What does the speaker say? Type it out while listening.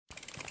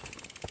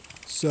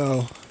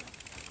So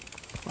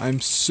I'm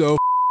so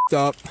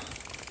up.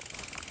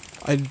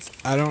 I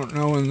don't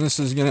know when this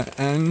is gonna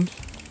end.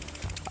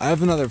 I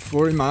have another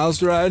 40 miles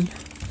to ride.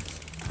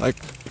 Like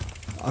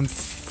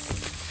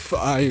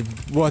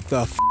what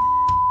the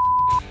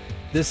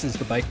This is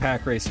the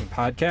Bikepack Racing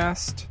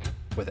Podcast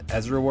with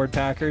Ezra Ward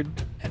Packard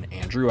and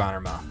Andrew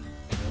Honorma.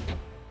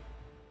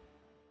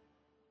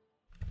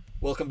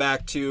 Welcome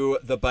back to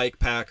the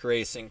Bikepack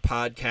Racing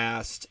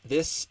Podcast.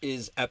 This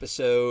is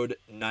episode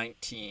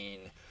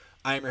 19.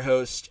 I am your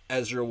host,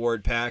 Ezra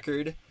Ward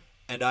Packard,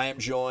 and I am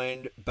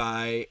joined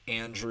by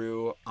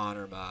Andrew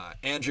Honorma.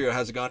 Andrew,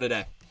 how's it going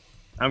today?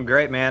 I'm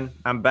great, man.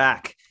 I'm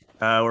back.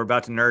 We're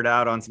about to nerd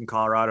out on some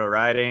Colorado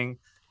riding.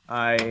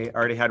 I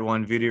already had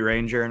one Voodoo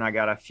Ranger, and I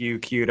got a few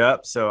queued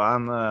up, so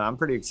I'm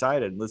pretty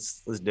excited.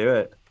 Let's do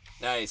it.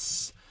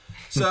 Nice.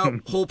 So,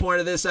 whole point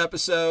of this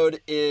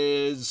episode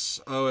is,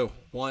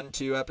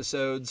 two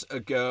episodes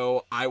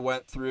ago, I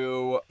went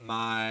through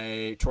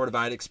my Tour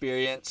Divide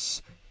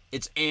experience.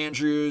 It's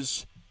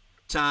Andrew's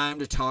time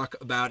to talk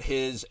about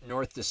his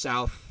north to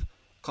south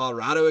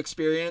Colorado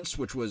experience,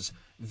 which was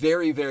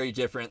very, very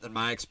different than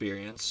my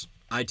experience.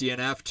 I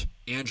DNF'd,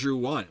 Andrew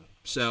won.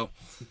 So,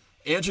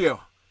 Andrew,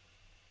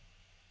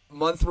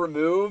 month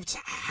removed,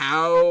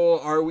 how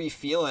are we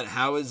feeling?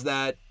 How is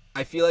that?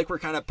 I feel like we're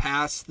kind of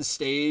past the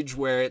stage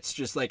where it's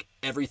just like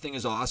everything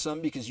is awesome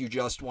because you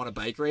just won a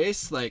bike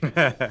race. Like,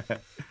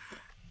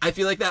 I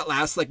feel like that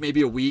lasts like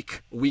maybe a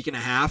week and a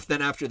half.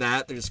 Then after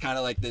that, there's kind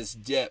of like this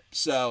dip.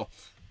 So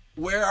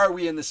where are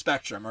we in the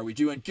spectrum? Are we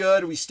doing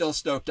good? Are we still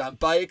stoked on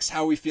bikes?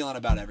 How are we feeling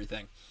about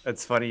everything?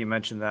 It's funny you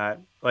mentioned that.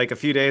 Like a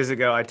few days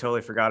ago, I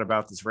totally forgot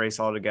about this race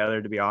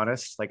altogether, to be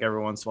honest. Like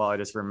every once in a while, I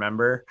just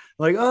remember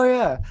like, oh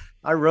yeah,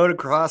 I rode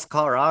across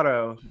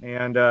Colorado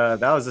and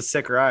that was a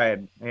sick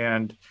ride.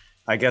 And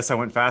I guess I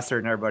went faster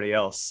than everybody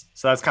else.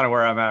 So that's kind of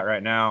where I'm at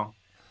right now.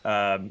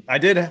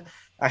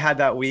 I had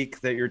that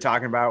week that you're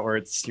talking about where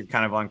you're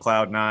kind of on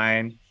cloud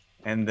nine.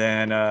 And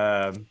then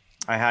I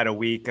had a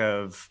week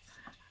of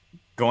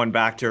going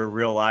back to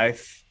real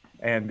life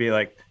and be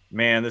like,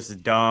 man, this is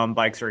dumb.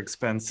 Bikes are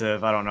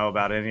expensive. I don't know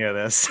about any of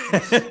this.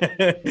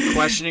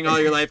 Questioning all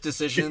your life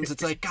decisions.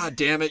 It's like, God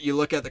damn it. You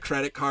look at the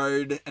credit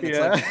card and it's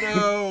like,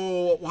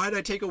 no, why did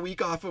I take a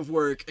week off of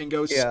work and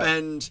go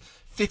spend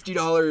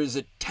 $50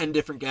 at 10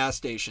 different gas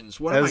stations?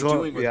 What am I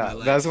doing with my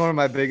life? That's one of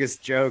my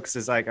biggest jokes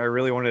is like, I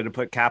really wanted to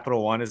put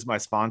Capital One as my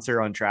sponsor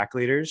on track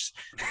leaders.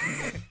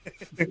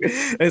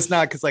 It's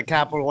not because like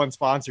Capital One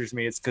sponsors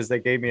me. It's because they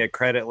gave me a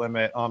credit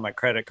limit on my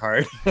credit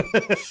card.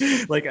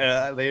 Like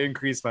they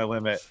increased my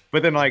limit.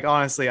 But then like,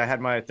 honestly, I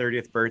had my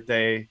 30th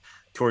birthday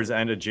towards the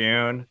end of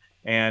June.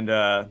 And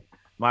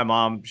my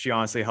mom, she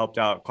honestly helped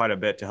out quite a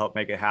bit to help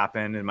make it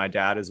happen. And my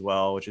dad as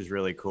well, which is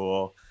really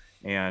cool.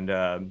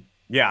 And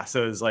yeah,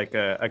 so it was like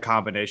a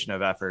combination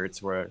of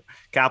efforts where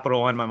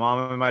Capital One, my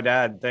mom and my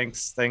dad,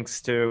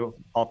 thanks to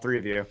all three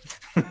of you.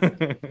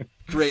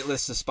 Great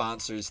list of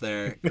sponsors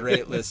there.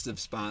 Great list of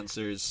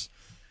sponsors.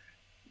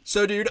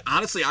 So, dude,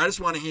 honestly, I just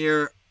want to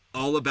hear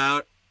all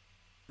about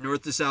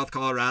north to south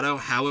Colorado,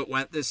 how it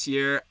went this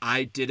year.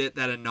 I did it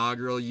that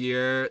inaugural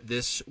year.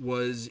 This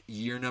was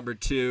year number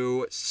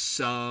 2.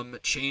 Some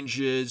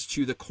changes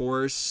to the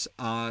course,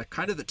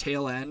 kind of the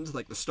tail end,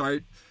 like the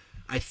start,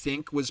 I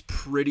think was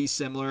pretty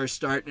similar,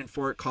 starting in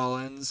Fort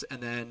Collins and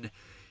then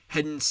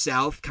heading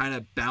south, kind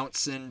of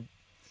bouncing.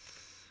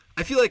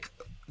 I feel like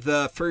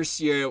the first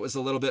year it was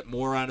a little bit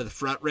more onto the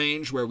front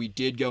range where we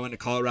did go into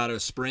Colorado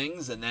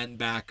Springs and then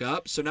back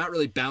up. So not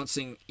really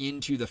bouncing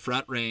into the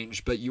front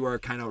range, but you are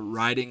kind of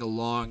riding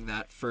along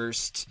that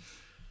first,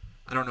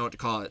 I don't know what to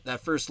call it, that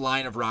first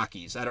line of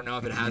Rockies. I don't know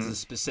if it has a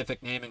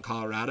specific name in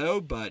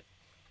Colorado, but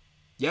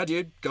yeah,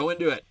 dude, go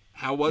into it.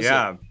 How was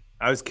it?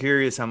 I was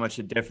curious how much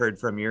it differed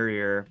from your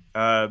year.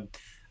 I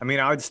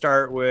mean, I would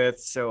start with,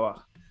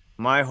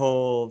 my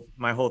whole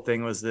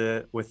thing was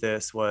with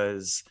this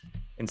was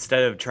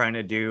instead of trying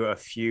to do a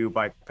few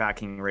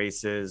bikepacking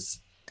races,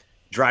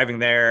 driving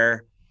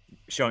there,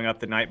 showing up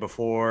the night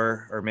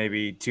before, or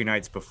maybe 2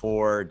 nights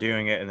before,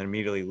 doing it and then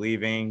immediately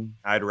leaving,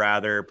 I'd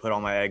rather put all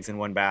my eggs in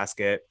one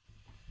basket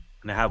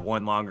and have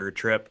one longer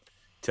trip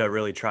to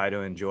really try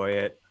to enjoy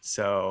it.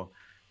 So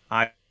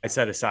I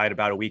set aside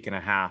about a week and a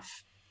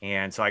half.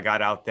 And so I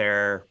got out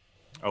there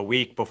a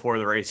week before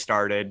the race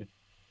started.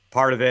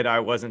 Part of it,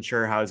 I wasn't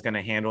sure how I was going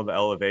to handle the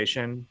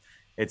elevation.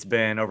 It's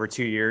been over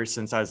 2 years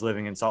since I was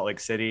living in Salt Lake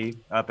City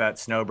up at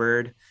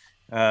Snowbird.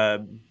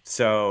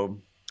 So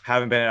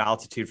haven't been at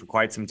altitude for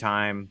quite some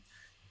time.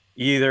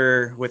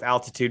 Either with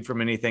altitude, from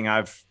anything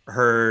I've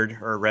heard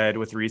or read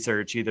with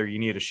research, either you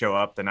need to show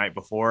up the night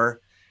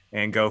before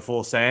and go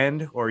full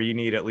send, or you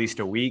need at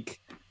least a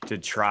week to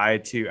try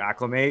to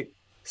acclimate.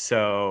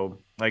 So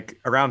like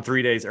around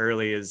 3 days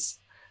early is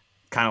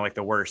kind of like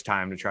the worst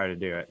time to try to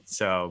do it.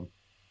 So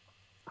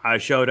I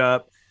showed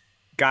up,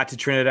 got to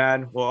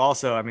Trinidad. Well,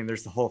 also, I mean,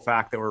 there's the whole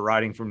fact that we're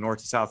riding from north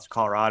to south to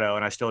Colorado,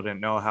 and I still didn't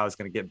know how I was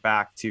going to get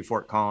back to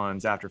Fort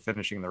Collins after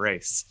finishing the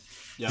race.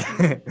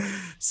 Yep.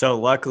 So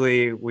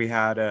luckily, we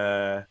had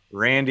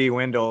Randy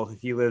Wendell.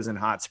 He lives in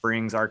Hot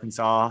Springs,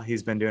 Arkansas.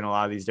 He's been doing a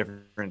lot of these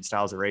different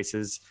styles of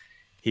races.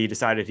 He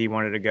decided he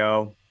wanted to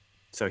go,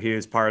 so he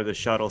was part of the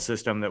shuttle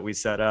system that we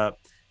set up.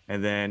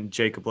 And then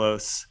Jacob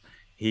Los,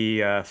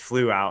 he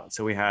flew out,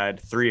 so we had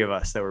three of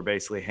us that were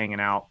basically hanging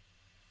out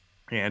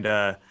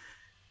and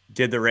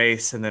did the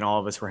race, and then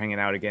all of us were hanging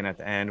out again at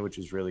the end, which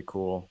was really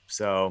cool.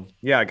 So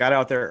yeah, I got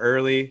out there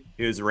early.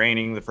 It was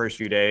raining the first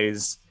few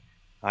days.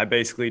 I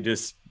basically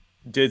just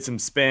did some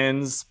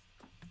spins,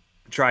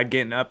 tried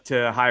getting up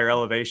to higher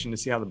elevation to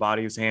see how the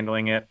body was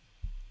handling it.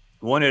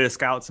 Wanted to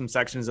scout some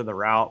sections of the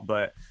route,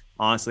 but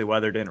honestly,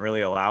 weather didn't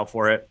really allow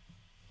for it.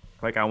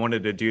 Like I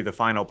wanted to do the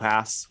final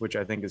pass, which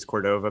I think is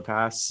Cordova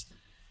Pass,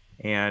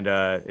 and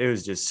it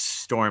was just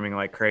storming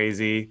like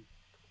crazy.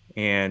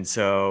 And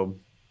so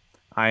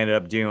I ended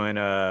up doing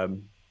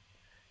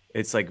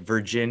it's like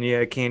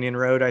Virginia Canyon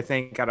Road, I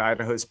think, out of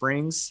Idaho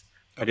Springs.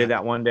 Okay. I did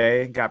that one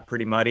day, got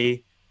pretty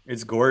muddy.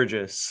 It's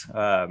gorgeous.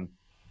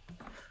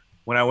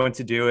 When I went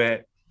to do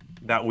it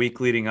that week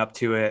leading up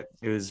to it,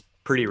 it was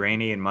pretty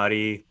rainy and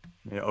muddy,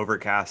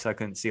 overcast. So I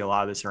couldn't see a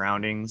lot of the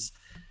surroundings,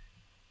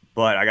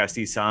 but I got to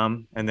see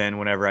some. And then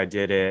whenever I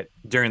did it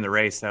during the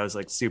race, that was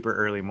like super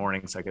early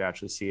morning, so I could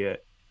actually see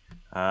it.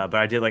 But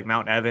I did like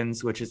Mount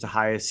Evans, which is the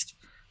highest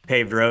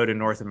paved road in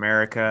North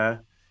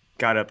America,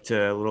 got up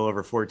to a little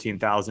over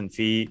 14,000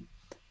 feet.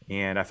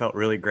 And I felt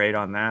really great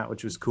on that,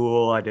 which was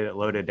cool. I did it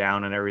loaded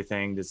down and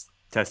everything, just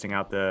testing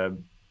out the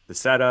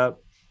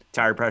setup,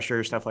 tire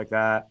pressure, stuff like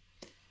that.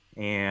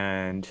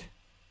 And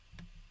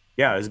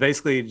yeah, it was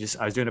basically just,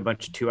 I was doing a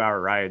bunch of 2-hour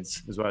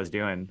rides is what I was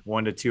doing,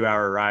 1 to 2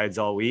 hour rides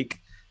all week.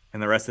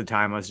 And the rest of the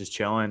time I was just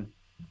chilling,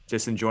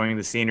 just enjoying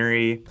the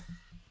scenery,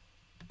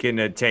 getting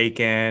to take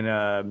in,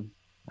 I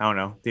don't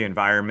know, the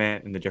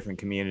environment and the different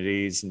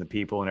communities and the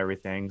people and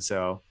everything.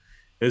 So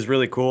it was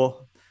really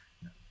cool.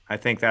 I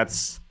think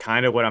that's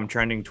kind of what I'm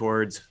trending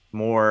towards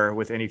more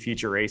with any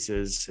future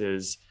races,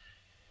 is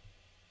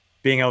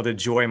being able to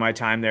enjoy my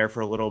time there for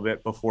a little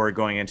bit before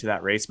going into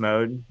that race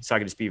mode, so I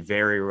can just be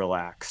very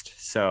relaxed.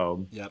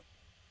 So Yep.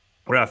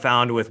 what I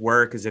found with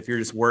work is if you're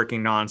just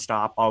working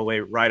nonstop all the way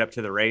right up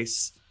to the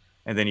race,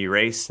 and then you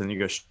race and you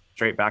go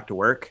straight back to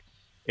work,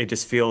 it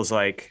just feels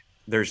like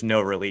there's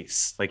no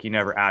release, like you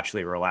never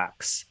actually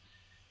relax.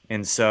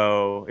 And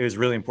so it was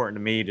really important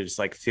to me to just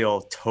like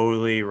feel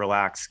totally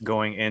relaxed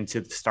going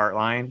into the start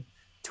line,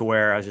 to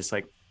where I was just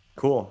like,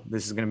 cool,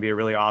 this is going to be a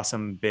really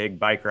awesome big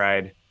bike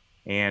ride.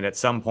 And at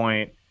some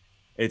point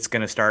it's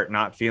going to start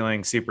not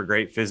feeling super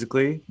great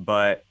physically,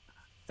 but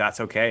that's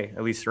okay.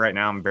 At least right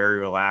now I'm very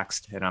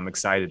relaxed and I'm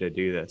excited to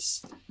do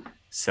this.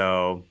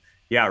 So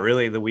yeah,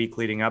 really the week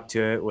leading up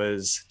to it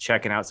was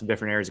checking out some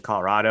different areas of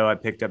Colorado. I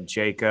picked up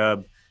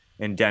Jacob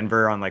in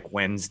Denver on like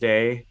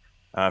Wednesday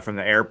from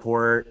the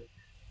airport.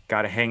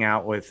 Got to hang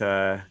out with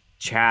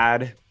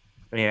Chad,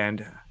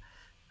 and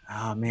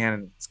oh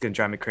man, it's gonna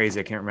drive me crazy.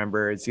 I can't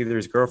remember. It's either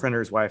his girlfriend or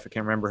his wife. I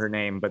can't remember her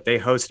name, but they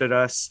hosted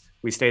us.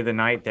 We stayed the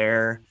night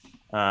there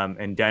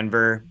in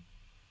Denver,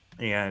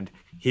 and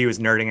he was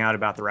nerding out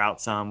about the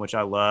route some, which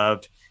I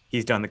loved.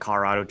 He's done the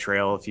Colorado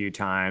Trail a few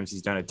times.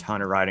 He's done a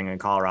ton of riding in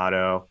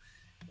Colorado,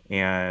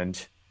 and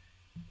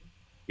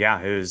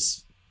yeah, it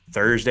was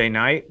Thursday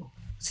night.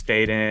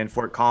 Stayed in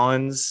Fort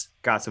Collins,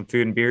 got some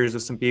food and beers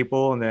with some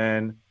people, and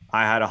then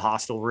I had a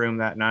hostel room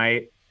that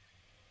night.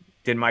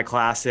 Did my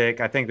classic.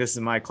 I think this is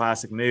my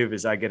classic move,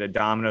 is I get a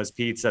Domino's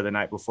pizza the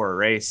night before a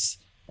race,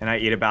 and I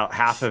eat about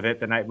half of it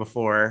the night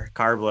before,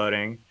 carb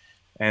loading,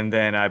 and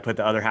then I put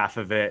the other half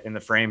of it in the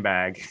frame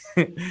bag.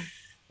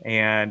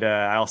 And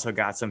I also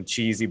got some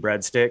cheesy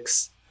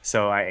breadsticks,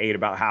 so I ate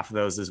about half of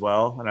those as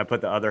well, and I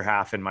put the other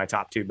half in my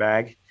top two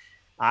bag.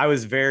 I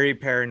was very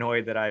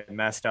paranoid that I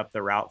messed up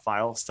the route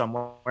file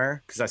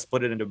somewhere, because I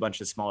split it into a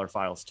bunch of smaller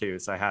files too.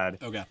 So I had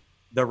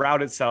the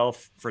route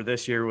itself for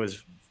this year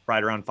was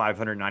right around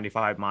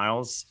 595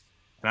 miles.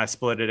 And I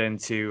split it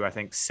into, I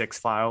think, 6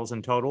 files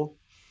in total.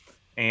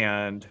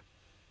 And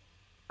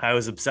I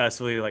was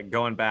obsessively like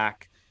going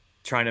back,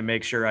 trying to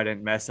make sure I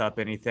didn't mess up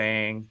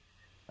anything.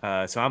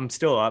 So I'm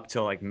still up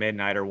till like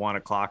midnight or 1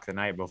 o'clock the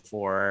night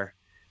before.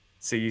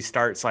 So you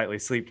start slightly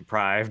sleep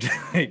deprived.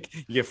 Like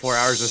you get 4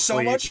 hours of sleep.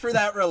 So much for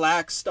that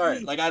relaxed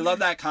start. Like I love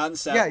that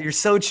concept. Yeah, you're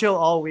so chill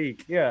all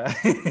week. Yeah.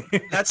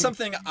 That's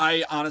something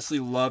I honestly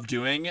love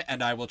doing,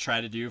 and I will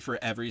try to do for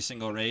every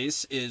single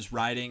race, is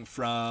riding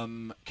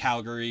from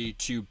Calgary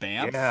to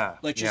Banff. Yeah.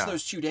 Like just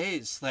those 2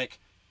 days, like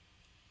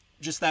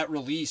just that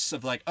release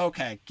of like,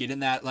 okay, get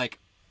in that like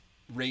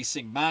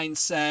racing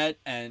mindset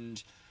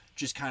and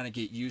just kind of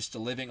get used to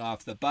living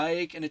off the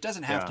bike. And it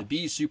doesn't have to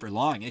be super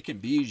long. It can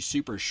be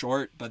super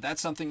short, but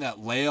that's something that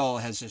Lael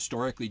has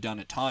historically done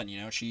a ton.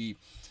 You know, she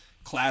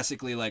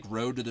classically like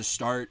rode to the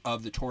start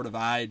of the Tour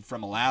Divide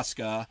from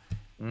Alaska,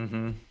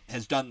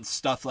 has done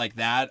stuff like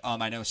that.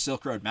 I know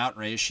Silk Road Mountain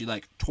Race, she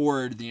like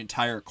toured the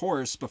entire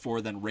course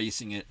before then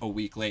racing it a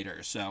week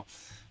later. So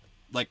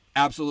Like,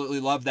 absolutely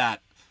love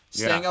that.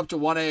 Staying Yeah. up to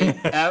 1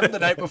 a.m. the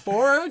night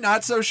before,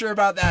 not so sure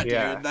about that,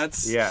 Yeah. dude.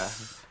 That's Yeah.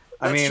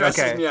 I that mean,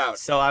 stresses okay. me out.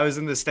 So I was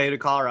in the state of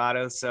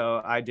Colorado,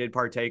 so I did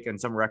partake in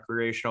some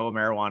recreational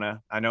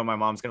marijuana. I know my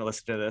mom's gonna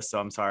listen to this, so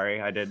I'm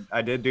sorry. I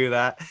did do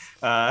that.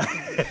 Uh,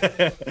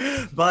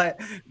 but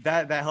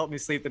that helped me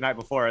sleep the night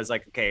before. I was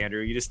like, okay,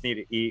 Andrew, you just need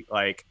to eat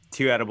like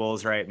 2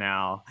 edibles right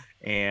now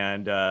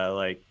and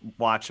like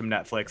watch some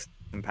Netflix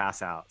and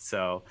pass out.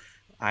 So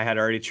I had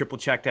already triple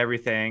checked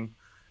everything.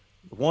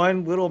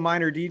 One little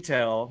minor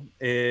detail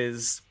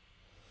is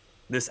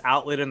this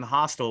outlet in the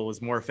hostel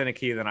was more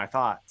finicky than I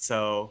thought.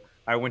 So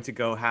I went to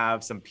go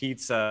have some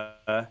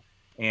pizza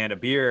and a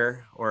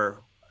beer,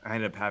 or I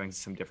ended up having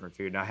some different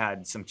food. And I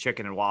had some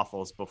chicken and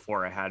waffles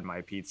before I had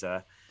my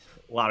pizza.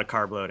 A lot of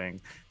carb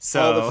loading.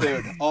 All the So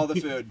food, all the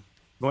food.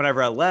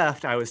 whenever I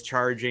left, I was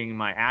charging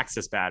my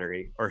Axis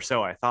battery, or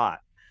so I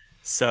thought.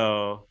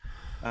 So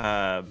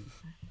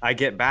I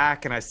get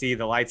back and I see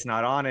the light's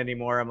not on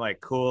anymore. I'm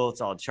like, cool,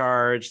 it's all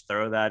charged.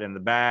 Throw that in the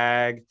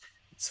bag,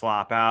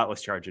 swap out,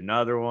 let's charge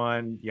another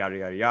one, yada,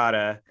 yada,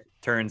 yada.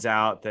 Turns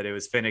out that it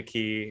was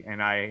finicky.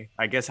 And I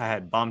guess I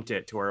had bumped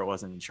it to where it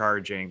wasn't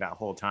charging that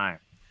whole time.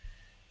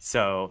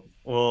 So,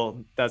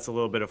 well, that's a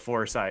little bit of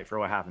foresight for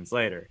what happens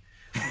later.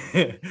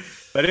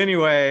 But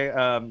anyway,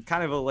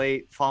 kind of a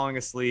late falling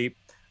asleep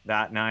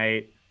that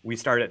night. We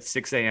start at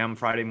 6 a.m.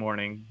 Friday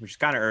morning, which is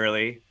kind of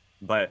early,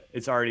 but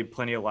it's already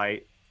plenty of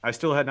light. I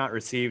still had not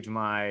received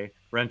my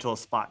rental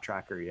spot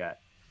tracker yet.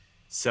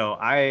 So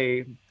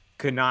I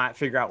could not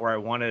figure out where I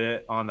wanted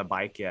it on the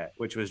bike yet,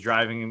 which was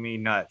driving me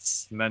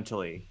nuts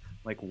mentally.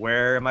 Like,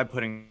 where am I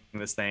putting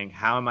this thing?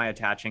 How am I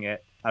attaching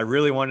it? I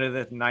really wanted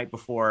it the night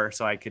before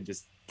so I could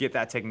just get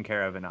that taken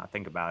care of and not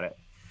think about it.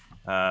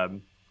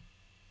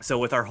 So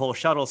with our whole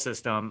shuttle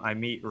system, I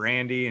meet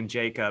Randy and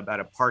Jacob at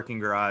a parking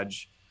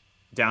garage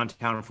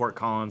downtown Fort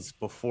Collins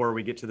before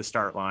we get to the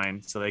start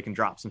line so they can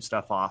drop some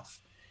stuff off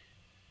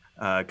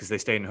because they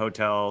stayed in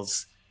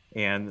hotels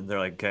and they're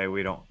like, okay,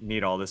 we don't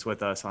need all this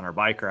with us on our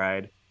bike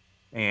ride.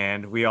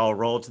 And we all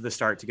rolled to the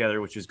start together,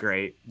 which was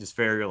great. Just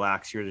very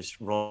relaxed. You're just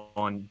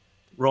rolling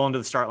to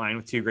the start line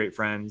with two great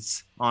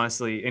friends.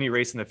 Honestly, any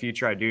race in the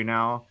future I do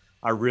now,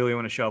 I really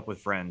want to show up with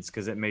friends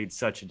because it made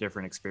such a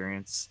different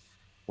experience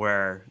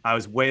where I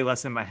was way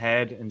less in my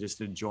head and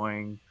just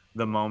enjoying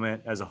the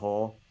moment as a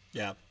whole.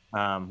 Yeah.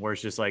 Where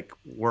it's just like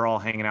we're all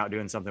hanging out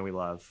doing something we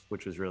love,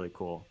 which was really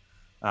cool.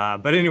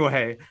 But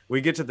anyway,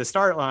 we get to the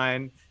start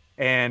line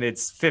and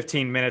it's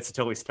 15 minutes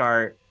until we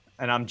start.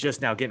 And I'm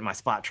just now getting my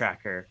spot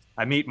tracker.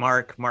 I meet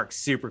Mark. Mark's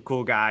super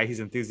cool guy. He's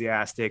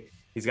enthusiastic.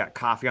 He's got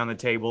coffee on the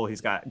table. He's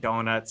got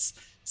donuts.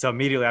 So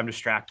immediately I'm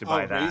distracted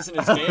by that. Raising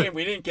his game.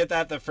 We didn't get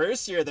that the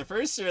first year. The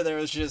first year there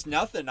was just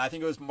nothing. I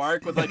think it was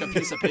Mark with like a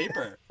piece of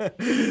paper.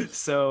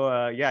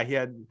 So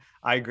yeah,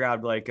 I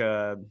grabbed like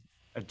a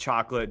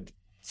chocolate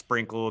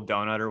sprinkled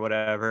donut or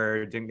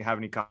whatever, didn't have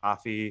any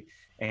coffee.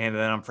 And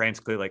then I'm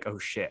frantically like, oh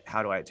shit,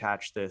 how do I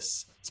attach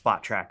this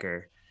spot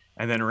tracker?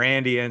 And then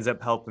Randy ends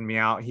up helping me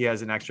out. He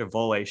has an extra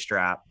volley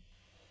strap.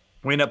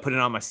 We end up putting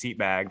it on my seat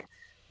bag,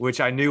 which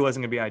I knew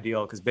wasn't gonna be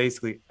ideal because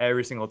basically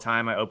every single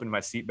time I opened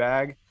my seat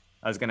bag,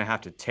 I was gonna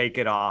have to take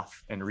it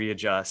off and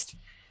readjust,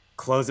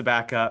 close it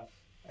back up.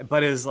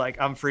 But it's like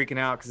I'm freaking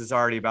out because it's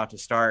already about to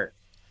start.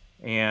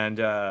 And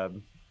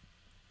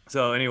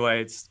so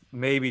anyway, it's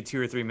maybe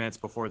 2 or 3 minutes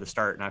before the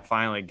start, and I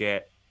finally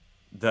get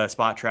the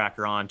spot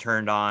tracker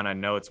turned on. I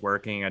know it's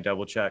working. I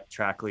double check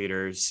track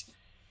leaders,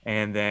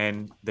 and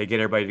then they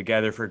get everybody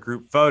together for a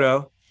group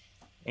photo.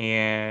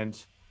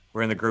 And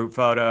we're in the group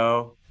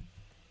photo.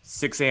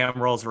 6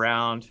 a.m. rolls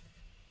around,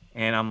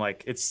 and I'm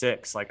like, it's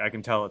 6. Like, I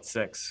can tell it's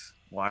 6.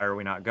 Why are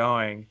we not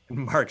going? And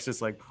Mark's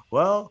just like,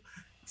 well,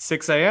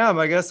 6 a.m.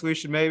 I guess we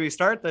should maybe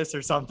start this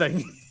or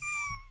something.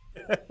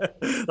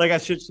 Like I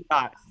should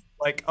not,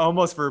 like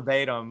almost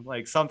verbatim,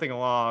 like something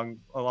along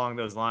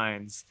those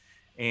lines.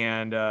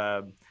 And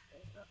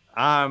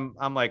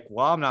I'm like,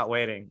 well, I'm not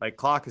waiting. Like,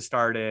 clock has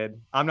started.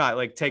 I'm not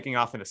like taking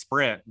off in a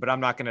sprint, but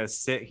I'm not going to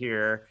sit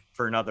here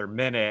for another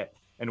minute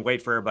and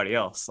wait for everybody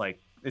else. Like,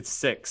 it's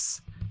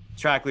 6.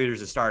 Track leaders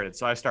have started,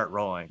 so I start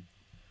rolling.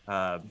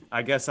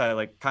 I guess I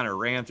like kind of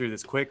ran through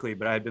this quickly,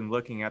 but I had been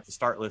looking at the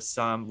start list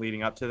some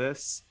leading up to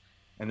this,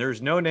 and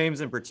there's no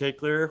names in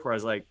particular where I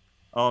was like,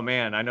 oh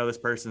man, I know this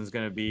person's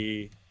going to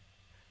be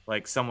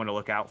like someone to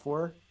look out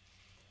for.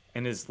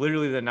 And it's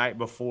literally the night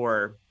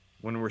before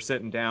when we're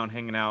sitting down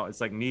hanging out.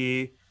 It's like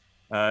me,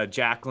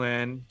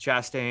 Jacqueline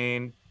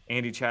Chastain,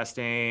 Andy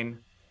Chastain,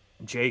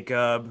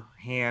 Jacob,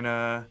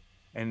 Hannah,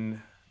 and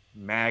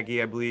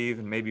Maggie, I believe,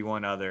 and maybe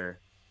one other.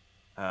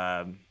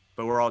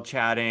 But we're all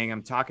chatting.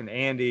 I'm talking to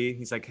Andy.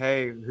 He's like,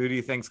 hey, who do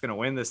you think's going to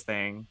win this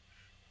thing?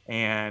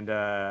 And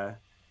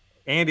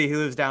Andy, he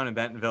lives down in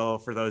Bentonville.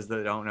 For those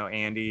that don't know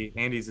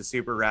Andy's a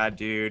super rad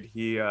dude.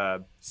 He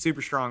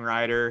super strong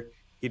rider.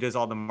 He does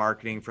all the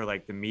marketing for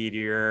like the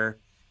Meteor,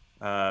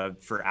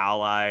 for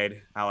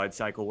Allied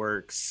Cycle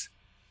Works,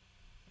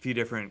 a few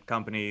different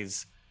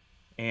companies.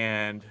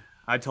 And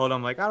I told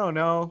him, like, I don't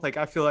know, like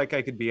I feel like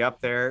I could be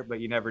up there,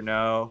 but you never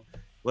know.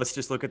 let's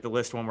just look at the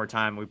list one more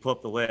time. We pull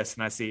up the list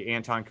and I see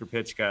Anton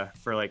Krupicka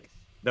for like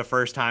the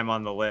first time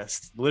on the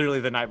list. Literally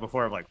the night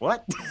before, I'm like,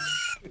 what?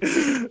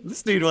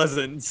 This dude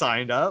wasn't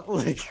signed up.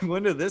 Like,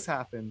 when did this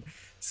happen?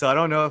 So I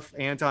don't know if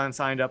Anton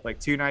signed up like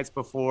 2 nights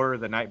before,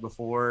 the night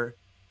before.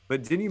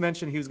 But didn't you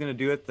mention he was going to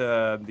do it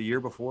the year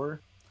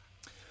before?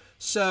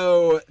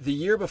 So the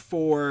year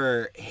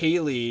before,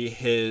 Haley,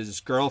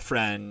 his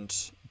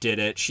girlfriend, did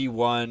it. She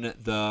won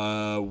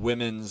the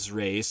women's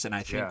race, and I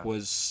think Yeah,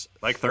 was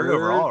like third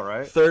overall,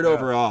 right? third Yeah,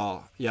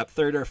 overall. Yep,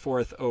 third or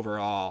fourth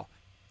overall.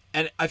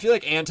 And I feel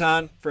like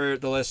Anton, for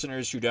the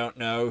listeners who don't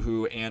know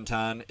who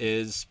Anton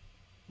is,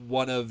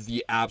 one of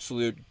the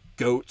absolute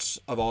goats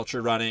of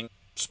ultra running.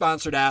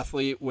 Sponsored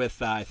athlete with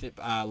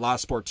La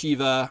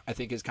Sportiva, I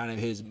think is kind of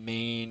his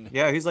main.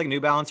 yeah. He's like New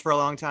Balance for a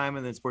long time,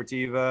 and then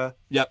Sportiva.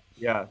 Yep.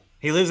 Yeah,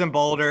 he lives in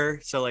Boulder,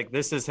 so like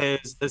this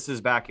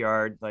is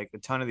backyard. Like a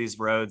ton of these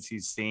roads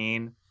he's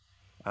seen.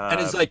 And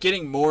is Um, like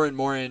getting more and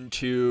more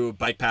into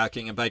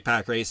bikepacking and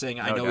bikepack racing.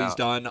 I no know he's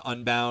doubt. done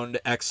Unbound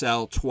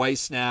XL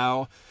twice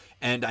now,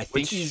 and I think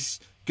Which he's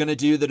gonna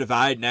do the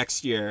Divide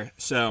next year.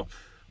 So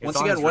it's once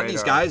on again, his one of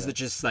these radar, I guys that think.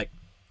 just like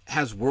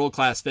has world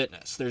class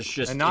fitness. There's And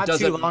just it not too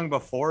doesn't. long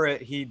before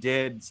it, he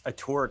did a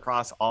tour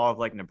across all of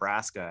like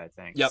Nebraska, I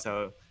think. Yep.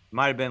 So it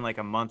might have been like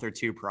a month or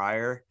two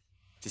prior,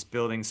 just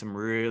building some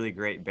really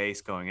great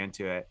base going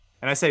into it.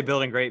 And I say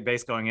building great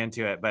base going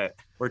into it, but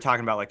we're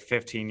talking about like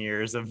 15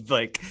 years of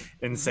like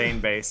insane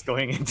base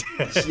going into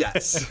it.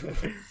 Yes.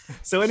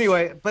 So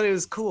anyway, but it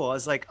was cool. I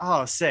was like,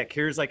 oh, sick.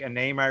 Here's like a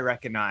name I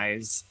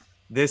recognize.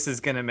 This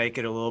is going to make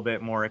it a little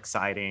bit more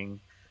exciting.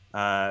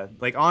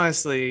 Like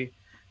honestly,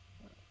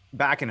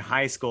 back in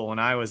high school when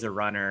I was a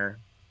runner,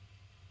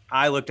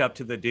 I looked up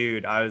to the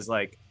dude. I was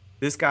like,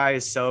 this guy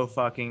is so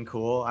fucking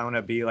cool. I want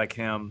to be like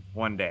him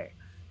one day.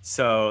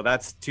 So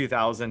that's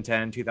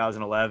 2010,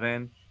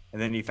 2011.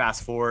 And then you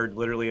fast forward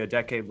literally a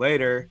decade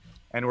later,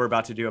 and we're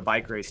about to do a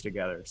bike race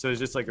together. So it's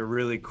just like a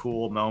really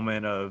cool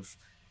moment of,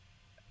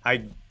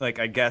 I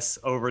guess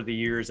over the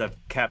years, I've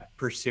kept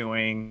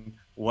pursuing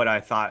what I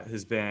thought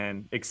has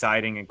been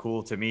exciting and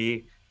cool to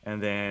me. And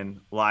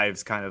then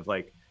lives kind of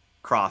like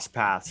cross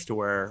paths to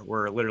where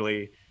we're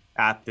literally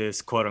at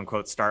this quote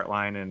unquote start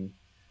line in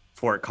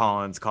Fort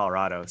Collins,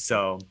 Colorado.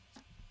 So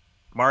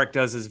Mark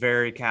does his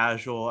very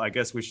casual, I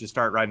guess we should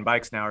start riding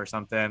bikes now or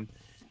something.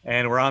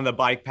 And we're on the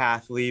bike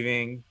path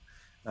leaving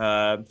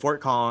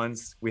Fort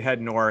Collins. We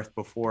head north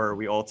before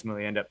we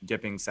ultimately end up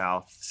dipping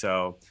south.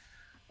 So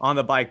on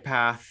the bike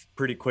path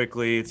pretty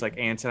quickly, it's like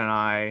Anton and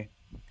I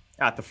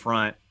at the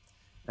front.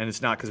 And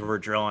it's not because we're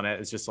drilling it.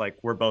 It's just like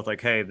we're both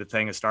like, hey, the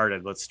thing has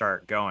started. Let's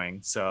start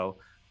going. So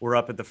we're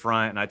up at the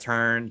front and I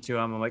turned to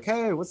him. I'm like,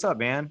 hey, what's up,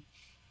 man?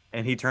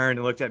 And he turned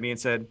and looked at me and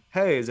said,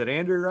 hey, is it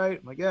Andrew, right?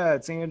 I'm like, yeah,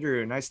 it's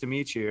Andrew. Nice to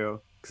meet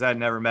you. Because I'd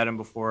never met him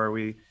before.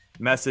 We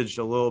messaged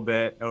a little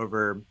bit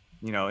over,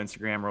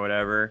 Instagram or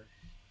whatever.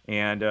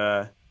 And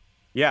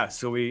yeah,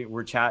 so we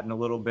were chatting a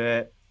little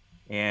bit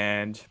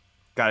and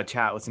got to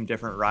chat with some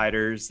different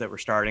riders that were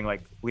starting.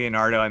 Like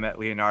Leonardo, I met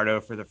Leonardo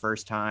for the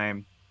first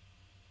time.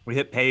 We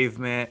hit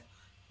pavement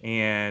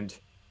and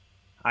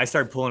I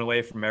started pulling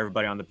away from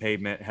everybody on the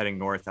pavement heading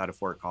north out of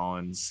Fort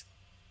Collins.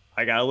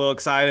 I got a little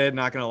excited,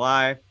 not going to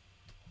lie.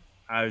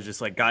 I was just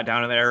like, got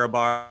down in the aero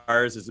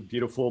bars. It's a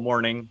beautiful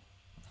morning.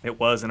 It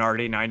wasn't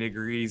already 90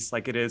 degrees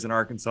like it is in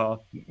Arkansas.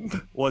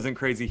 Wasn't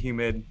crazy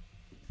humid.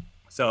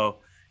 So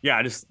yeah,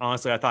 I just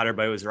honestly, I thought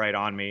everybody was right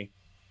on me,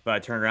 but I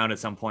turned around at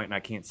some point and I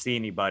can't see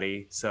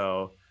anybody.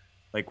 So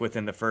like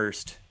within the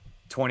first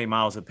 20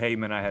 miles of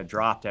pavement, I had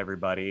dropped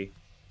everybody.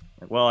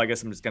 Like, well, I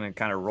guess I'm just going to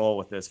kind of roll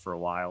with this for a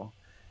while.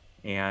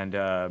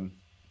 And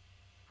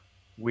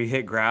we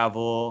hit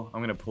gravel. I'm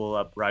going to pull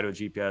up Rido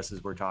GPS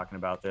as we're talking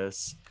about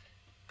this.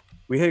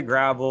 We hit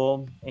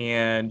gravel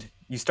and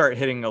you start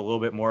hitting a little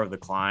bit more of the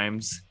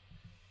climbs.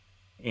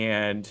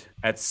 And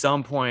at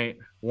some point,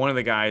 one of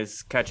the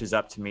guys catches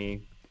up to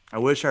me. I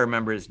wish I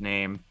remember his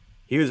name.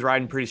 He was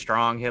riding pretty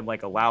strong. He had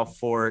like a low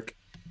fork,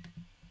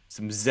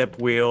 some zip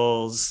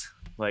wheels.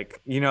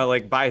 Like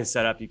by his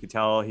setup, you could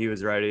tell he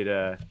was ready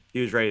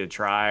to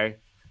try.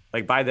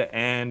 Like by the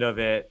end of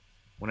it,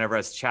 whenever I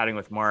was chatting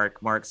with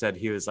Mark said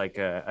he was like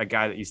a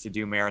guy that used to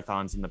do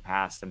marathons in the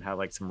past and had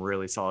like some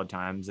really solid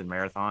times in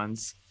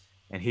marathons.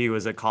 And he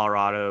was a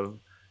Colorado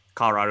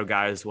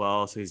guy as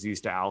well. So he's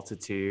used to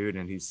altitude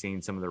and he's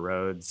seen some of the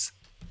roads.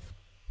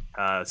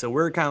 So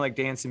we're kind of like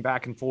dancing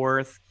back and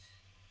forth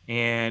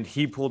and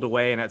he pulled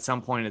away. And at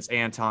some point it's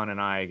Anton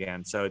and I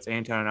again. So it's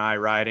Anton and I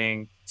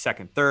riding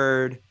second,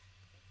 third,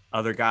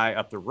 other guy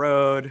up the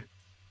road.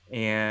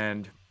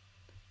 And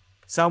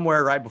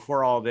somewhere right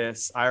before all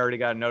this, I already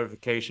got a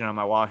notification on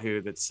my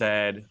Wahoo that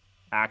said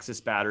Axis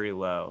battery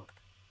low.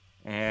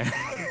 And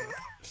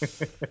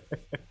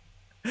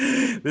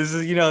this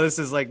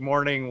is like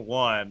morning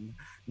one,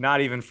 not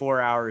even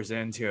 4 hours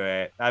into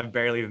it. I've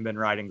barely even been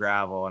riding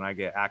gravel and I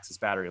get Axis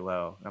battery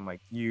low. And I'm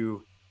like,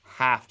 you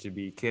have to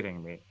be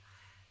kidding me.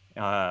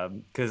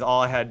 Because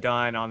all I had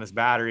done on this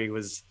battery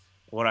was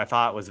what I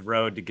thought was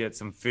road to get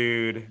some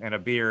food and a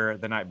beer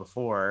the night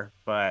before.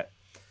 But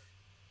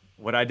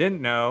what I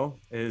didn't know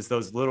is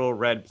those little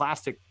red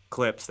plastic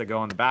clips that go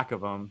on the back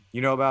of them.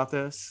 You know about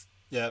this?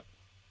 Yep.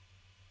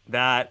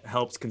 That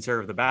helps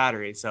conserve the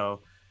battery.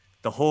 So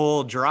the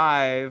whole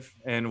drive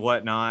and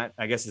whatnot,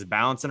 I guess, is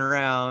bouncing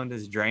around,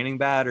 is draining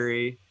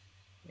battery.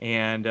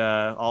 And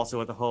also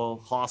with the whole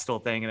hostile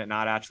thing and it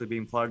not actually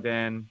being plugged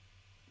in,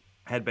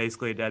 had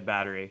basically a dead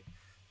battery.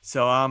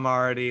 So I'm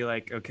already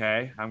like,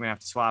 okay, I'm gonna have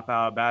to swap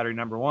out battery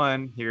number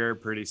one here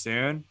pretty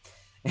soon.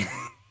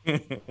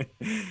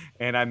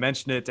 And I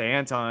mentioned it to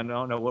Anton. I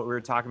don't know what we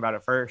were talking about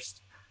at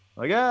first.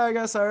 Like, yeah, I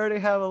guess I already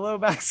have a low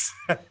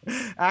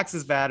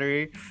axis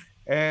battery.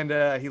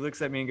 And he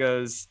looks at me and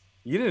goes,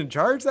 "You didn't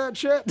charge that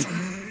shit?"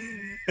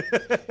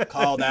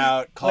 Called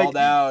out. Like, Called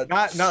out.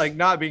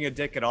 not being a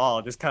dick at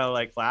all, just kind of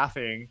like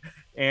laughing.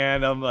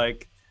 And I'm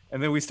like,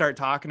 and then we start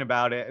talking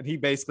about it, and he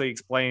basically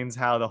explains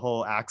how the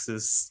whole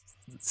axis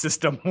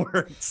system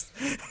works.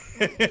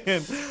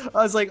 And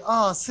I was like,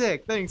 oh,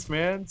 sick, thanks,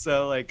 man.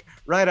 So like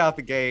right out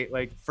the gate,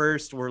 like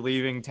first we're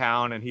leaving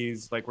town and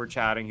he's like, we're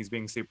chatting, he's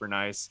being super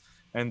nice.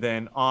 And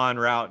then en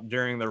route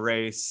during the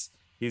race,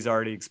 he's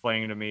already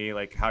explaining to me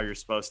like how you're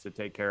supposed to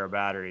take care of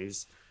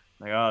batteries.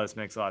 Like, oh, this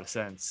makes a lot of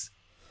sense.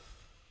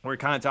 We're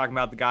kind of talking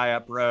about the guy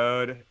up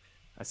road.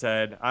 I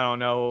said, I don't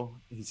know.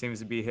 He seems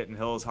to be hitting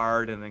hills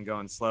hard and then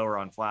going slower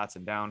on flats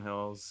and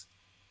downhills.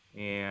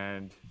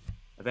 And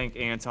I think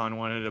Anton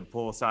wanted to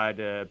pull aside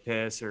to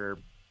piss or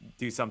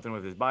do something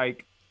with his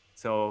bike.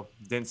 So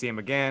didn't see him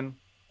again.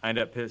 I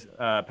ended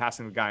up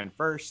passing the guy in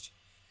first.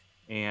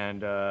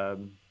 And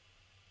it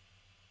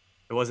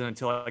wasn't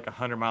until like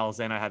 100 miles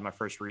in I had my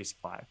first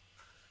resupply.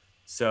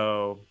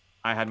 So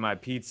I had my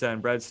pizza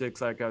and breadsticks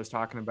like I was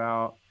talking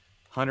about.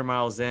 100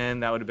 miles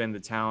in, that would have been the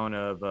town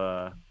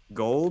of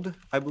Gold,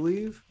 I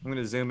believe. I'm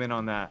going to zoom in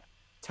on that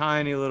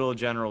tiny little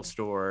general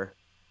store.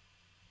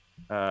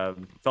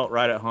 Felt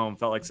right at home,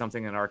 felt like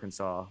something in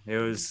Arkansas. It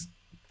was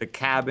the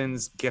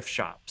Cabins gift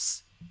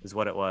shops is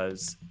what it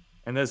was.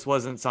 And this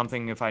wasn't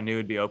something if I knew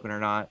it'd be open or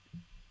not.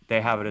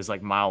 They have it as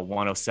like mile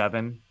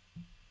 107.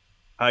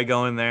 I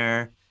go in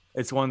there.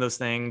 It's one of those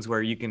things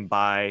where you can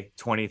buy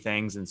 20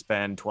 things and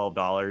spend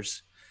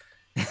 $12.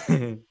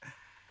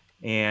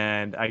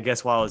 And I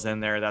guess while I was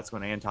in there, that's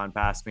when Anton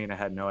passed me and I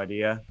had no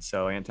idea.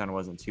 So Anton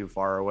wasn't too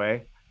far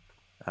away.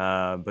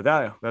 But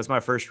that was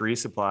my first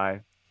resupply.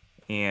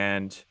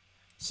 And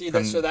See,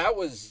 that so that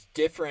was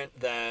different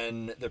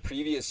than the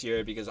previous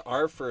year because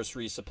our first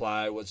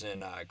resupply was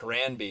in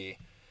Granby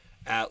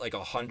at like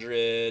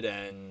 100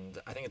 and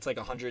I think it's like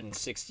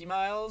 160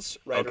 miles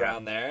right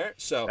around there.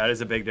 So that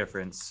is a big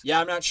difference. Yeah,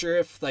 I'm not sure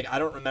if like I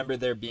don't remember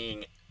there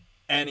being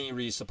any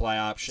resupply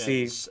options.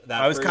 See,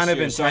 that I was first kind of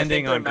year,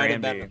 intending so on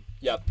Granby.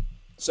 Yep.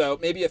 So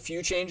maybe a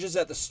few changes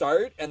at the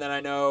start, and then I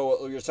know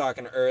we were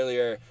talking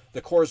earlier.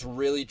 The course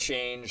really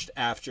changed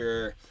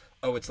after.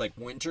 Oh, it's like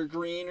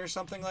wintergreen or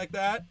something like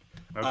that.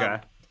 Okay.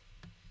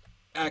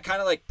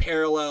 Kind of like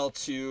parallel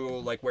to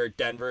like where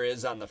Denver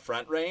is on the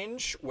Front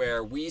Range,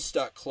 where we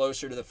stuck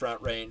closer to the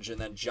Front Range and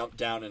then jumped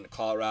down into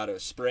Colorado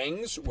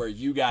Springs, where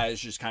you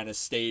guys just kind of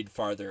stayed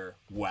farther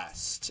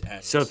west.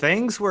 And so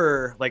things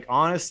were like,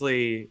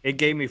 honestly, it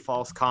gave me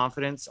false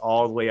confidence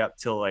all the way up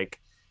till like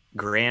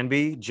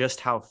Granby, just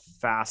how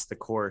fast the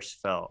course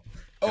felt.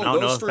 Oh, and I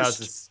don't know if that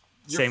was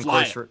the same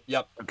course.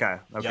 Yep. Okay.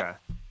 Yep.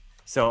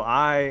 So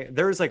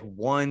there was like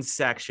one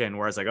section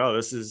where I was like, oh,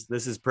 this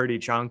is pretty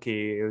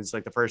chunky. It was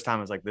like the first time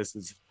I was like, this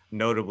is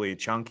notably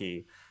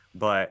chunky,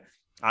 but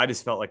I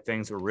just felt like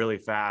things were really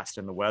fast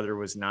and the weather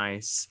was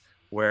nice.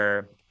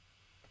 Where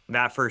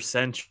that first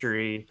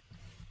century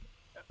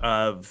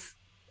of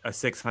a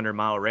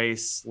 600-mile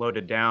race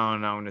loaded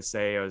down, I want to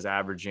say I was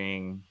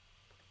averaging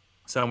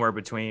somewhere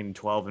between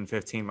 12 and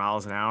 15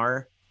 miles an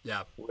hour.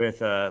 Yeah. With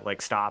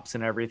like stops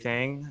and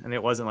everything. And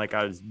it wasn't like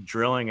I was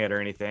drilling it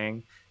or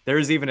anything.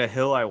 There's even a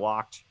hill I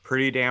walked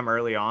pretty damn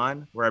early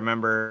on where I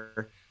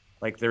remember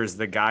like there's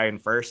the guy in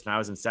first and I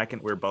was in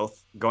second. We were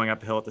both going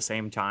up a hill at the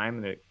same time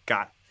and it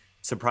got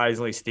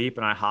surprisingly steep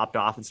and I hopped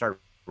off and started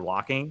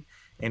walking.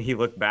 And he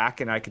looked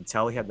back and I could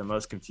tell he had the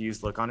most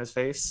confused look on his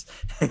face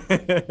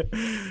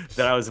that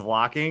I was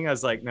walking. I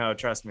was like, no,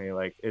 trust me,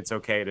 like it's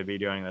okay to be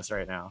doing this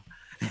right now.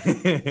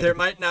 There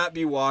might not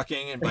be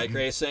walking in bike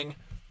racing.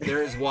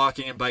 There is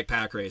walking in bike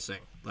pack racing.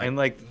 And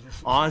like,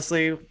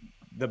 honestly,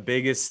 the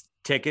biggest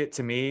ticket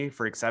to me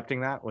for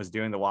accepting that was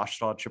doing the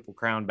Washita Triple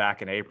Crown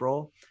back in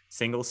April,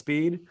 single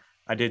speed.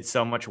 I did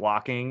so much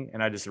walking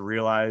and I just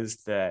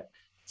realized that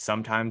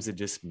sometimes it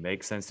just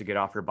makes sense to get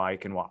off your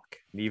bike and walk.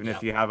 And even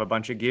if you have a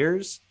bunch of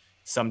gears,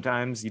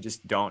 sometimes you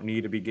just don't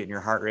need to be getting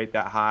your heart rate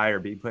that high or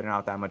be putting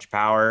out that much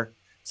power,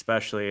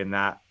 especially in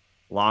that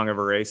long of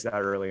a race that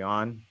early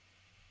on.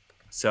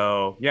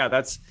 So yeah,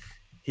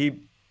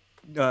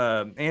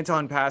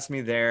 Anton passed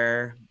me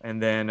there. And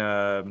then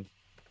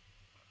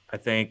I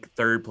think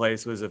third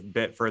place was a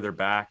bit further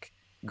back.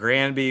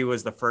 Granby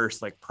was the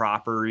first like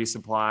proper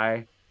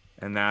resupply.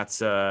 And that's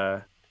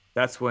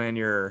when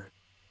you're,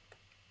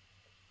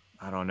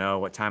 I don't know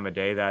what time of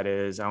day that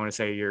is. I want to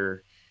say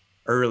you're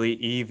early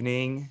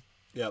evening.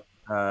 Yep.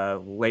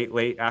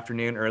 late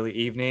afternoon, early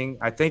evening.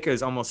 I think it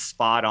was almost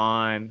spot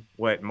on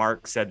what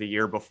Mark said the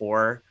year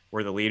before,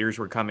 where the leaders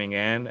were coming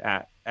in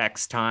at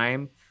X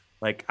time.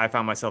 Like I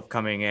found myself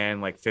coming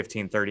in like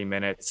 15, 30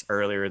 minutes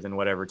earlier than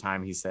whatever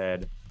time he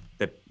said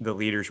that the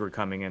leaders were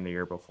coming in the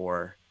year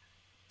before.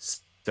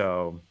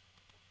 So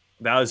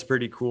that was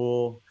pretty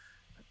cool.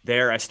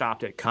 There, I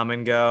stopped at Come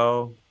and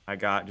Go. I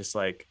got just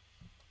like,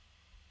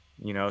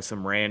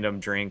 some random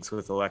drinks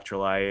with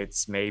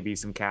electrolytes, maybe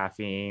some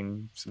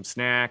caffeine, some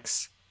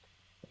snacks.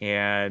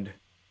 And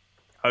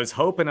I was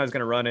hoping I was going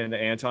to run into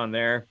Anton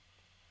there.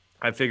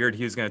 I figured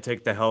he was going to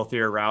take the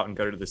healthier route and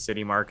go to the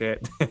city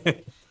market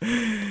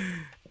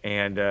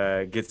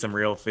and get some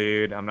real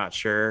food. I'm not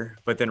sure.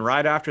 But then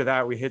right after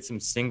that, we hit some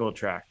single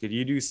track. Did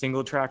you do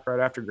single track right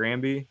after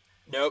Granby?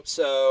 Nope.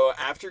 So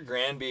after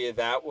Granby,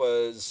 that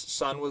was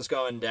sun was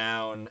going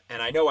down,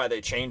 and I know why they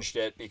changed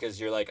it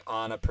because you're like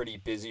on a pretty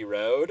busy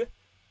road.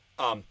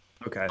 Um,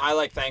 Okay. I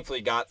like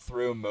thankfully got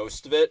through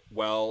most of it.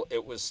 Well,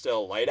 it was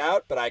still light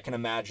out, but I can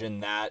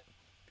imagine that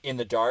in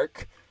the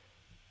dark,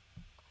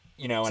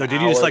 an So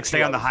did you just hour, like stay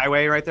two on the hours.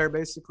 highway right there,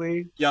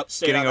 basically? Yep,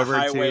 stayed Getting on the over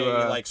highway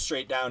to like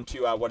straight down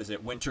to what is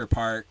it, Winter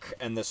Park,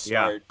 and the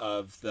yeah, start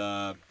of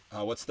the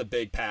what's the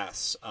big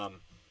pass?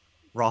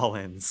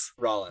 Rollins.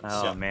 Rollins.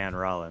 Oh Yeah, man,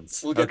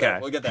 Rollins. we'll get there.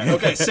 Okay. We'll get there.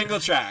 Okay, single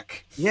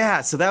track.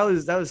 Yeah, so that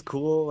was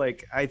cool.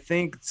 Like I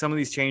think some of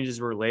these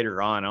changes were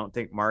later on. I don't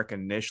think Mark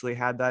initially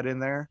had that in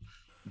there,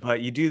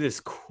 but you do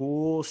this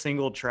cool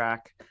single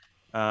track,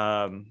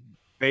 um,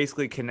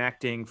 basically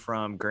connecting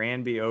from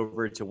Granby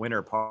over to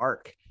Winter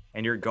Park,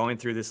 and you're going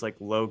through this like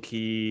low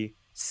key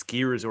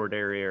ski resort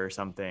area or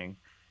something.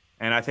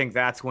 And I think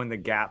that's when the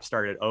gap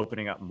started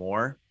opening up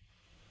more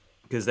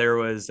because there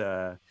was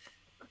a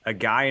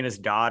guy and his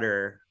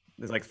daughter.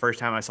 It was like the first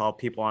time I saw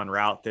people on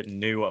route that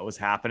knew what was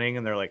happening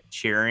and they're like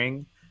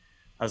cheering.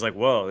 I was like,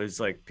 whoa, there's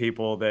like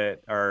people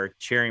that are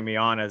cheering me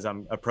on as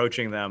I'm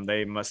approaching them.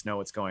 They must know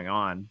what's going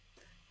on.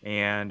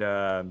 And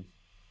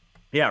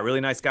yeah,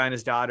 really nice guy and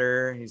his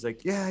daughter. He's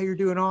like, yeah, you're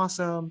doing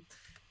awesome.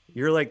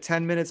 You're like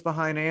 10 minutes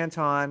behind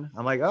Anton.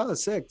 I'm like, oh,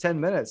 sick. 10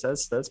 minutes.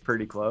 That's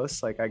pretty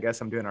close. Like, I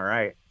guess I'm doing all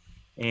right.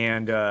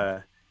 And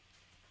the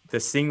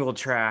single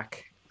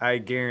track, I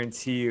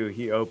guarantee you,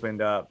 he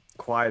opened up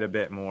quite a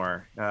bit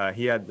more.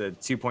 He had the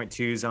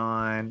 2.2s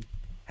on,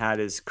 had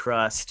his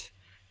crust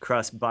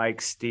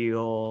bike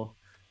steel.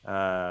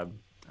 Uh,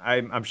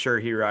 I'm sure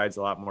he rides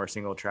a lot more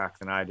single track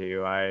than I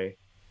do. I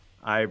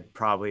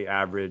probably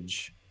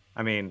average.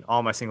 I mean,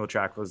 all my single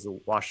track was the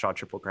Washtenaw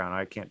Triple Crown.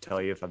 I can't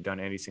tell you if I've done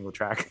any single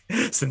track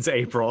since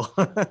April.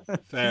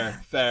 Fair,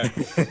 fair.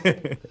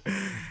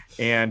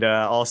 And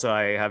also,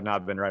 I have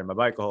not been riding my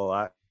bike a whole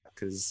lot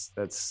because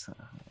that's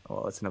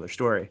another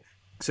story.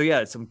 So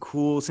yeah, it's some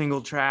cool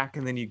single track,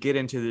 and then you get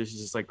into this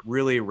just like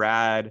really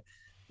rad,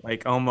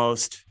 like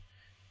almost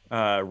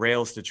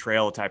rails to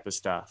trail type of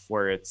stuff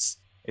where it's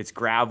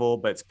gravel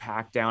but it's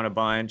packed down a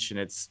bunch and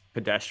it's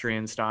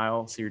pedestrian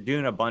style. So you're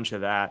doing a bunch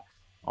of that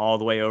all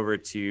the way over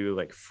to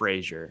like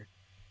Fraser,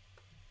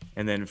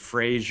 and then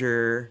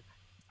Fraser.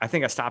 I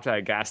think I stopped at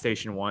a gas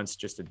station once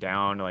just to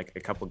down like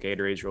a couple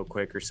Gatorades real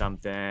quick or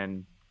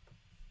something.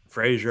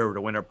 Fraser over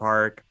to Winter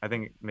Park. I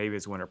think maybe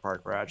it's Winter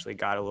Park where I actually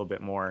got a little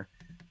bit more,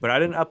 but I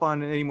didn't up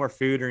on any more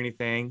food or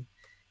anything.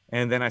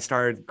 And then I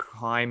started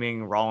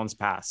climbing Rollins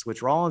Pass,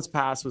 which Rollins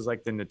Pass was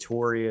like the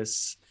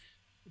notorious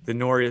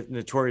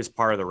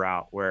part of the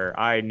route where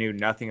I knew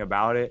nothing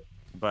about it,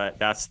 but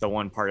that's the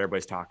one part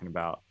everybody's talking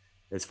about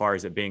as far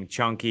as it being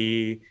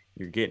chunky.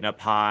 You're getting up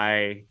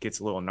high, gets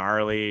a little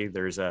gnarly.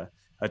 There's a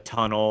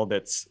tunnel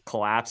that's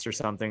collapsed or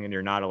something, and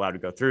you're not allowed to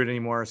go through it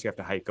anymore. So you have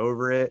to hike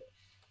over it.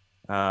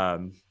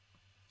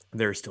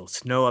 There's still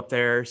snow up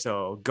there.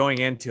 So going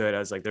into it, I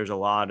was like, there's a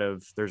lot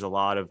of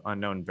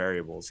unknown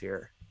variables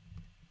here.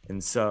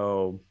 And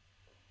so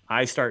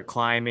I start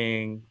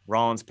climbing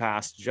Rollins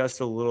Pass just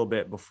a little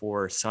bit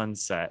before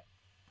sunset.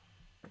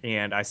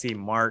 And I see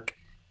Mark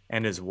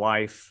and his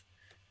wife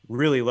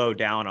really low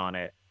down on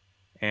it.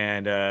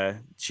 And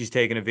she's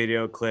taking a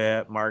video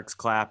clip. Mark's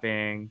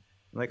clapping.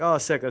 I'm like, oh,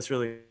 sick. That's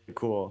really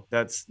cool.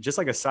 That's just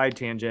like a side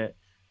tangent.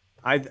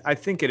 I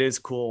think it is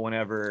cool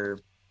whenever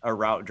a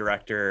route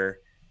director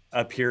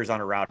appears on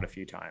a route a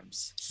few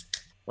times.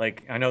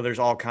 Like I know there's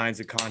all kinds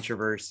of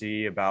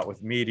controversy about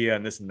with media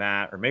and this and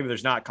that, or maybe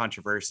there's not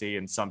controversy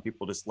and some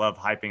people just love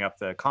hyping up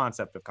the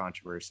concept of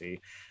controversy.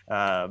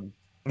 But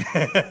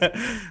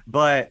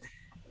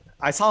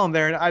I saw him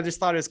there and I just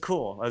thought it was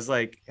cool. I was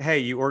like, hey,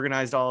 you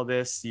organized all of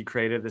this, you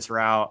created this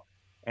route,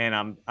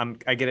 and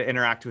I get to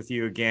interact with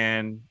you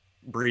again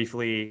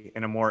briefly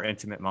in a more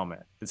intimate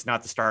moment. It's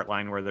not the start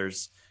line where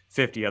there's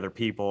 50 other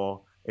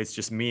people. It's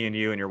just me and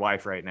you and your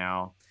wife right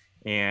now.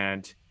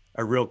 And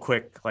a real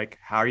quick, like,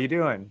 how are you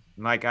doing?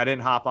 I'm like, I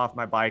didn't hop off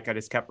my bike. I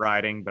just kept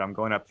riding, but I'm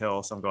going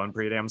uphill. So I'm going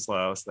pretty damn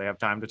slow. So they have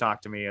time to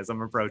talk to me as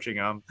I'm approaching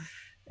them.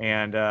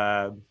 And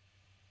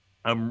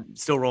I'm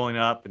still rolling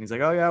up. And he's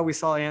like, oh yeah, we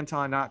saw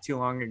Anton not too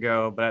long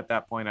ago. But at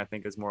that point, I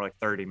think it was more like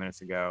 30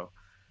 minutes ago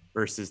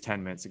versus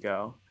 10 minutes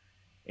ago.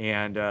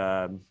 And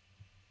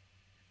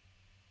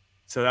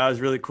So that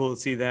was really cool to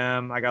see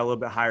them. I got a little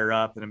bit higher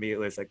up and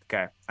immediately it's like,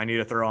 okay, I need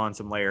to throw on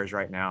some layers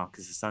right now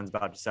because the sun's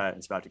about to set and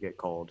it's about to get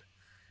cold.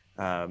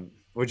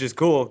 Which is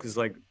cool because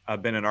like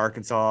I've been in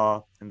Arkansas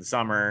in the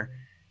summer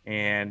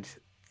and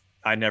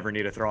I never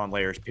need to throw on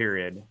layers,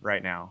 period,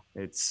 right now.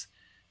 It's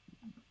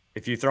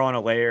if you throw on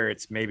a layer,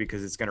 it's maybe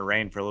because it's going to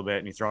rain for a little bit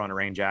and you throw on a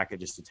rain jacket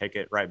just to take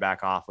it right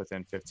back off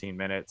within 15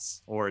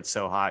 minutes, or it's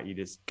so hot you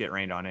just get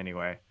rained on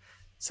anyway.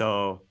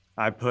 So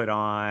I put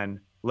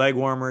on leg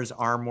warmers,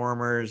 arm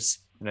warmers,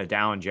 and a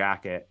down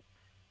jacket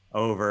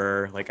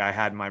over, like I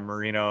had my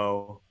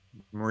merino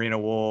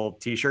wool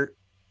t-shirt.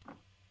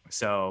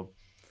 So,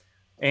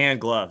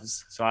 and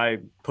gloves. So I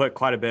put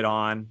quite a bit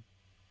on,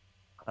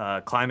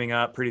 climbing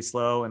up pretty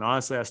slow. And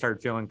honestly, I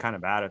started feeling kind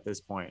of bad at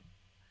this point.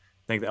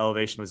 I think the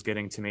elevation was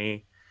getting to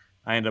me.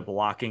 I ended up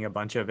walking a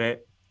bunch of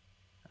it.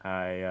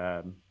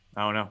 I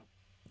don't know.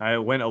 I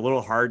went a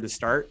little hard to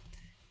start,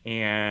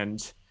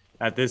 and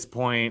at this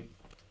point,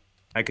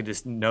 I could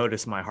just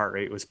notice my heart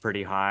rate was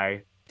pretty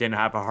high. Didn't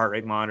have a heart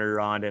rate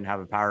monitor on, didn't have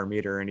a power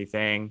meter or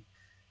anything,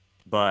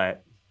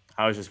 but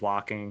I was just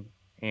walking,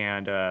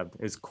 and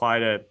it's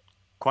quite a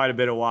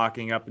bit of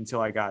walking up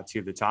until I got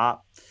to the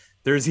top.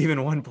 There's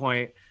even one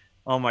point,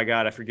 oh my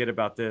God, I forget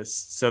about this.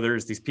 So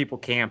there's these people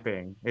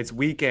camping. It's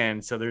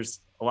weekend, so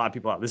there's a lot of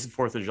people out. This is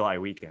 4th of July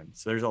weekend.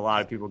 So there's a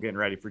lot of people getting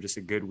ready for just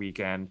a good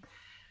weekend.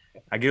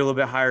 I get a little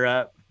bit higher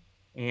up,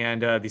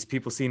 and these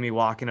people see me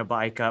walking a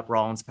bike up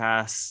Rollins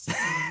Pass,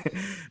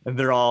 and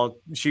they're all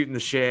shooting the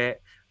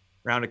shit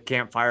around a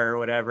campfire or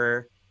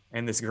whatever.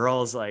 And this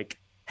girl's like,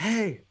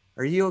 "Hey,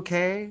 are you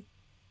okay?"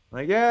 I'm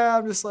like, "Yeah,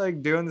 I'm just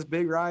like doing this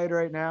big ride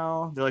right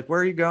now." They're like, "Where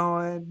are you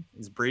going?"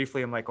 Just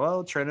briefly, I'm like,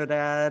 "Well,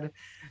 Trinidad."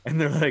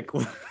 And they're like,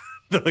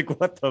 they're like,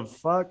 "What the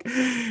fuck?"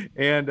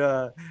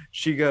 And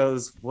she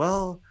goes,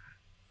 "Well,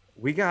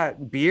 we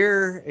got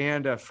beer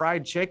and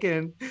fried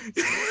chicken."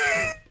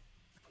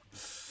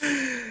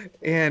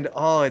 And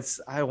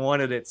I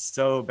wanted it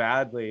so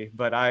badly,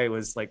 but I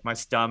was like, my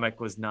stomach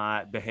was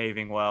not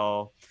behaving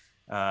well.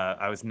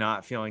 I was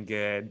not feeling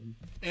good.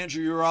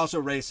 Andrew, you were also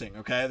racing,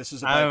 okay? This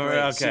is a bike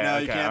race.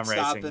 Okay, You can't I'm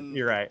stop racing. and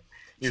You're right.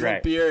 You're drink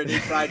right. beer and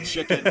eat fried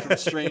chicken from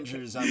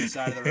strangers on the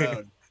side of the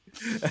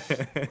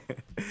road.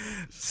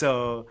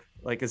 So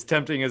like as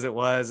tempting as it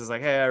was, it's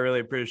like, hey, I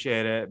really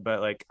appreciate it, but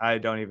like I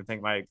don't even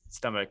think my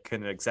stomach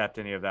can accept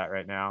any of that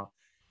right now.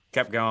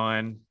 Kept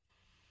going.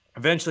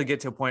 Eventually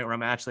get to a point where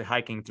I'm actually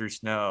hiking through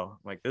snow.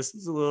 I'm like, this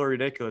is a little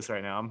ridiculous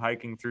right now. I'm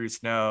hiking through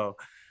snow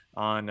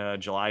on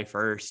July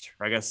 1st,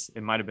 or I guess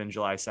it might have been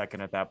July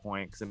 2nd at that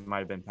point because it might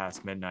have been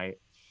past midnight.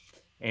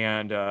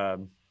 And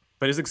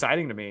but it's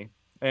exciting to me.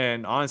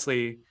 And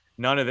honestly,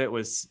 none of it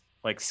was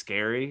like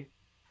scary.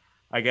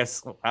 I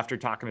guess after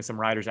talking to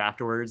some riders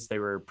afterwards, they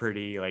were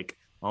pretty like,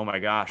 oh my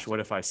gosh, what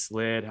if I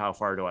slid? How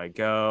far do I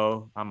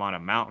go? I'm on a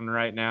mountain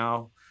right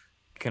now.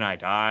 Can I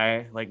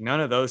die? Like none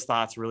of those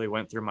thoughts really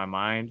went through my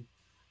mind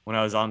when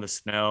I was on the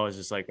snow. It's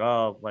just like,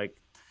 oh, like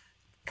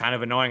kind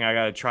of annoying. I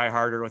got to try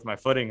harder with my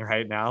footing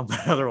right now,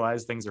 but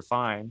otherwise things are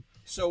fine.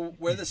 So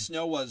where the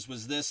snow was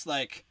this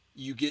like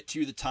you get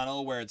to the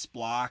tunnel where it's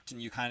blocked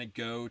and you kind of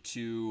go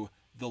to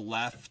the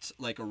left,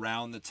 like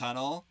around the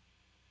tunnel?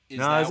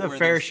 No, there's a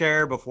fair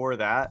share before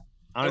that.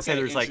 Honestly,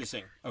 okay,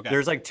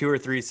 there's like 2 or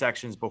 3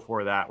 sections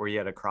before that where you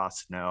had to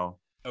cross snow.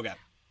 Okay.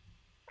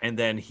 And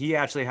then he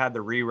actually had the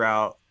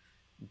reroute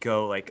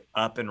go like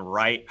up and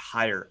right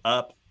higher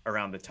up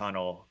around the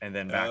tunnel and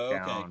then back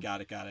down. Okay,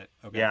 got it.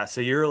 Okay. Yeah, so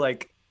you're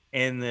like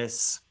in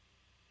this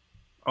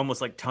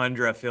almost like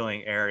tundra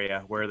feeling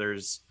area where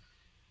there's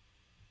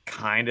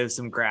kind of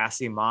some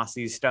grassy,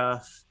 mossy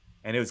stuff.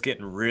 And it was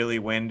getting really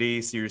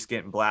windy. So you're just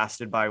getting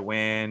blasted by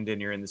wind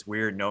and you're in this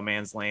weird no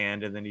man's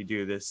land. And then you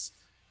do this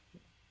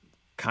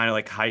kind of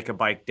like hike a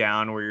bike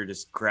down where you're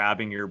just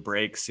grabbing your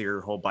brakes so your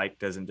whole bike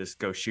doesn't just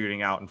go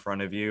shooting out in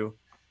front of you.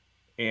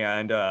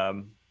 And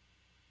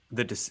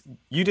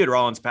you did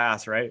Rollins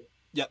Pass, right?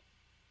 Yep.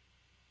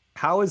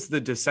 How is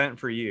the descent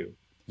for you?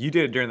 You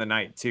did it during the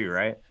night too,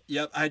 right?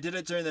 Yep, I did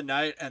it during the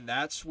night, and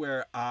that's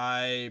where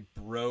I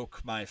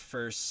broke my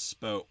first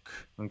spoke.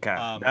 Okay,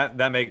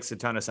 that makes a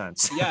ton of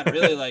sense. Yeah,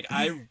 really,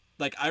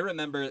 I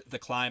remember the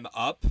climb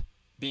up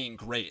being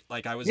great.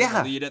 Like I was in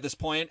the lead at this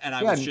point, and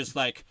I was just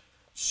like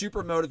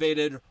super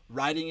motivated,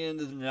 riding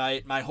into the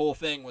night. My whole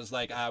thing was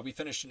like, we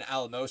finished in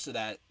Alamosa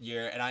that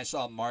year, and I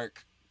saw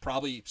Mark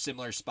probably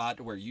similar spot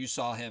to where you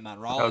saw him on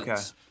Rollins.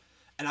 Okay.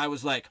 And I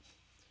was like,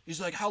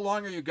 he's like, how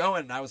long are you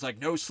going? And I was like,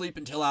 no sleep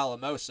until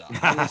Alamosa.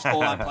 I was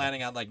full on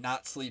planning on like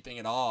not sleeping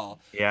at all.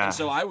 Yeah. And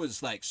so I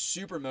was like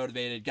super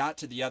motivated, got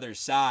to the other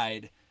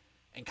side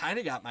and kind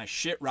of got my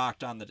shit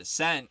rocked on the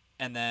descent.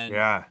 And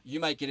then you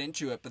might get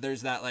into it, but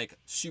there's that like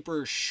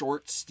super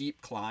short,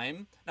 steep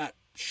climb. Not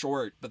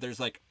short, but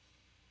there's like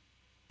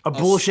a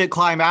bullshit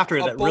climb after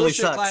that really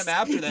sucks. A bullshit climb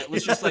after that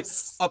was just like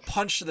a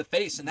punch to the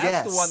face. And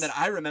that's the one that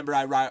I remember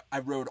I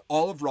rode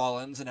all of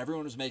Rollins and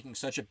everyone was making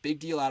such a big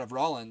deal out of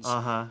Rollins.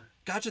 Uh-huh.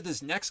 Got to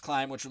this next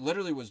climb, which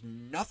literally was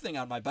nothing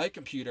on my bike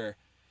computer.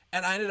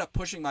 And I ended up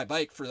pushing my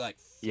bike for like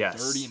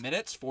Yes. 30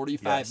 minutes,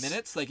 45 Yes.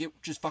 minutes. Like it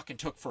just fucking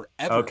took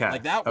forever. Okay.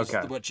 Like that was,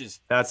 Okay. which is,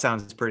 That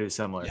sounds pretty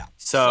similar. yeah,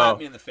 slapped So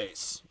me in the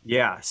face.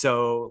 yeah.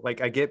 So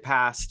like I get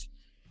past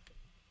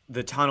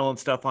the tunnel and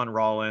stuff on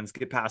Rollins,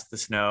 get past the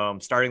snow. I'm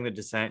starting the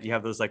descent. You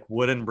have those like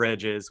wooden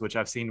bridges, which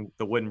I've seen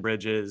the wooden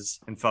bridges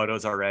in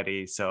photos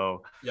already.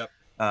 So Yep.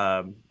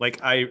 like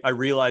I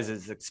realize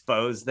it's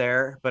exposed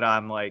there, but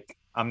I'm like,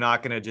 I'm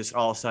not gonna just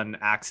all of a sudden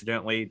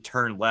accidentally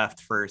turn left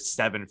for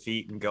 7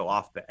 feet and go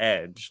off the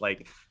edge.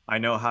 Like I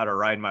know how to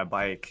ride my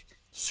bike.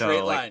 Straight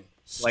So line.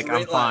 like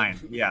I'm Straight line.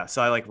 fine. Yeah.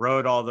 So I like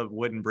rode all the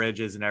wooden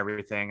bridges and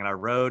everything, and I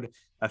rode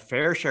a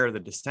fair share of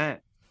the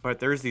descent. But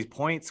there's these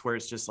points where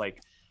it's just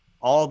like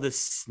all this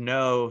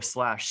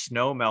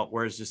snow/snow melt,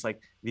 where it's just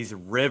like these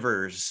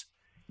rivers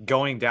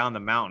going down the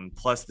mountain,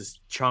 plus this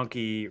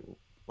chunky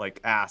like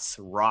ass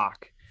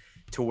rock,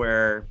 to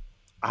where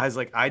I was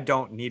like, I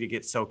don't need to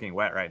get soaking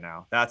wet right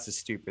now. That's a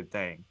stupid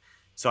thing.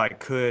 So I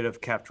could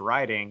have kept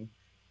riding,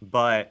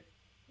 but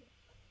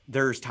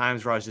there's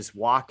times where I was just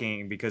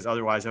walking, because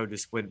otherwise I would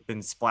just would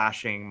been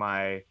splashing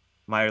my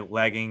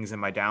leggings and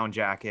my down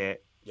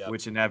jacket, Yep.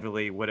 which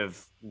inevitably would have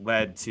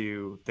led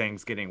to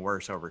things getting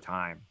worse over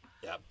time.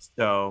 Yep.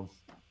 So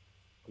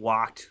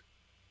walked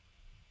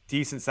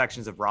decent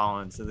sections of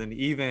Rollins, and then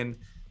even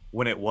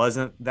when it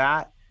wasn't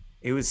that,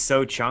 it was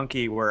so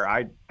chunky where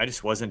I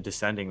just wasn't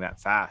descending that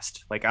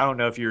fast. Like I don't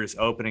know if you're just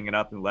opening it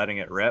up and letting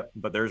it rip,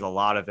 but there's a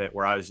lot of it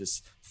where I was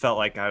just felt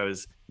like I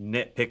was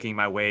nitpicking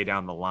my way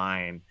down the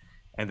line.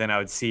 And then I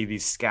would see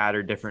these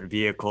scattered different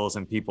vehicles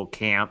and people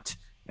camped,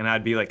 and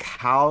I'd be like,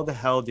 how the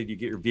hell did you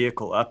get your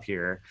vehicle up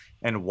here,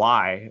 and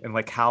why, and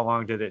like how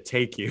long did it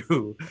take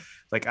you?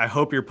 Like I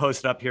hope you're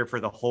posted up here for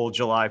the whole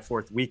July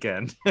 4th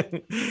weekend.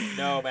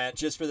 No, man,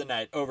 just for the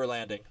night.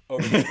 Overlanding.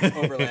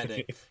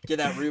 Overlanding. Get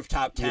that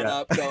rooftop tent Yeah.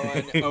 up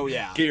going. Oh,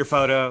 yeah. Get your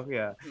photo.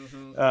 Yeah.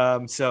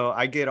 Mm-hmm. So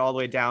I get all the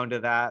way down to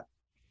that.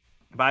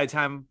 By the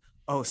time,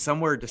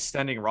 somewhere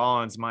descending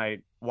Rollins, my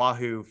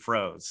Wahoo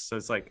froze. So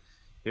it's like,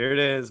 here it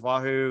is,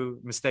 Wahoo,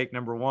 mistake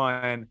number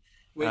one.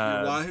 Wait,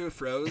 your Wahoo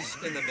froze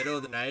in the middle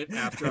of the night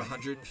after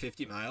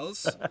 150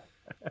 miles?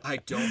 I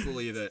don't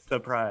believe it.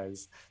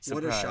 Surprise.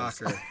 What a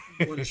shocker.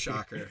 What a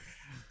shocker.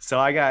 So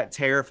I got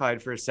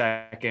terrified for a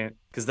second,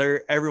 because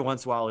there every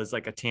once in a while is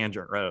like a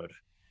tangent road.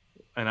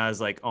 And I was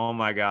like, oh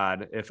my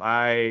God, if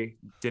I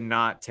did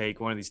not take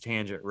one of these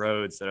tangent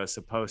roads that I was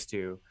supposed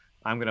to,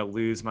 I'm going to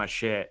lose my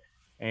shit.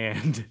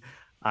 And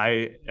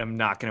I am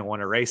not going to want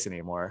to race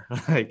anymore.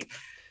 Like,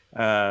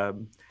 have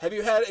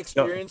you had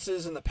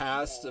experiences in the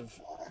past of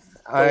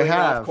I going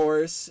have. off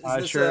course?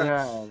 Have.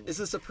 Is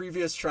this a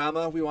previous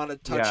trauma we want to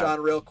touch on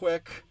real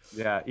quick?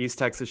 Yeah, East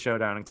Texas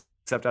Showdown,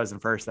 except I was in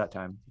first that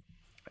time.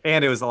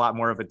 And it was a lot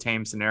more of a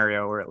tame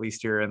scenario, where at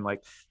least you're in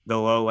like the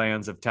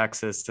lowlands of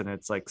Texas and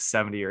it's like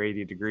 70 or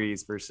 80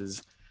 degrees,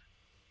 versus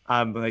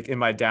I'm like in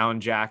my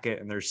down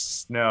jacket and there's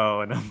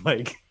snow and I'm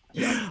like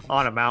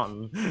on a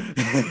mountain.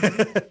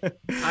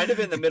 Kind of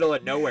in the middle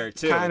of nowhere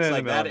too. Kind it's of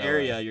like that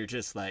area, you're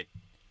just like,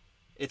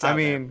 it's out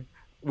there.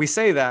 We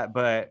say that,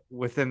 but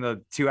within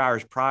the 2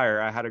 hours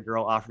prior, I had a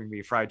girl offering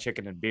me fried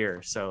chicken and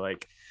beer. So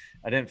like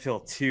I didn't feel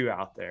too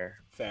out there.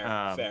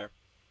 Fair.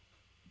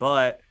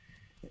 But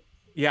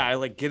yeah, I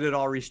like get it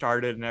all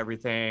restarted and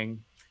everything.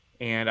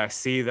 And I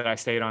see that I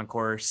stayed on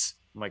course.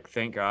 I'm like,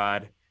 thank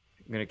God.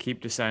 I'm going to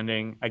keep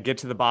descending. I get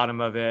to the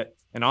bottom of it.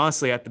 And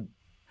honestly, at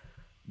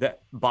the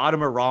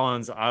bottom of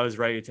Rollins, I was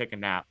ready to take a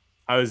nap.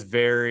 I was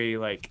very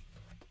like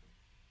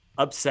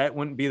upset,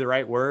 wouldn't be the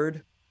right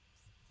word,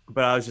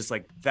 but I was just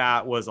like,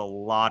 that was a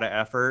lot of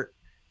effort,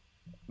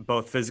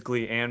 both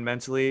physically and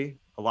mentally.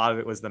 A lot of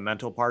it was the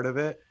mental part of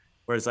it.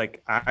 Whereas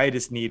like, I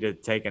just need to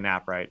take a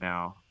nap right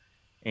now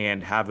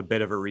and have a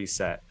bit of a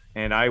reset.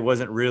 And I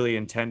wasn't really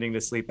intending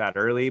to sleep that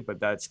early,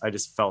 but I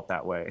just felt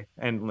that way.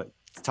 And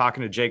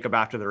talking to Jacob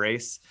after the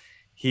race,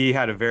 he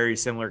had a very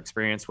similar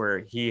experience where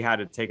he had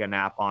to take a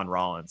nap on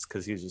Rollins,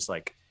 because he was just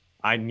like,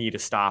 I need to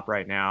stop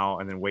right now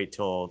and then wait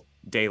till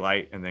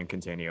daylight and then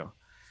continue.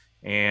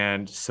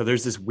 And so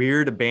there's this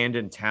weird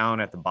abandoned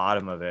town at the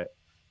bottom of it,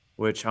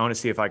 which I want to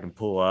see if I can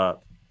pull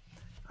up.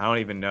 I don't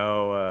even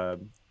know.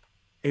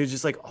 It was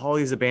just like all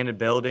these abandoned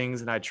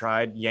buildings, and I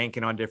tried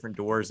yanking on different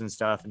doors and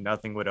stuff and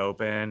nothing would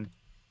open.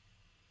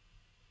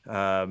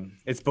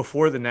 It's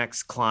before the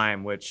next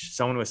climb, which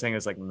someone was saying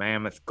is like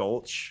Mammoth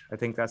Gulch. I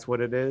think that's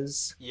what it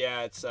is.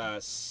 Yeah, it's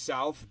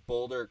South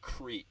Boulder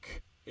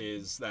Creek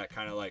is that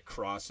kind of like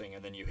crossing,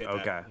 and then you hit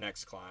that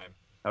next climb.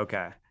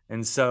 Okay.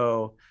 And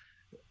so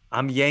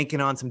I'm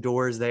yanking on some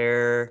doors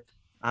there.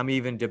 I'm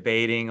even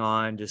debating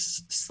on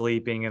just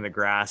sleeping in the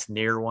grass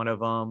near one of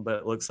them, but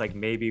it looks like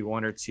maybe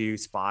one or two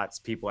spots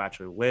people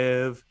actually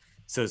live.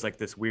 So it's like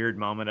this weird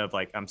moment of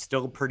like, I'm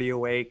still pretty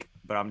awake,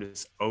 but I'm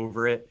just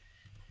over it.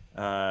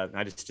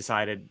 I just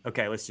decided,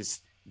 okay, let's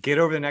just get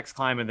over the next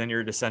climb, and then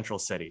you're to Central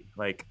City.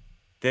 Like,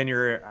 then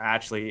you're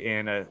actually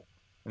in an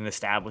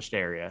established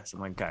area. So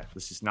I'm like, okay,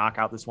 let's just knock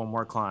out this one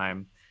more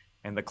climb.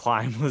 And the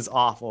climb was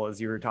awful, as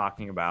you were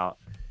talking about.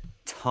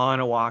 Ton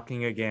of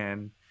walking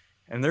again.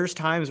 And there's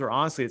times where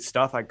honestly it's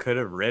stuff I could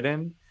have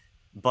ridden,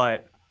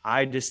 but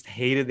I just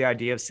hated the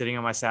idea of sitting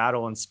on my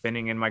saddle and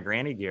spinning in my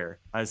granny gear.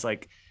 I was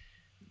like,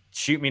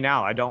 shoot me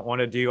now. I don't want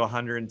to do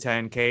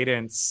 110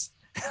 cadence.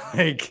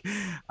 Like,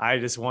 I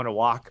just want to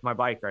walk my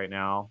bike right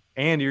now.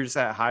 And you're just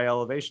at high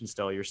elevation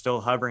still. You're still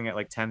hovering at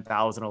like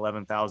 10,000,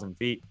 11,000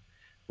 feet,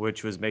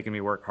 which was making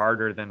me work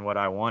harder than what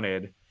I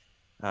wanted.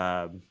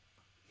 Um,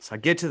 so I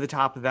get to the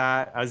top of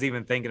that. I was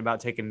even thinking about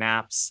taking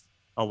naps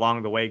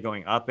along the way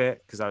going up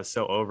it because I was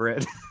so over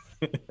it.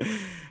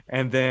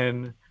 And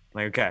then,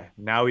 like, okay,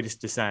 now we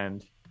just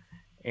descend.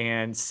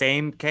 And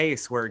same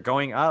case where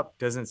going up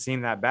doesn't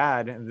seem that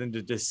bad. And then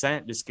the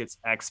descent just gets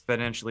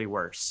exponentially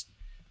worse.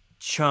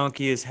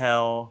 Chunky as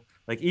hell.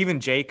 Like even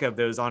Jacob,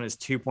 that was on his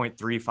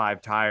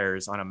 2.35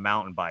 tires on a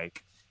mountain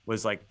bike,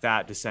 was like,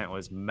 that descent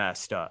was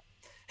messed up.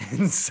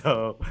 And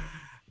so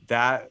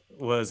that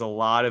was a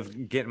lot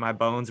of getting my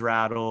bones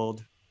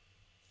rattled,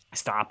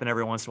 stopping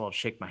every once in a while to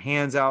shake my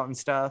hands out and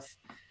stuff.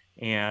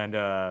 And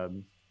yeah,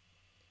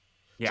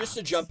 Just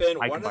to jump in,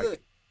 hike one and of bike.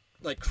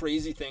 the like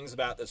crazy things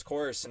about this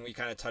course, and we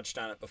kind of touched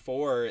on it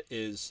before,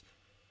 is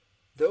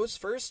those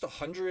first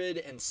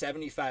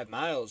 175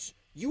 miles,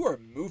 you are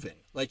moving.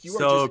 Like, you are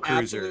So just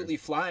cruiser. absolutely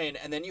flying,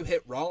 and then you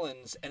hit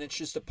Rollins, and it's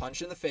just a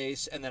punch in the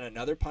face, and then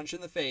another punch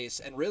in the face,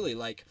 and really,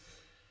 like,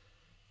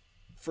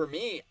 for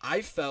me,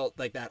 I felt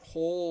like that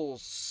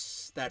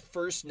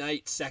first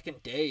night,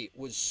 second day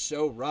was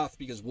so rough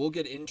because we'll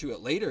get into it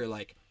later.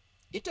 Like,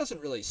 it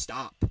doesn't really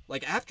stop.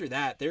 Like, after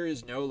that, there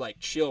is no like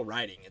chill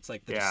riding. It's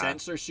like the Yeah.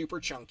 descents are super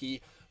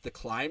chunky, the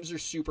climbs are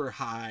super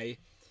high.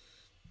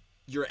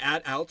 You're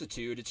at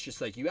altitude. It's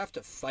just like you have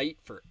to fight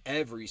for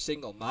every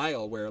single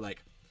mile. Where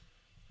like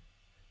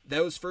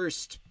those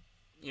first,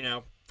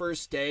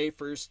 first day,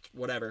 first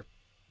whatever,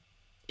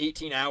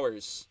 18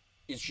 hours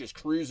is just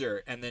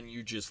cruiser, and then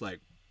you just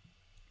like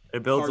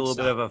It builds a hard little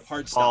bit of stop, a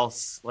hard stop.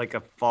 false, like a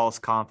false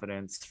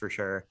confidence for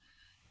sure.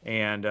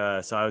 And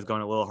so I was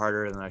going a little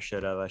harder than I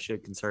should have. I should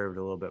have conserved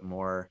a little bit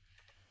more.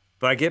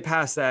 But I get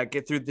past that,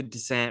 get through the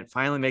descent,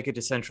 finally make it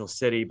to Central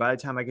City. By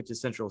the time I get to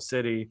Central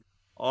City,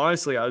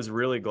 honestly, I was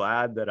really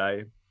glad that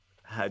I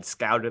had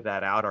scouted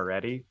that out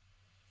already,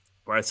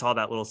 where I saw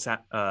that little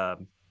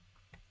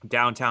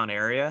downtown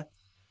area.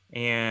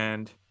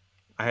 And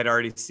I had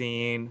already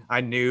seen,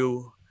 I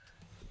knew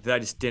that I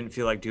just didn't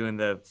feel like doing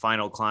the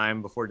final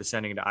climb before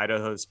descending to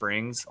Idaho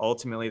Springs.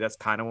 Ultimately, that's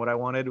kind of what I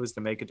wanted, was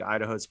to make it to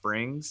Idaho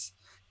Springs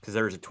because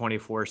there was a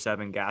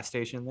 24/7 gas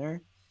station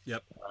there.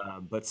 Yep.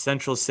 But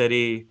Central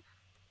City,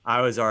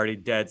 I was already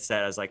dead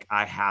set. I was like,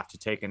 I have to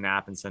take a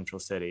nap in Central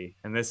City.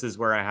 And this is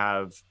where I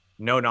have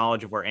no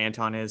knowledge of where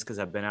Anton is because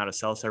I've been out of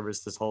cell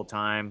service this whole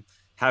time.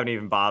 Haven't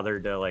even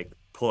bothered to like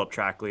pull up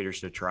track leaders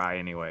to try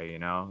anyway.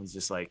 It's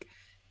just like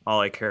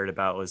all I cared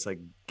about was like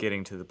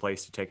getting to the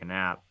place to take a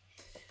nap.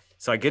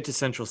 So I get to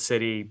Central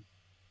City,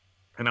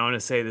 and I want to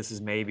say this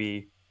is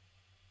maybe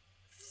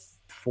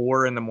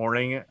 4 in the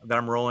morning that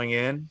I'm rolling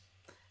in.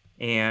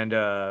 And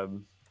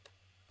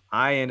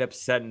I end up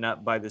setting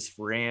up by this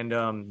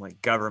random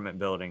like government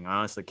building. I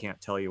honestly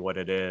can't tell you what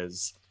it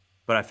is,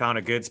 but I found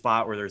a good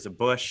spot where there's a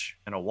bush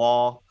and a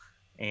wall.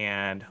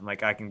 And I'm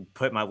like, I can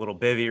put my little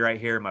bivy right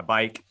here, my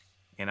bike,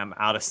 and I'm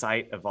out of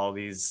sight of all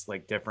these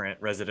like different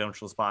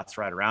residential spots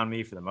right around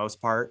me for the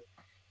most part.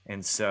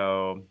 And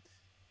so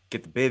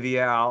get the bivy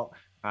out.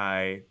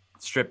 I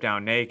strip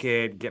down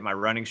naked, get my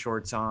running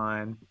shorts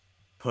on,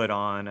 put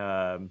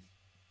on,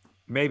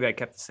 maybe I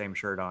kept the same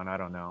shirt on. I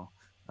don't know.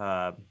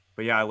 Uh,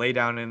 but yeah, I lay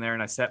down in there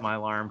and I set my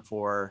alarm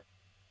for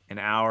an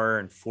hour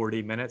and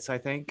 40 minutes, I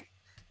think.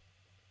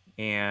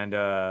 And,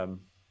 or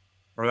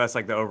that's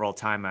like the overall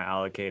time I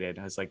allocated.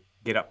 I was like,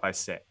 get up by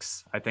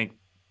 6. I think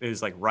it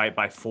was like right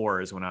by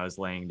 4 is when I was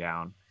laying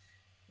down.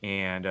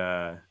 And,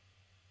 yeah,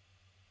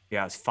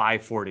 it's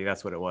 5:40.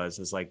 That's what it was.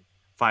 It was like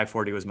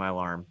 5:40 was my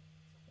alarm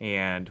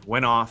and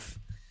went off.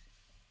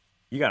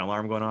 You got an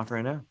alarm going off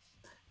right now.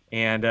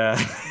 And,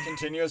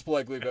 Continuous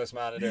blood glucose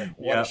monitor.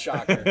 What a yeah.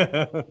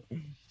 shocker.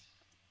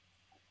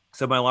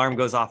 So my alarm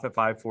goes off at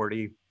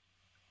 5:40.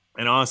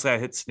 And honestly, I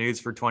hit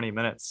snooze for 20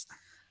 minutes.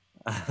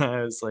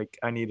 I was like,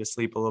 I need to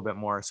sleep a little bit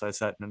more. So I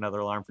set another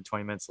alarm for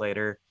 20 minutes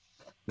later.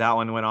 That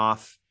one went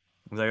off.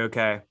 I was like,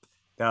 okay,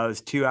 that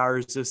was 2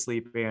 hours of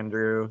sleep,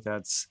 Andrew.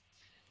 That's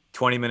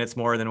 20 minutes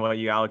more than what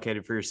you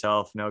allocated for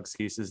yourself. No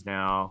excuses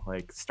now.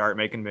 Like, start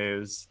making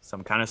moves,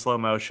 some kind of slow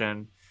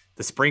motion.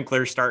 The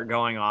sprinklers start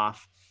going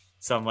off.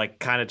 So I'm like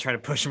kind of trying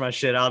to push my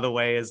shit out of the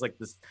way as like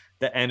this,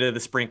 the end of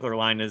the sprinkler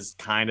line is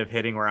kind of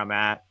hitting where I'm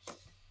at.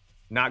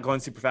 Not going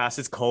super fast.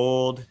 It's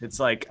cold. It's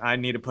like I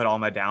need to put all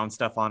my down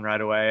stuff on right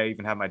away. I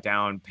even have my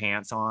down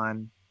pants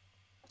on.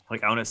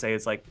 Like I want to say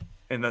it's like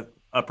in the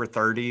upper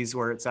 30s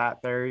where it's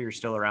at there. You're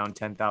still around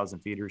 10,000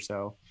 feet or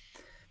so.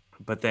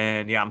 But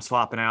then, yeah, I'm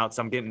swapping out.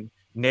 So I'm getting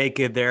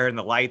naked there and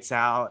the lights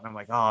out. And I'm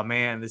like, oh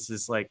man, this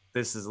is a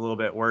little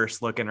bit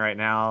worse looking right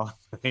now.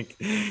 Like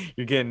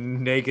you're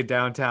getting naked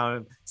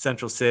downtown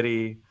Central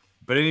City.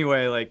 But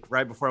anyway, like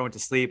right before I went to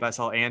sleep, I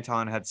saw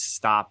Anton had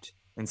stopped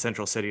in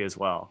Central City as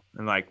well.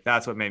 And like,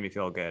 that's what made me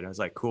feel good. I was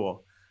like,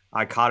 cool.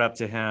 I caught up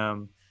to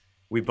him.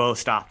 we both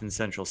stopped in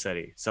Central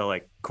City. So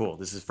like, cool.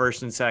 This is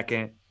first and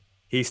second.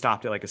 He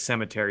stopped at like a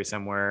cemetery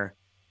somewhere.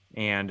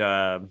 And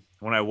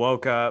when I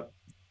woke up,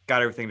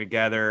 got everything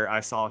together,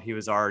 I saw he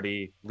was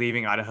already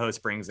leaving Idaho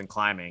Springs and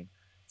climbing.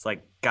 It's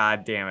like,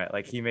 God damn it.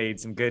 Like he made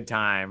some good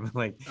time.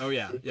 Like Oh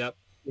yeah. Yep.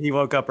 he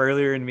woke up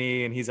earlier than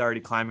me and he's already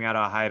climbing out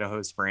of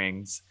Idaho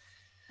Springs.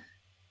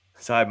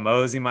 So I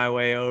mosey my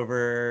way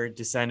over,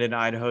 descended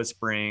Idaho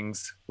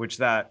Springs, which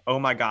that Oh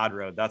My God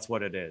Road, that's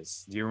what it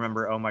is. Do you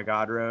remember Oh My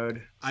God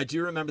Road? I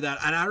do remember that,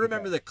 and I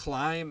remember Okay. the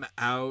climb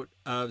out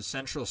of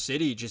Central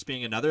City just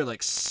being another like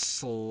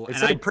It's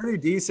and a I pretty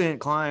decent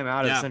climb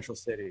out of yeah. Central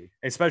City,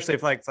 especially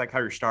if like it's like how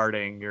you're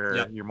starting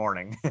Yep. your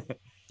morning.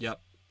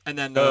 Yep. And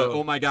then the Oh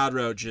So My God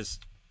Road,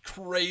 just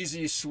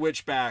crazy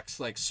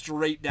switchbacks like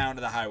straight down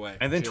to the highway.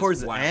 and then Just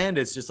towards the wow. end,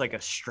 it's just like a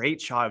straight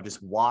shot of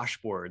just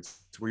washboards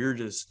where you're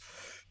just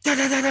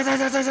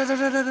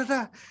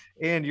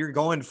and you're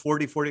going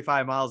 40,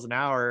 45 miles an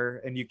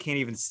hour and you can't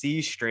even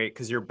see straight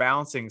because you're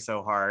bouncing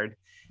so hard.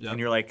 And Yep.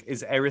 you're like,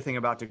 is everything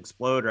about to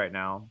explode right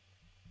now?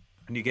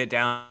 And you get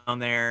down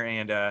there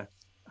and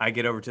I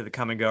get over to the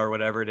come and go or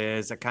whatever it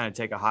is. I kind of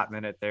take a hot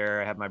minute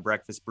there. I have my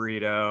breakfast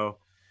burrito, a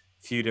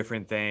few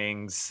different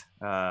things,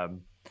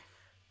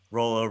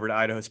 roll over to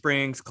Idaho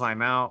Springs,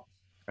 climb out.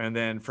 And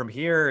then from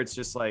here, it's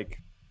just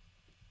like,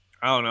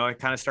 I don't know, I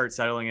kind of start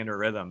settling into a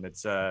rhythm.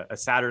 It's a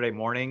Saturday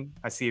morning.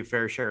 I see a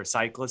fair share of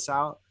cyclists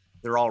out.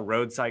 They're all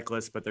road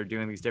cyclists, but they're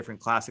doing these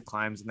different classic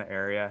climbs in the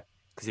area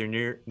because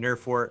you're near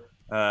Fort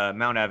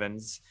Mount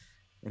Evans.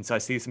 And so I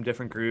see some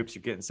different groups.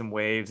 You're getting some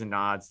waves and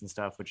nods and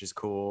stuff, which is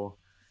cool.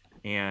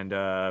 And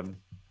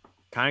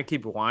kind of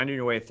keep winding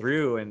your way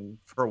through. And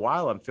for a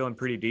while, I'm feeling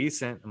pretty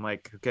decent. I'm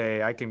like,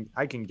 okay, I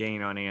can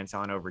gain on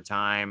Anton over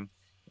time.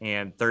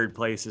 And third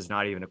place is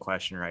not even a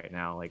question right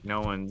now. Like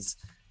no one's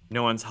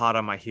hot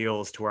on my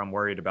heels to where I'm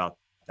worried about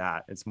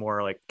that. It's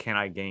more like, can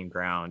I gain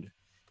ground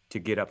to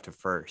get up to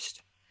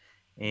first?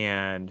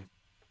 And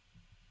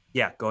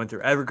yeah, going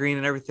through Evergreen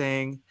and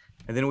everything.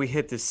 And then we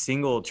hit this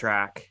single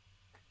track.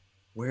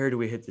 Where do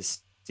we hit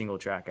this single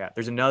track at?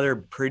 There's another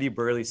pretty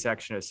burly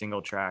section of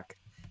single track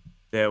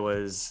it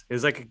was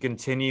like a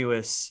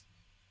continuous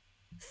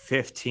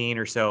 15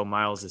 or so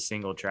miles of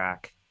single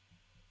track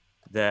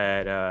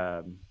that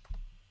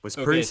was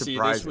pretty Okay, see,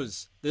 surprising.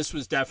 this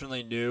was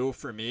definitely new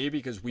for me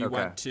because we Okay.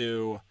 went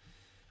to,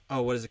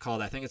 oh, what is it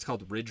called? I think it's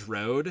called Ridge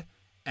Road,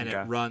 and it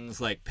Okay.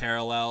 runs like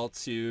parallel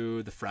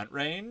to the Front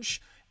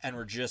Range, and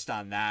we're just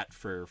on that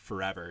for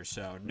forever.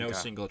 So no Okay.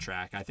 single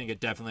track. I think it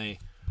definitely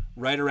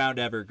right around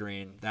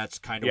Evergreen. That's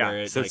kind of Yeah. where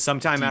it So like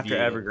sometime after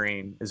deviated.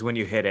 Evergreen is when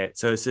you hit it.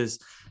 So it's this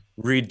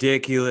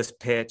ridiculous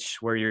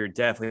pitch where you're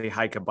definitely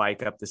hike a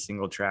bike up the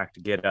single track to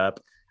get up.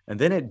 And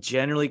then it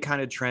generally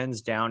kind of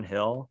trends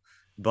downhill.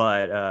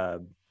 But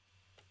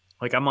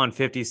like I'm on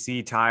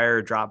 50C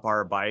tire drop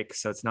bar bike.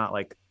 So it's not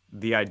like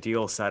the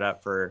ideal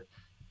setup for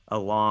a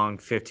long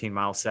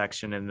 15-mile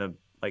section in the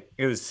like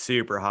it was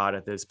super hot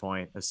at this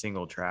point, a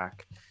single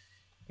track.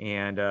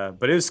 And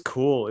but it was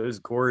cool. It was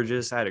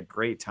gorgeous. I had a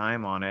great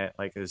time on it.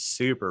 Like it was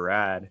super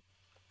rad.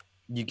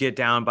 You get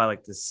down by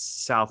like the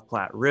South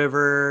Platte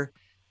River,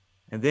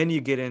 and then you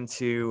get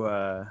into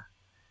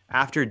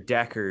after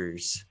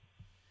Deckers,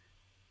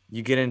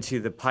 you get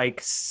into the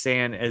Pike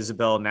San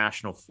Isabel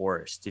National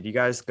Forest. Did you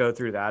guys go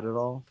through that at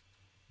all?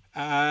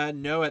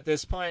 No, at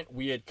this point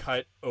we had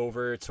cut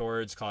over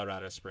towards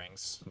Colorado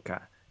Springs. Okay.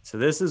 So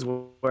this is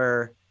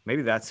where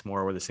maybe that's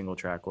more where the single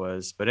track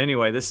was. But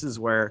anyway, this is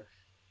where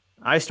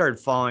I started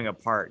falling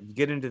apart. You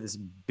get into this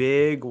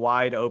big,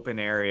 wide open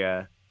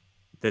area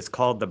that's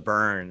called the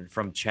Burn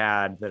from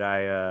Chad that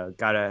I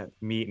got to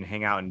meet and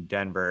hang out in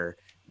Denver.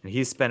 And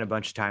he's spent a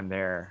bunch of time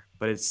there.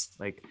 But it's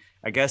like,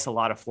 I guess a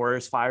lot of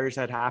forest fires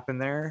had happened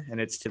there. And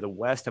it's to the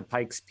west of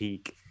Pikes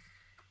Peak.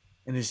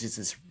 And there's just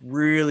this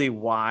really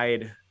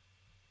wide,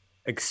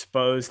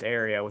 exposed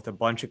area with a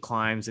bunch of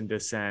climbs and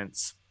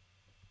descents.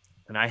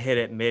 And I hit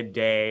it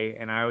midday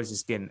and I was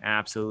just getting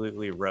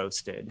absolutely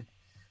roasted.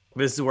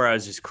 This is where I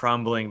was just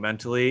crumbling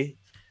mentally.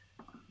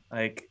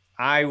 Like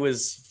I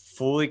was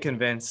fully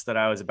convinced that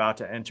I was about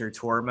to enter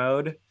tour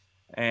mode.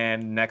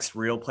 And next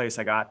real place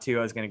I got to,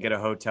 I was going to get a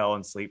hotel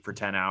and sleep for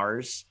 10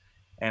 hours.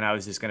 And I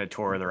was just going to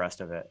tour the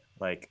rest of it.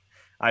 Like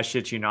I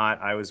shit you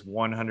not, I was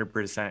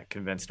 100%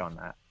 convinced on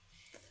that.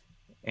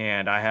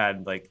 And I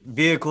had like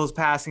vehicles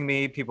passing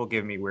me, people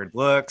giving me weird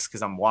looks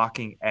because I'm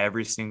walking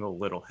every single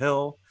little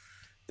hill.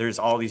 There's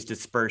all these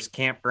dispersed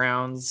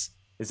campgrounds.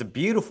 It's a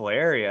beautiful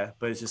area,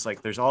 but it's just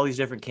like there's all these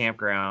different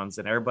campgrounds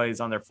and everybody's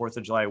on their 4th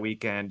of July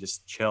weekend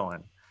just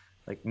chilling.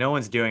 Like no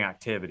one's doing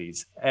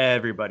activities.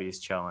 Everybody's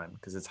chilling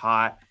because it's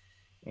hot.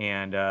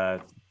 And,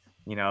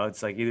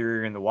 it's like either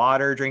you're in the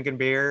water drinking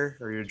beer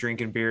or you're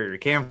drinking beer at your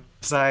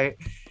campsite.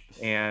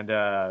 And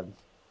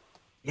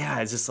yeah,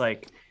 it's just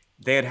like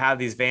they'd have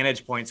these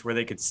vantage points where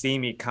they could see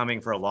me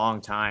coming for a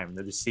long time.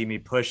 They just see me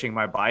pushing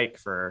my bike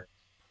for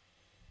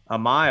a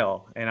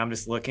mile and I'm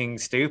just looking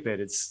stupid.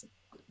 It's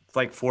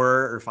like 4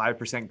 or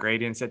 5%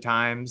 gradients at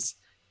times.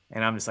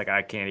 And I'm just like,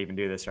 I can't even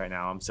do this right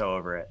now. I'm so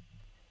over it.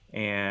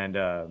 And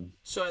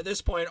So at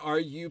this point, are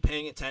you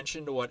paying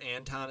attention to what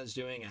Anton is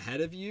doing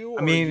ahead of you, I or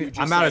are mean, you I'm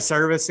just out of like,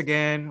 service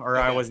again, or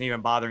I okay, wasn't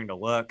even bothering to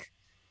look.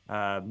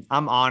 I'm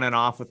on and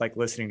off with like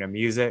listening to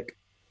music.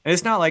 And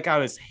it's not like I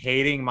was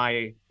hating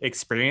my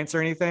experience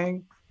or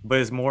anything, but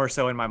it's more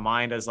so in my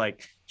mind as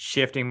like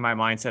shifting my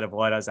mindset of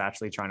what I was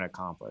actually trying to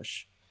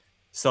accomplish.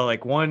 So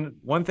like one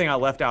thing I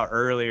left out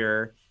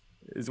earlier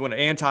is when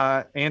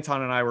Anton and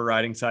I were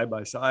riding side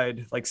by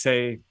side, like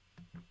say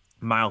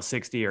mile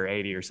 60 or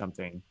 80 or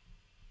something.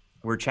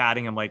 We're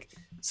chatting. I'm like,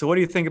 so what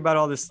do you think about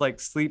all this like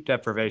sleep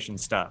deprivation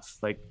stuff?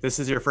 Like, this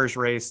is your first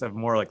race of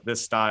more like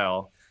this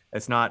style.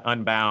 It's not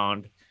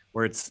Unbound,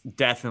 where it's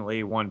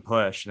definitely one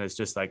push and it's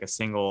just like a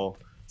single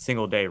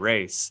day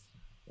race.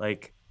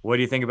 Like, what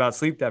do you think about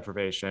sleep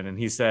deprivation? And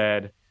he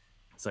said,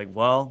 it's like,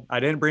 well,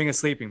 I didn't bring a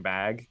sleeping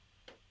bag.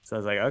 So I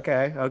was like,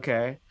 okay,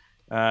 okay.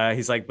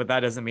 He's like, but that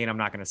doesn't mean I'm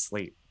not going to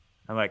sleep.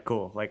 I'm like,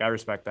 cool. Like, I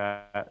respect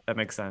that. That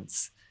makes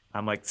sense.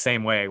 I'm like,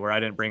 same way where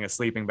I didn't bring a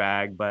sleeping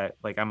bag, but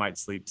like, I might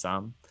sleep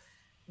some.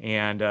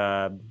 And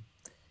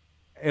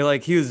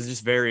like, he was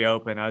just very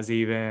open. I was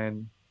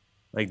even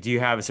like, do you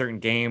have a certain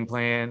game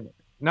plan?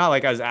 Not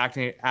like I was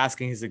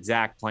asking his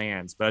exact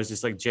plans, but I was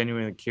just like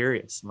genuinely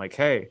curious. I'm like,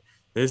 hey,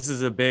 this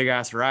is a big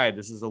ass ride.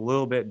 This is a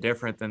little bit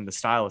different than the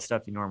style of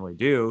stuff you normally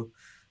do.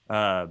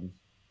 Um,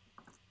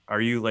 are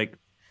you like,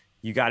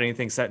 you got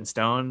anything set in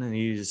stone? And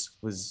he just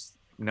was,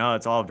 no,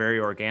 it's all very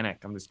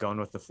organic. I'm just going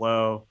with the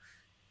flow.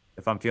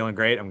 If I'm feeling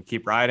great, I'm gonna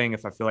keep riding.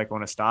 If I feel like I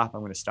want to stop,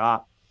 I'm gonna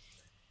stop.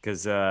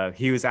 Because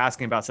he was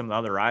asking about some of the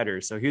other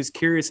riders, so he was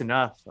curious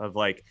enough of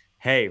like,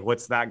 hey,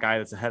 what's that guy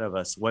that's ahead of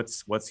us?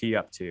 What's he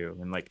up to?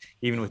 And like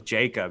even with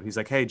Jacob, he's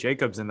like, hey,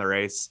 Jacob's in the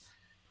race.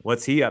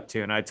 What's he up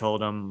to? And I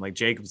told him like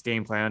Jacob's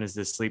game plan is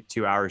to sleep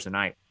 2 hours a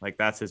night. Like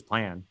that's his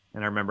plan.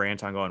 And I remember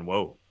Anton going,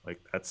 whoa, like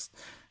that's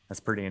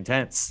pretty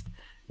intense.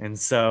 And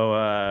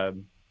so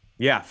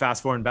yeah,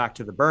 fast forward back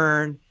to the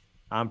burn.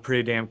 I'm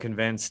pretty damn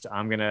convinced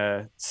I'm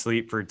gonna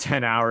sleep for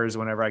 10 hours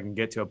whenever I can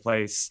get to a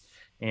place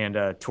and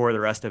tour the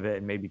rest of it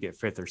and maybe get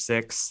fifth or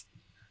sixth.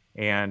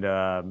 And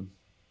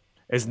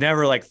it's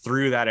never like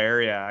through that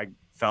area I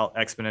felt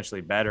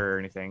exponentially better or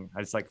anything.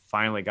 I just like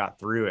finally got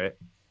through it,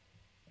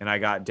 and I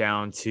got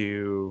down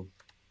to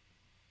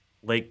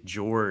Lake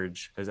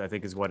George, as I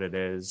think is what it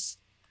is.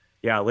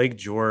 Yeah, Lake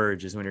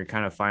George is when you're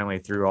kind of finally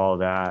through all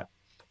that.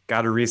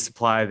 Got a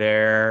resupply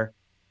there.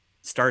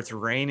 Starts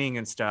raining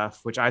and stuff,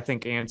 which I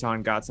think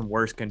Anton got some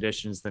worse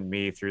conditions than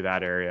me through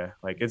that area.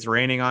 Like it's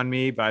raining on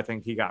me, but I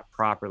think he got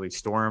properly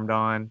stormed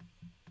on.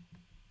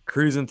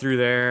 Cruising through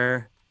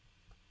there,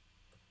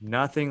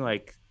 nothing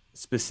like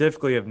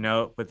specifically of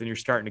note, but then you're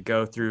starting to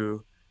go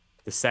through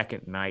the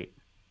second night.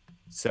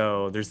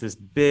 So there's this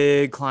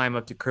big climb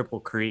up to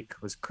Cripple Creek.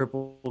 Was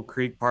Cripple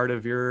Creek part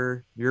of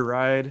your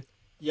ride?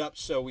 yep.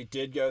 So we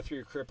did go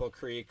through Cripple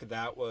Creek.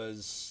 That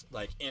was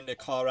like into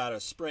Colorado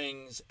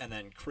Springs, and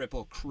then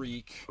Cripple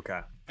Creek, Okay.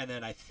 and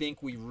then I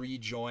think we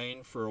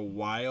rejoined for a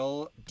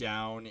while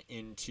down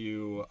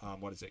into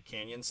what is it,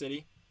 Canyon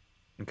City?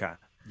 Okay.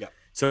 Yep.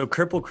 So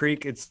Cripple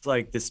Creek, it's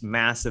like this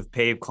massive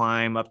paved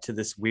climb up to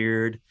this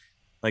weird,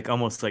 like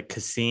almost like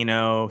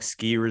casino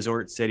ski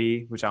resort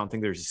city, which I don't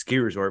think there's a ski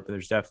resort, but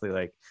there's definitely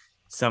like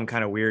some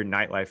kind of weird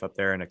nightlife up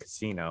there in a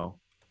casino.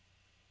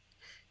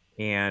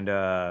 And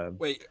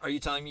Wait, are you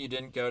telling me you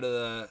didn't go to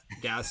the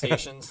gas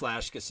station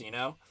slash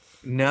casino?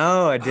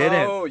 no, I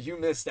didn't. Oh, you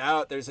missed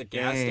out. There's a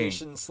gas Dang.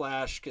 station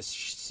slash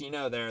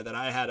casino there that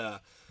I had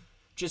a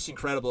just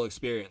incredible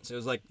experience. It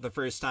was like the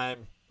first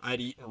time I'd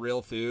eaten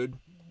real food,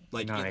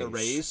 like in the Nice.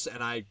 race,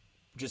 and I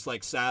just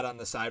like sat on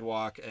the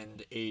sidewalk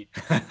and ate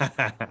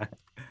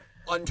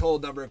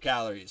untold number of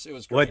calories. It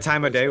was What great.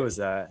 time It of was day great. was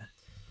that?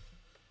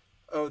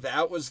 Oh,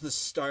 that was the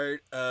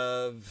start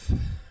of.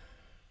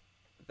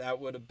 That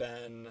would have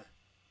been.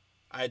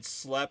 I'd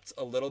slept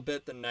a little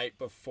bit the night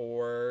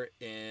before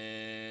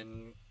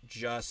in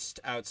just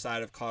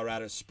outside of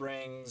Colorado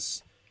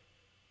Springs.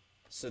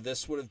 So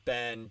this would have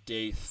been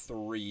day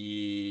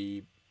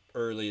 3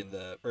 early in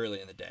the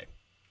day.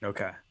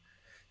 Okay.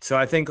 So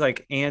I think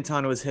like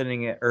Anton was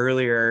hitting it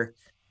earlier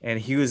and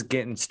he was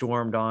getting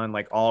stormed on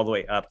like all the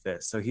way up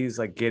this. So he's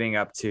like getting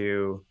up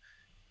to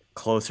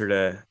closer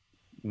to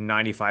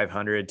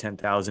 9,500,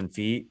 10,000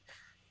 feet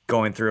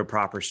going through a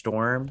proper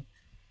storm.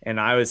 And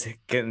I was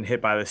getting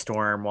hit by the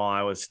storm while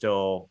I was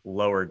still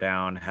lower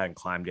down, hadn't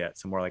climbed yet.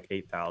 So more like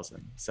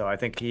 8,000. So I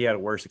think he had a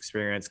worse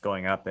experience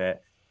going up it.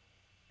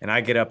 And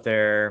I get up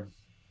there,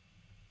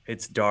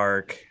 it's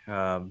dark.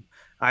 I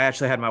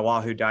actually had my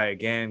Wahoo die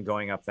again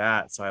going up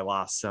that, so I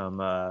lost some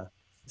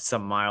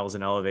miles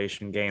in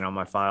elevation gain on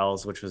my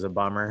files, which was a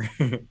bummer.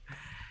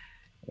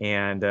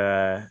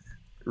 And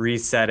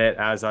reset it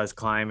as I was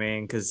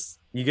climbing because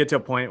you get to a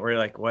point where you're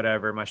like,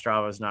 whatever, my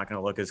Strava is not going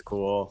to look as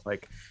cool.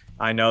 Like,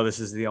 I know this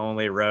is the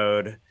only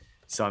road,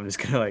 so I'm just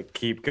gonna like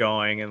keep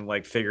going and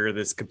like figure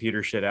this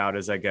computer shit out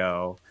as I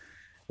go.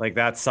 Like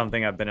that's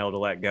something I've been able to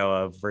let go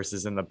of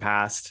versus in the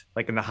past.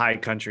 Like in the high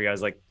country, I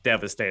was like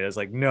devastated. I was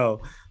like,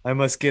 no, I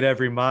must get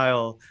every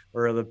mile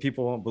or the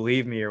people won't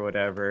believe me or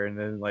whatever. And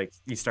then like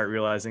you start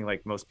realizing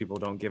like most people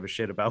don't give a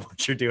shit about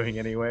what you're doing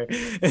anyway.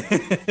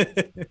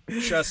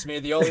 Trust me,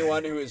 the only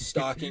one who is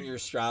stalking your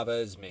Strava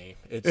is me.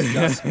 It's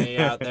just me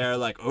out there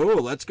like, oh,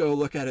 let's go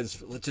look at his.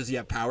 Does he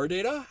have power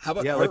data? How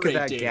about Yeah, heart look at rate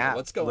that data? gap.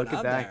 What's going Look at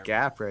on that there?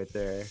 gap right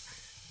there.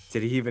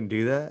 Did he even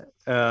do that?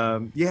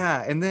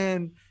 Yeah, and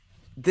then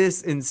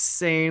this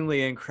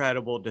insanely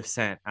incredible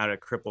descent out of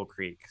Cripple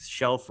Creek,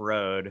 Shelf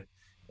Road.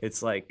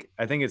 It's like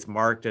I think it's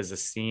marked as a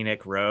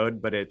scenic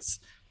road, but it's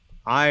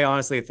I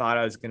honestly thought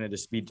I was gonna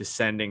just be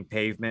descending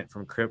pavement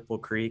from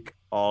Cripple Creek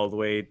all the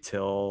way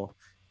till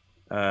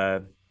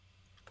uh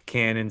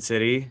Canyon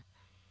City.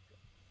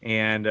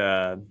 And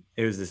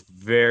it was this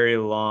very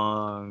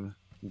long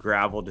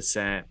gravel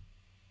descent,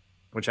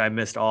 which I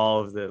missed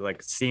all of the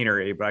like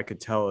scenery, but I could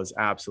tell it was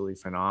absolutely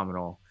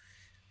phenomenal.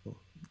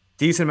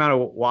 Decent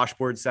amount of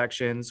washboard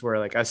sections where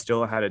like I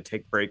still had to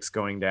take breaks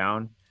going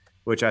down,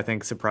 which I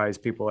think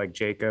surprised people like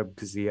Jacob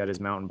because he had his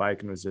mountain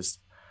bike and was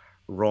just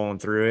rolling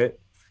through it.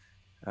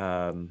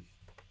 Um,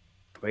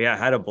 but yeah, I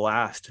had a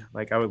blast.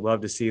 Like I would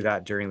love to see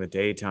that during the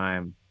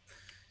daytime.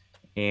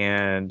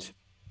 And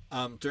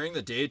During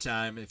the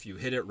daytime, if you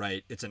hit it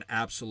right, it's an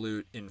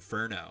absolute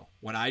inferno.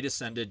 When I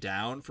descended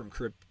down from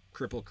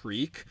Cripple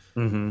Creek,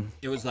 mhm,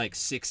 it was like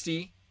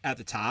 60 at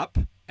the top,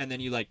 and then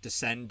you like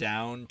descend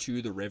down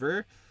to the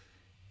river,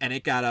 and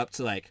it got up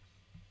to like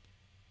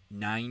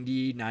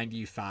 90,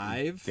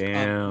 95.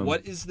 damn.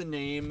 What is the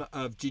name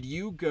of? Did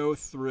you go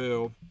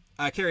through?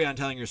 Carry on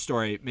telling your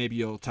story. Maybe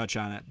you'll touch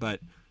on it, but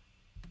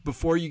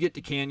before you get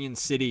to Canyon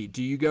City,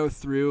 do you go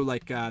through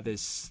like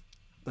this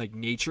like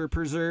nature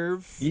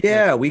preserve? Like,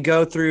 Yeah, we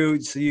go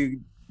through. So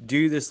you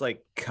do this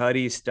like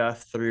cutty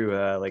stuff through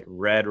like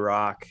Red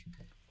Rock,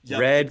 yep,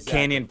 exactly.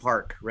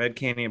 Red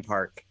Canyon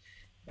Park,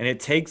 and it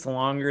takes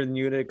longer than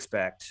you would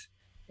expect.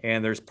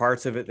 And there's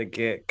parts of it that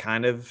get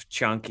kind of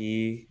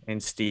chunky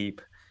and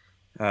steep.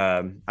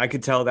 I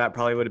could tell that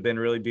probably would have been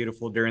really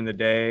beautiful during the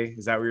day.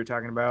 Is that what you're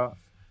talking about?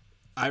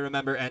 I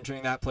remember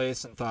entering that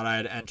place and thought I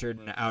had entered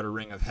an outer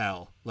ring of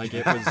hell. Like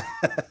it was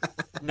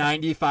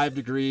 95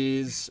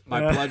 degrees. My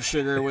blood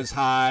sugar was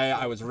high.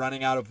 I was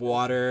running out of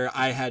water.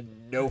 I had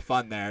no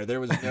fun there. There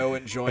was no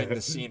enjoying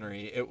the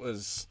scenery. It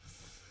was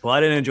Well, I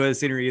didn't enjoy the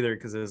scenery either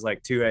because it was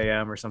like 2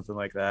 a.m. or something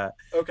like that.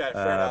 okay.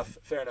 Fair Uh, enough.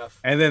 Fair enough.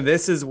 and then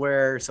this is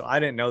where, so I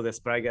didn't know this,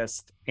 but I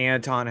guess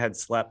Anton had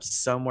slept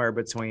somewhere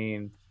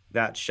between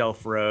that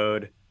Shelf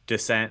Road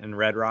descent and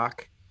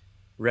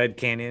Red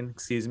Canyon,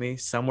 excuse me,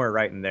 somewhere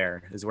right in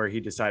there is where he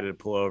decided to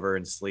pull over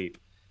and sleep.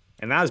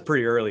 And that was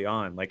pretty early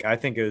on. Like I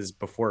think it was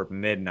before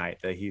midnight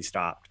that he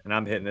stopped. And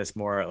I'm hitting this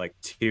more at like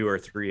 2 or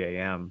 3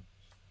 a.m.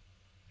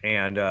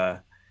 And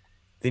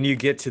then you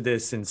get to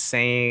this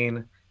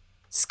insane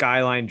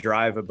skyline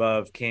drive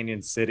above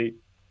Canyon City.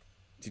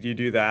 Did you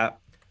do that?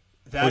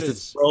 It That was this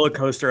is roller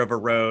coaster of a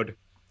road.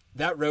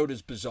 that road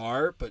is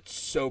bizarre, but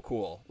so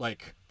cool.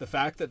 Like the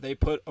fact that they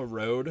put a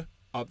road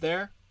up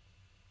there,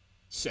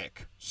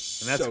 sick.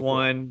 And that's So cool.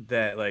 one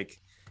that like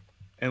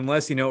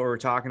unless you know what we're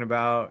talking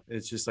about,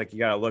 it's just like you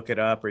got to look it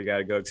up or you got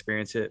to go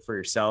experience it for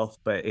yourself.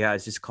 But yeah,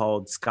 it's just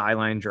called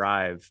Skyline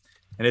Drive.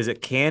 And is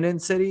it Canyon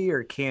City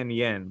or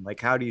Canyon? Like,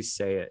 how do you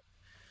say it?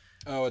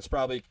 Oh, it's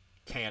probably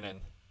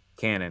canon.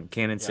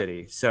 Canyon Yep.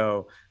 City.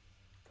 So,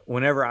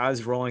 whenever I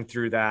was rolling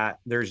through that,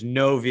 there's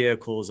no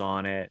vehicles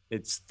on it.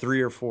 It's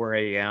 3 or 4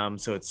 a.m.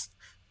 So, it's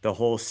the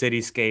whole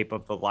cityscape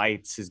of the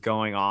lights is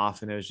going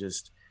off. And it was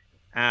just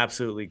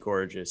absolutely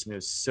gorgeous. And it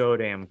was so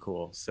damn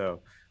cool.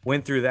 So,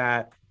 went through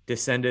that,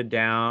 descended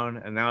down,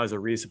 and that was a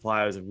resupply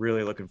I was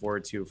really looking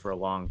forward to for a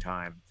long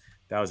time.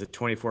 That was a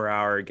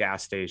 24-hour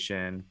gas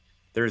station.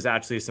 There's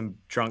actually some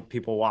drunk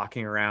people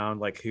walking around,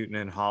 like hooting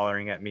and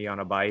hollering at me on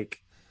a bike.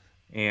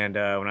 And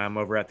when I'm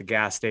over at the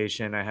gas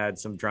station, I had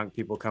some drunk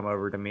people come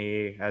over to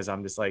me as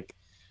I'm just like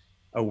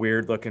a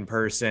weird looking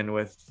person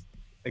with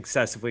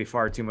excessively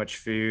far too much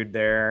food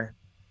there.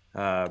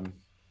 Um,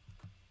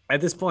 at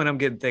this point, I'm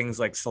getting things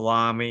like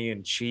salami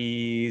and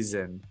cheese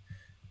and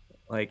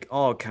like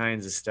all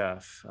kinds of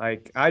stuff.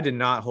 Like I did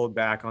not hold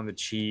back on the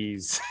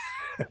cheese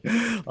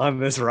on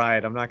this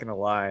ride. I'm not gonna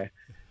lie.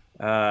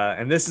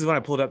 And this is when I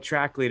pulled up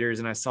track leaders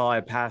and I saw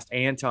I passed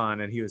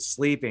Anton and he was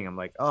sleeping. I'm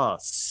like, oh,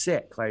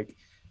 sick. Like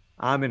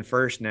I'm in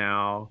first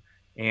now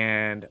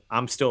and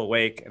I'm still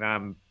awake and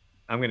I'm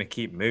gonna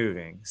keep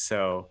moving.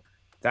 So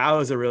that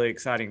was a really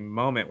exciting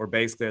moment where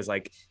basically I was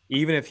like,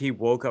 even if he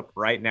woke up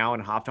right now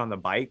and hopped on the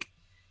bike,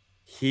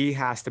 he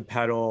has to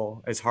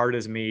pedal as hard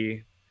as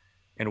me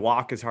and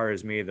walk as hard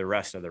as me the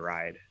rest of the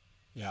ride.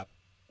 Yeah.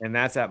 And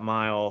that's at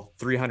mile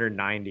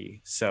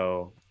 390.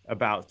 So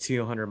about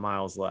 200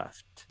 miles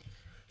left.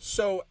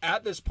 So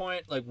at this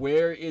point, like,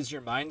 where is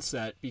your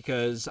mindset?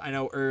 Because I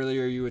know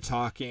earlier you were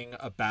talking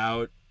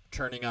about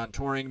turning on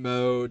touring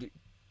mode,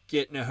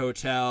 getting a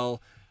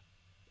hotel.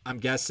 I'm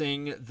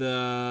guessing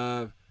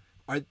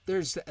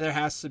there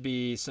has to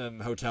be some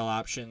hotel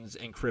options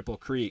in Cripple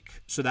Creek.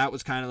 So that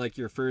was kind of like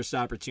your first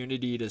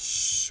opportunity to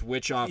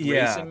switch off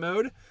Yeah. racing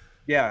mode.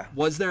 Yeah.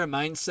 Was there a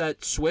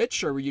mindset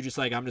switch, or were you just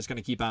like, I'm just going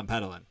to keep on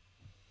pedaling?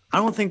 I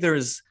don't think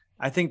there's,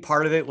 I think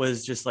part of it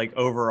was just like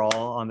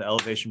overall on the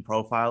elevation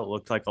profile, it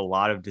looked like a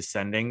lot of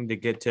descending to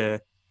get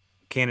to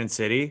Cannon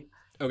City.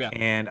 Okay.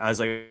 And I was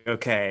like,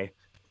 okay,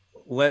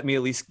 let me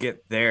at least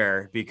get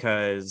there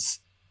because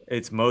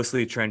it's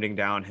mostly trending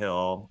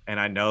downhill. And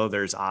I know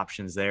there's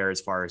options there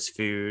as far as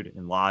food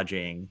and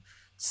lodging.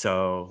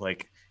 So,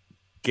 like,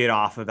 get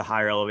off of the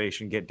higher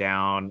elevation, get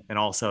down, and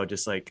also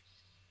just like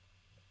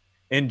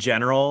in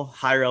general,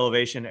 higher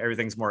elevation,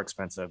 everything's more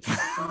expensive.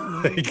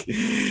 Like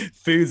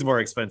food's more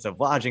expensive,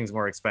 lodging's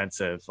more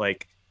expensive,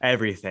 like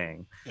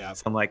everything. Yeah.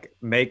 So I'm like,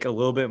 make a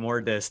little bit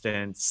more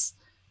distance.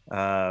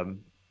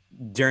 Um,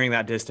 During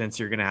that distance,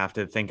 you're going to have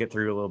to think it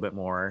through a little bit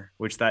more,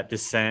 which that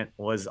descent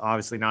was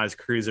obviously not as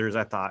cruiser as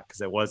I thought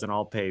because it wasn't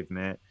all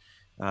pavement.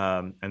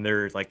 And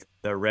there's like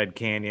the Red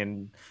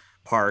Canyon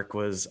Park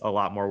was a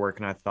lot more work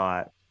than I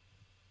thought.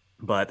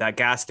 But that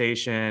gas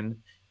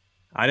station,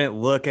 I didn't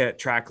look at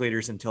track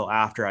leaders until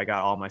after I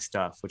got all my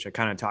stuff, which I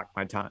kind of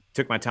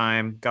took my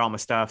time, got all my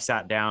stuff,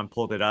 sat down,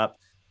 pulled it up.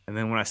 And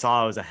then when I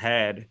saw I was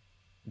ahead,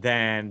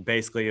 then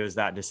basically it was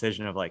that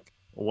decision of like,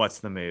 what's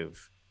the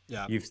move?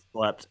 Yeah.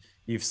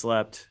 You've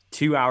slept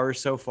 2 hours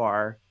so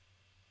far,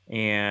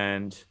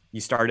 and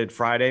you started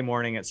Friday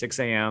morning at 6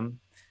 a.m.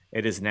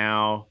 It is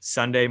now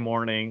Sunday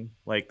morning,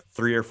 like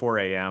 3 or 4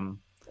 a.m.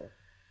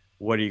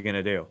 What are you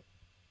gonna do?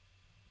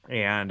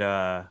 And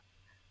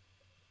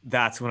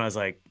that's when I was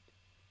like,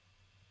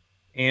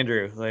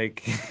 Andrew,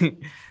 like,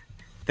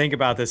 think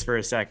about this for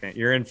a second.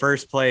 You're in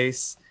first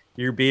place.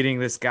 You're beating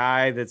this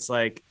guy that's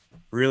like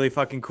really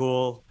fucking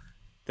cool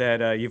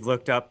that you've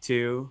looked up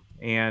to,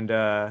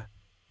 and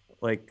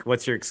like,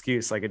 what's your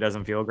excuse? Like, it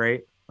doesn't feel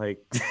great. Like,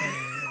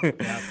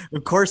 Yeah.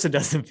 of course it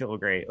doesn't feel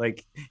great.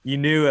 Like, you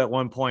knew at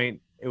one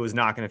point it was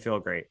not going to feel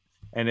great,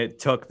 and it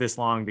took this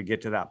long to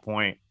get to that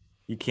point.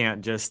 You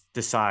can't just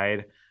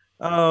decide,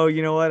 oh,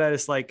 you know what? I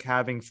just like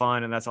having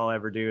fun, and that's all I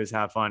ever do is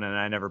have fun, and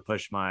I never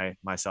push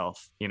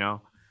myself. You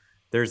know,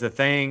 there's a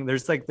thing.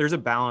 There's a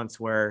balance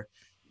where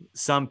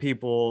some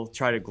people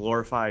try to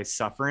glorify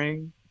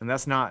suffering, and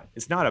that's not.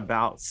 It's not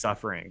about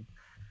suffering,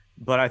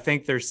 but I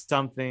think there's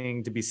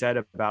something to be said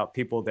about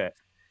people that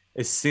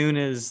as soon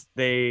as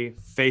they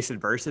face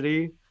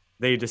adversity,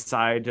 they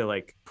decide to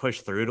like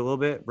push through it a little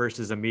bit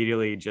versus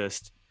immediately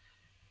just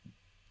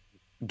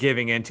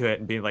giving into it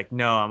and being like,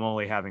 no, I'm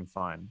only having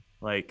fun.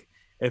 Like,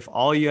 if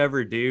all you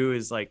ever do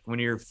is like when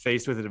you're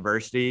faced with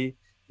adversity,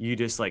 you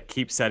just like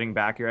keep setting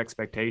back your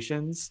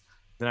expectations,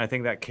 then I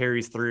think that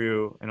carries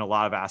through in a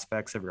lot of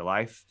aspects of your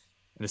life,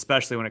 and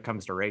especially when it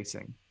comes to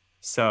racing.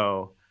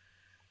 So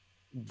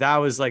that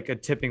was like a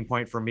tipping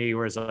point for me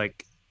where it's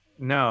like,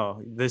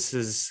 no, this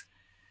is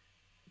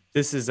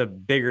a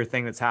bigger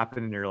thing that's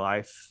happened in your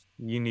life.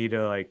 You need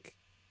to like,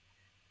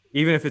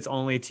 even if it's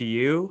only to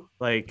you,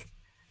 like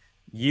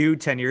you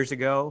 10 years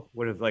ago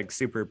would have like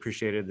super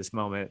appreciated this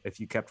moment if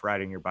you kept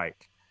riding your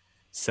bike.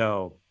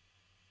 So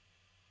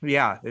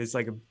yeah, it's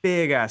like a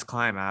big ass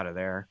climb out of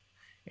there.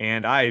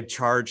 And I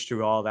charged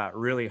through all that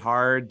really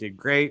hard, did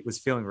great, was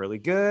feeling really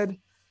good.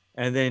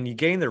 And then you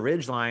gain the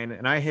ridge line,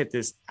 and I hit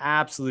this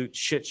absolute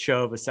shit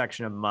show of a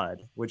section of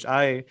mud, which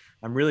I'm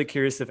really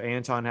curious if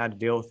Anton had to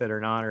deal with it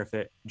or not, or if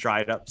it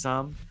dried up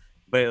some.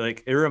 But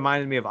like it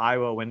reminded me of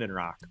Iowa Wind and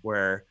Rock,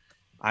 where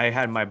I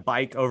had my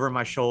bike over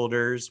my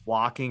shoulders,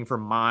 walking for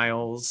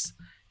miles,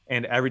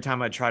 and every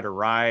time I tried to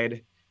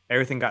ride,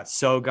 everything got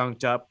so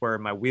gunked up where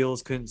my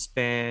wheels couldn't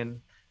spin.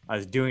 I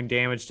was doing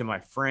damage to my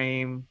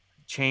frame.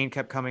 Chain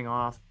kept coming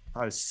off.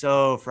 I was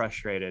so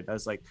frustrated. I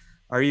was like,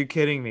 are you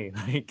kidding me?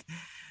 Like,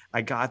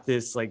 I got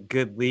this like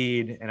good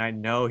lead, and I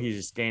know he's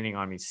just gaining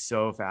on me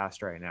so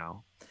fast right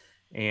now.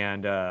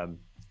 And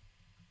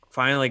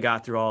finally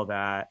got through all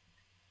that.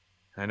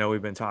 I know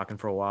we've been talking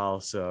for a while,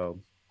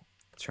 so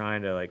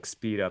trying to like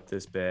speed up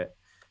this bit,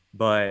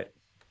 but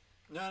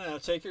No,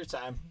 take your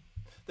time.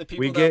 The we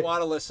people that get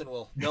want to listen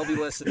they'll be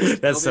listening.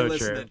 that's They'll be so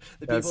listening. true.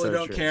 The That's people who so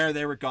don't true. care,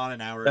 they were gone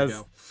an hour That's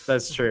ago.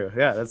 that's true.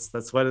 Yeah,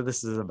 that's what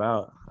this is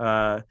about.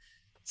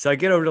 So I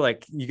get over to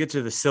like you get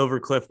to the Silver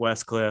Cliff,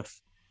 West Cliff,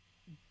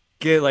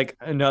 get like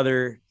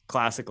another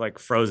classic like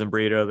frozen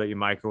burrito that you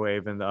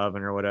microwave in the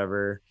oven or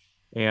whatever,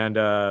 and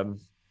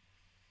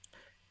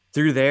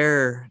through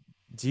there,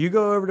 do you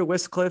go over to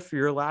West Cliff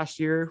your last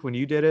year when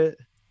you did it?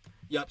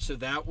 Yep, so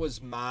that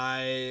was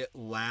my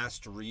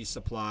last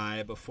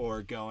resupply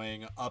before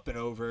going up and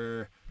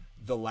over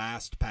the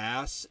last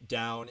pass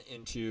down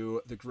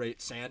into the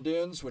Great Sand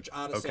Dunes, which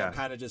honestly Okay. I'm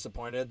kind of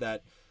disappointed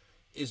that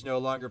is no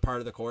longer part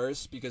of the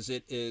course because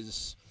it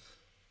is,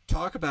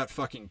 talk about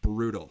fucking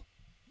brutal.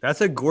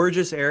 That's a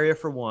gorgeous area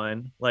for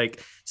one.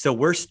 Like, so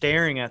we're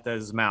staring at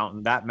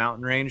that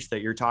mountain range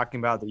that you're talking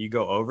about that you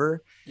go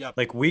over. Yep.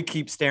 Like, we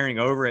keep staring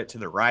over it to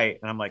the right.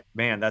 And I'm like,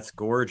 man, that's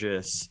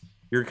gorgeous.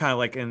 You're kind of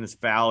like in this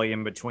valley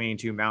in between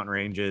two mountain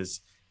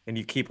ranges. And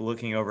you keep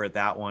looking over at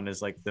that one as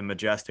like the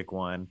majestic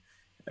one.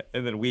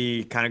 And then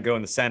we kind of go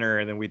in the center,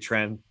 and then we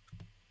trend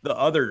the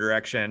other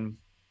direction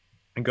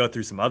and go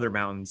through some other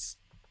mountains.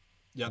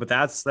 Yep. But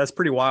that's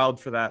pretty wild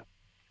for that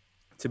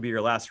to be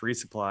your last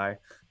resupply.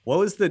 What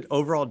was the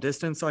overall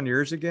distance on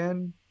yours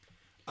again?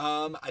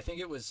 I think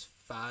it was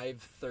 5:30. I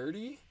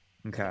think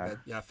Okay. that,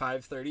 yeah,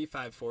 5:30,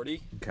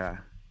 5:40. Okay.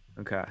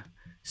 Okay.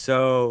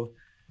 So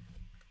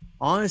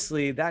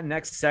honestly, that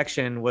next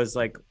section was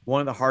like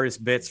one of the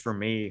hardest bits for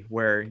me,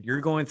 where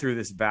you're going through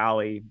this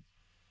valley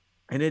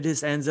and it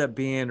just ends up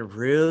being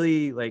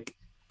really like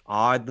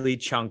oddly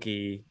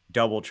chunky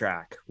double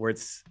track where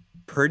it's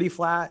pretty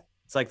flat.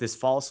 It's like this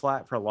false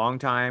flat for a long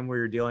time, where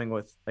you're dealing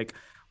with like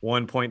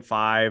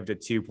 1.5 to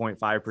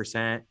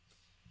 2.5%,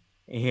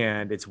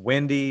 and it's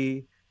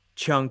windy,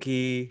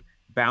 chunky,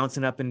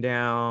 bouncing up and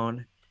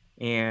down,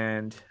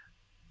 and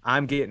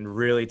I'm getting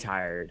really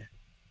tired.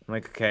 I'm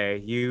like, okay,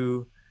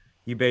 you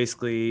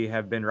basically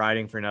have been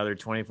riding for another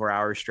 24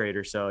 hours straight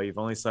or so. You've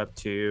only slept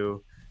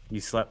 2. You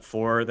slept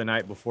 4 the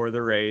night before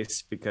the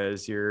race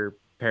because you're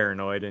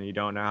paranoid and you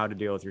don't know how to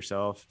deal with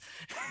yourself.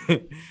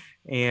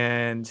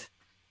 And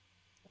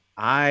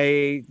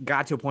I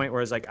got to a point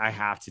where I was like, I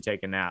have to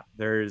take a nap.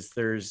 There's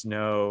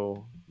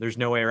no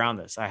way around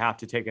this. I have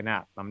to take a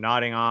nap. I'm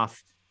nodding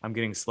off. I'm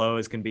getting slow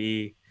as can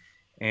be.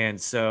 And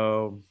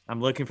so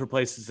I'm looking for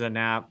places to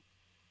nap.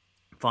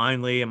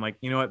 Finally, I'm like,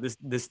 you know what,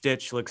 this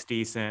ditch looks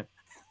decent.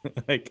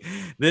 Like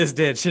this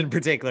ditch in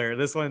particular,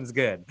 this one's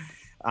good.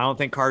 I don't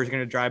think cars are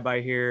going to drive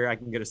by here. I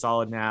can get a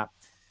solid nap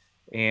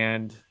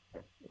and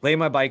lay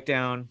my bike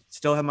down,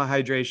 still have my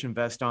hydration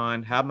vest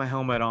on, have my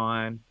helmet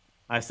on.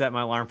 I set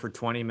my alarm for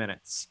 20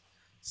 minutes.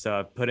 So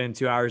I've put in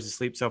 2 hours of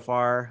sleep so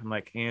far. I'm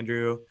like,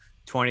 Andrew,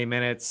 20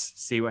 minutes,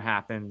 see what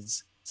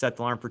happens. Set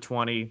the alarm for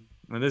 20.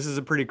 And this is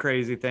a pretty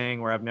crazy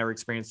thing where I've never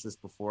experienced this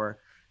before.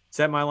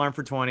 Set my alarm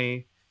for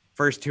 20.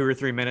 First 2 or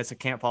 3 minutes, I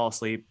can't fall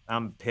asleep.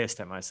 I'm pissed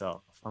at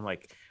myself. I'm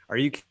like, are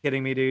you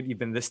kidding me, dude? You've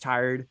been this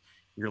tired.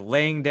 You're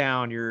laying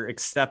down, you're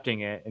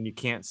accepting it, and you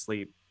can't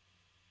sleep.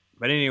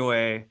 But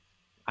anyway,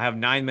 I have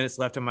 9 minutes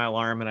left on my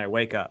alarm and I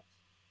wake up.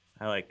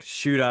 I like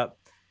shoot up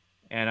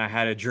and I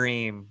had a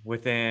dream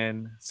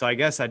within. So I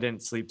guess I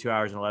didn't sleep 2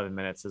 hours and 11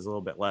 minutes. It's a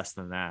little bit less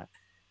than that.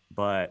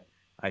 But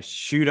I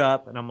shoot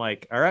up and I'm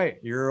like, all right,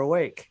 you're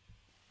awake.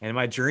 And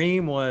my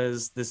dream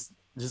was this,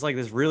 just like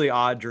this really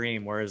odd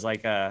dream where it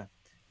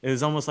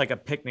was almost like a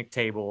picnic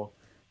table.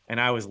 And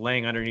I was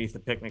laying underneath the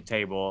picnic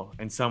table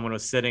and someone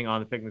was sitting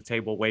on the picnic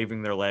table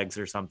waving their legs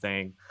or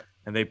something.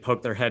 And they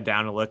poke their head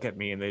down and look at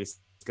me and they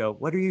just go,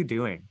 what are you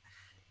doing?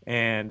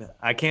 And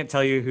I can't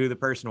tell you who the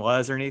person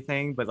was or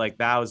anything, but like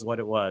that was what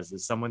it was,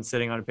 is someone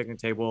sitting on a picnic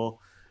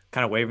table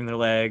kind of waving their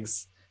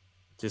legs,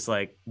 just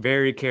like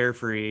very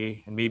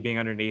carefree, and me being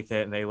underneath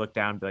it, and they look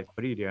down and be like,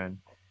 what are you doing?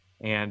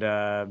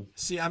 And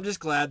See, I'm just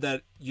glad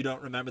that you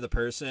don't remember the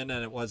person,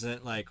 and it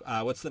wasn't like,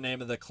 what's the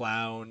name of the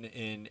clown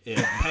in it?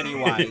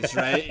 Pennywise,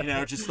 right? You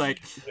know, just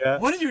like, yeah,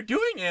 what are you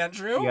doing,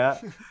 Andrew? yeah,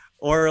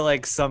 or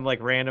like some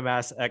like random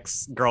ass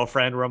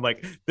ex-girlfriend where I'm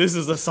like, this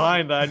is a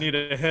sign that I need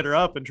to hit her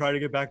up and try to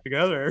get back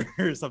together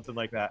or something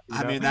like that,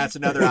 I mean, that's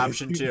another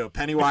option too.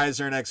 Pennywise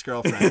or an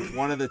ex-girlfriend,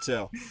 one of the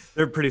two.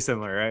 They're pretty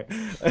similar,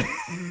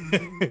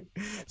 right?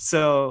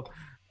 So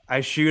I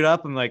shoot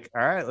up. I'm like,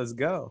 all right, let's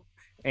go.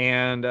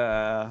 And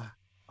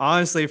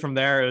honestly, from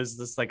there, it was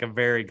just like a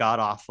very god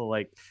awful,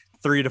 like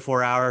 3 to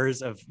 4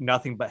 hours of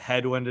nothing but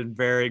headwind and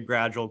very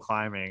gradual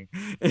climbing.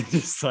 And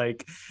just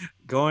like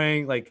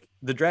going like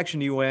the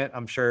direction you went,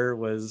 I'm sure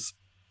was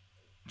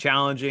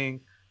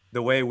challenging.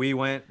 The way we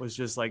went was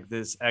just like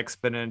this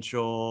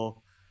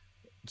exponential,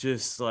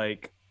 just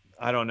like,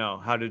 I don't know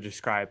how to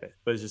describe it,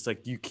 but it's just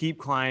like you keep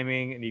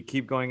climbing and you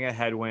keep going at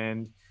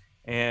headwind.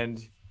 And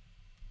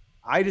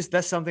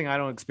that's something I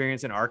don't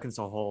experience in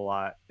Arkansas a whole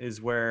lot, is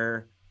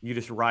where you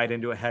just ride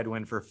into a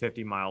headwind for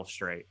 50 miles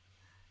straight.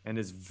 And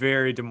it's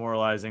very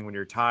demoralizing when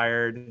you're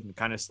tired and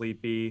kind of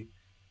sleepy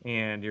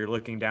and you're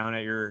looking down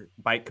at your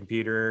bike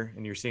computer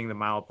and you're seeing the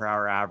mile per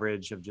hour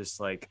average of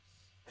just like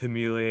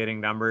humiliating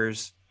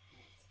numbers.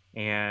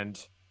 And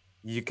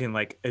you can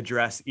like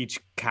address each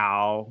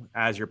cow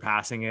as you're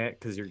passing it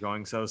because you're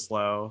going so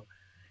slow.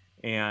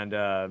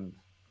 And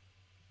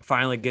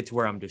finally get to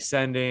where I'm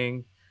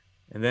descending.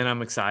 And then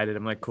I'm excited.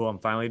 I'm like, cool, I'm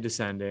finally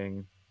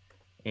descending.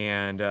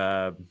 And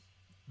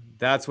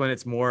that's when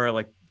it's more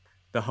like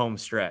the home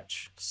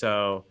stretch.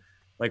 So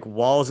like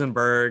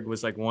Walsenburg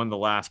was like one of the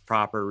last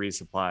proper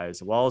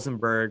resupplies.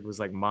 Walsenburg was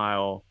like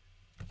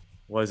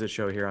what does it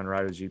show here on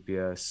Rido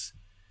GPS?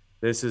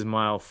 This is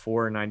mile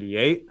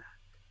 498.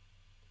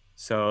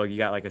 So you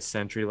got like a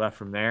century left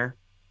from there.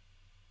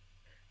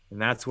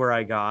 And that's where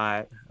I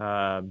got,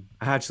 I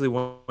actually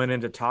went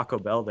into Taco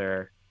Bell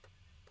there.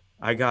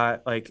 I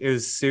got like, it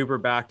was super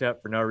backed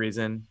up for no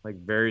reason, like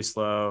very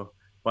slow,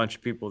 bunch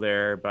of people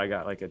there, but I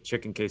got like a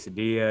chicken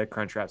quesadilla,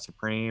 Crunchwrap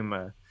Supreme,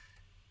 a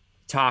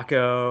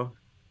taco,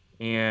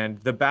 and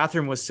the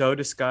bathroom was so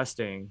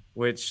disgusting,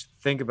 which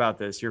think about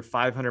this, you're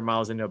 500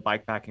 miles into a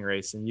bikepacking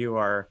race and you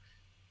are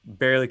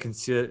barely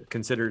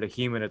considered a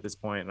human at this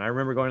point. And I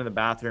remember going to the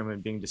bathroom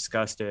and being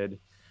disgusted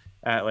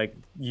at like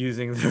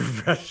using the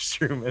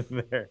restroom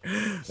in there,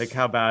 like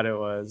how bad it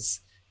was.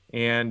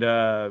 And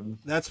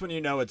That's when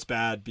you know it's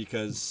bad,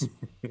 because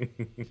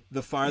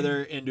the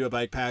farther into a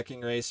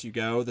bikepacking race you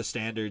go, the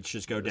standards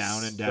just go it was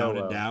down and so down and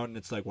low. down, and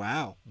it's like,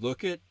 wow,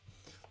 look at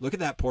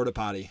that porta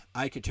potty.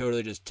 I could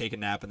totally just take a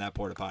nap in that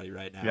porta potty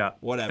right now. Yeah. And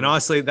Whatever.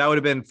 honestly, that would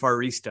have been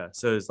Farista.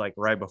 So it was like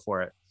right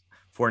before it,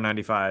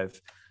 495.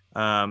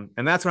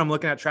 And that's when I'm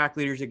looking at track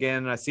leaders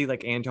again. And I see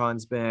like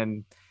Anton's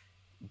been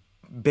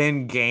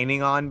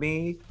gaining on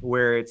me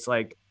where it's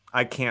like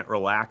I can't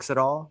relax at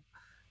all.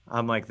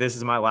 I'm like, this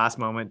is my last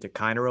moment to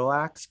kind of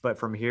relax. But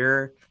from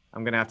here,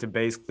 I'm gonna have to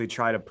basically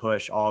try to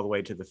push all the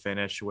way to the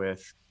finish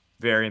with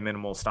very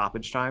minimal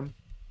stoppage time.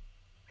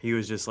 He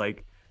was just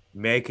like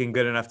making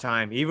good enough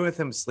time, even with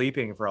him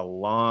sleeping for a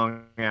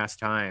long ass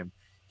time.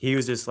 He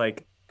was just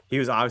like, he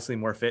was obviously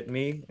more fit than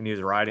me and he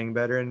was riding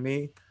better than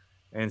me.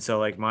 And so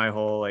like my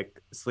whole like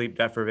sleep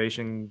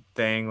deprivation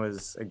thing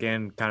was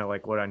again kind of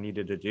like what I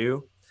needed to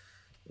do.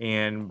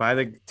 And by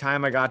the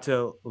time I got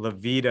to La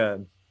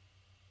Vida,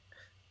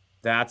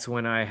 that's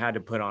when I had to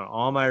put on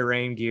all my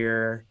rain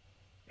gear.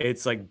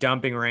 It's like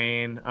dumping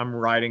rain. I'm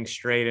riding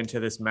straight into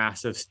this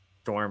massive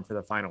storm for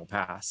the final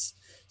pass.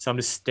 So I'm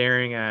just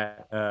staring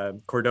at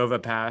Cordova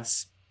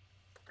Pass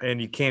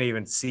and you can't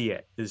even see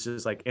it. It's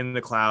just like in the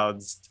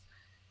clouds.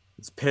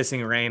 It's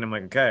pissing rain. I'm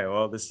like, okay,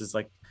 well, this is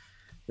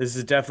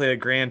definitely a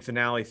grand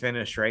finale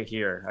finish right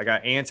here. I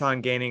got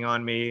Anton gaining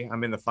on me.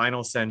 I'm in the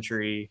final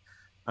century.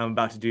 I'm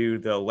about to do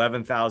the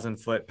 11,000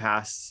 foot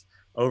pass,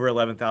 over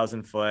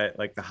 11,000 foot,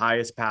 like the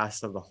highest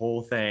pass of the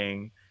whole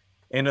thing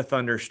in a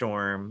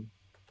thunderstorm.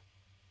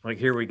 Like,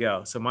 here we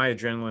go. So my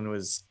adrenaline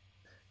was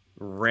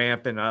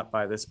ramping up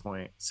by this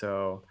point.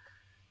 So,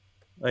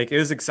 like, it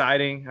was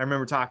exciting. I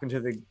remember talking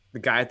to the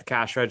guy at the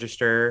cash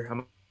register.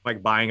 I'm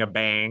like buying a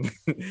bang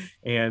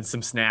and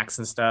some snacks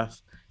and stuff.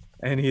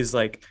 And he's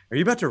like, "Are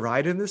you about to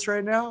ride in this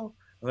right now?"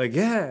 I'm like,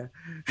 "Yeah."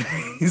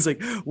 He's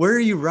like, "Where are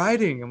you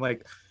riding?" I'm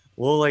like,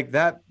 "Well, like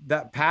that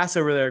pass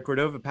over there,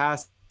 Cordova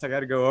Pass. I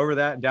got to go over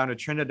that and down to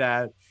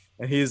Trinidad."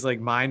 And he's like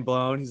mind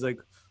blown. He's like,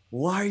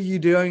 "Why are you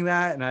doing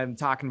that?" And I'm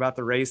talking about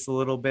the race a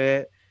little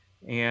bit,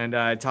 and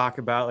I talk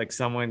about like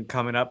someone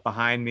coming up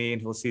behind me,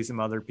 and he'll see some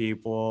other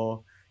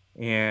people.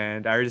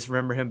 And I just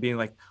remember him being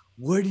like,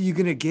 "What are you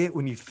gonna get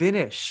when you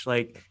finish?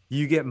 Like,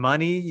 you get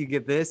money, you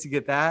get this, you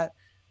get that."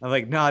 I'm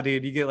like, "Nah,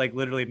 dude, you get like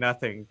literally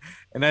nothing."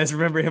 And I just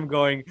remember him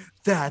going,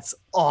 "That's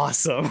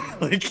awesome."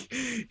 Like,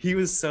 he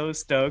was so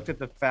stoked at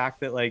the fact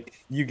that like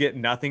you get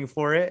nothing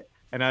for it.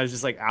 And I was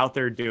just like out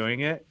there doing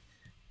it.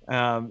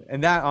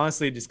 And that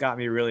honestly just got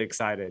me really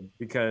excited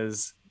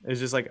because it's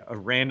just like a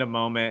random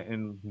moment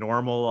in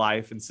normal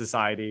life and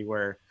society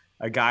where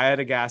a guy at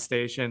a gas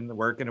station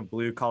working a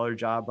blue collar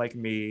job like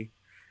me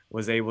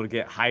was able to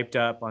get hyped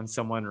up on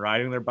someone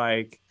riding their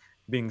bike,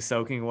 being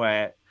soaking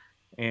wet,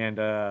 and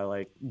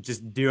like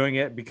just doing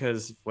it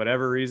because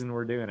whatever reason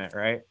we're doing it,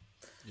 right?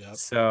 Yep.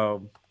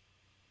 So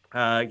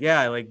yeah,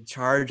 I like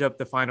charge up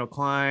the final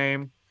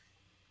climb.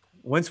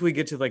 Once we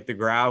get to like the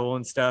gravel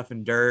and stuff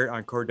and dirt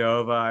on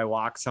Cordova, I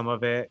walk some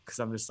of it because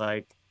I'm just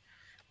like,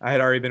 I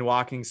had already been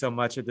walking so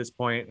much at this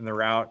point in the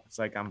route. It's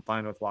like, I'm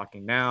fine with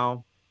walking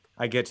now.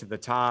 I get to the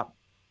top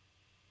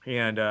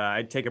and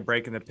I take a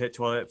break in the pit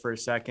toilet for a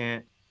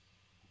second.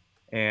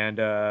 And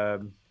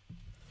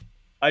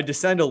I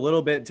descend a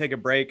little bit, take a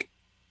break.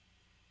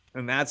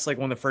 And that's like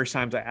one of the first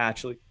times I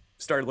actually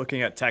started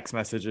looking at text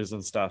messages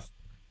and stuff.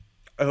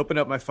 I open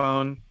up my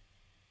phone.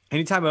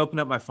 Anytime I open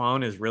up my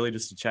phone is really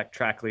just to check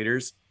track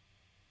leaders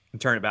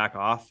and turn it back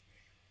off.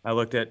 I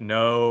looked at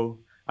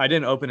I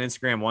didn't open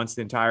Instagram once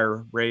the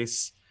entire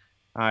race.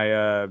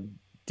 I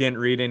didn't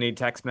read any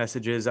text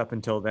messages up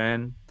until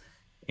then.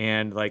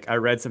 And like I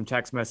read some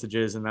text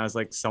messages and I was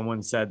like,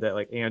 someone said that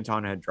like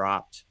Anton had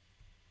dropped.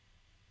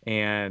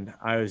 And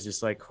I was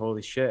just like,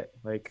 holy shit.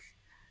 Like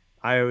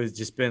I was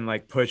just been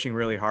like pushing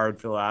really hard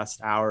for the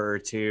last hour or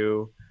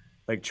two,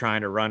 like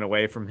trying to run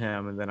away from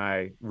him. And then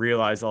I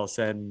realized all of a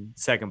sudden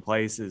second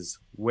place is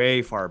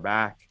way far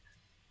back.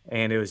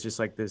 And it was just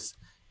like this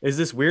is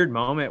this weird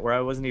moment where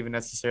I wasn't even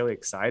necessarily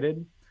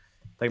excited.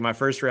 Like my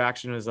first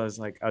reaction was I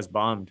was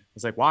bummed. I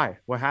was like, why?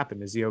 What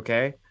happened? Is he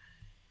okay?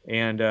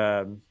 And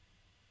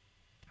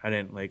I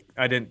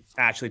didn't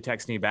actually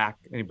text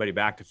anybody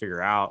back to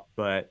figure out,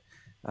 but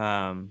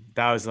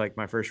that was like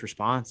my first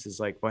response is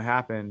like, what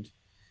happened?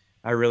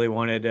 I really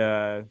wanted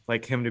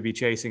like him to be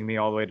chasing me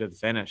all the way to the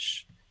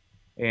finish.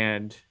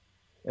 And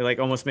it like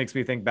almost makes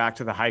me think back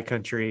to the high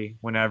country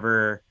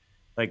whenever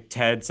like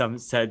said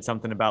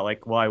something about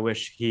like, well, I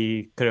wish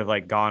he could have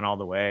like gone all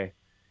the way.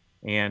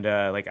 And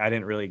like I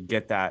didn't really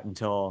get that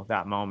until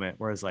that moment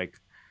where it's like,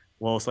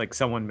 well, it's like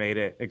someone made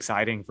it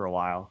exciting for a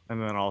while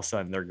and then all of a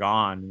sudden they're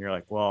gone. And you're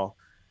like, well,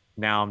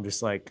 now I'm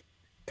just like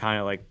kind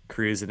of like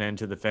cruising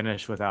into the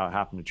finish without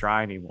having to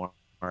try anymore.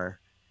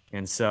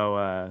 And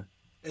so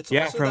It's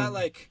yeah, also that from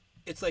like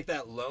it's like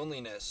that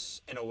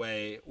loneliness in a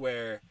way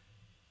where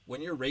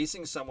when you're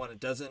racing someone, it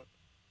doesn't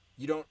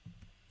you don't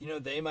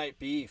they might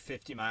be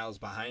 50 miles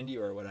behind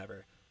you or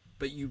whatever,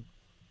 but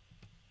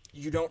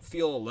you don't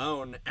feel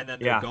alone, and then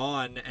they're Yeah.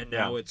 gone, and Yeah.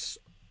 now it's,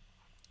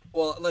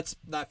 well, let's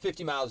not,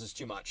 50 miles is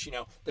too much.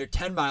 They're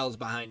 10 miles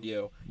behind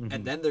you, and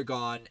Hmm. then they're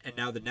gone, and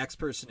now the next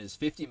person is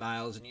 50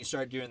 miles, and you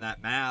start doing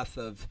that math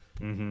of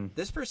Hmm.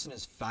 this person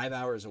is 5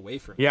 hours away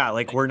from me. Yeah,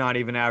 like And we're not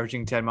even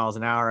averaging 10 miles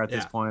an hour at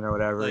this yeah, point or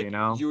whatever,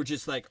 like you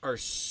just like are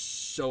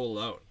so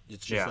alone.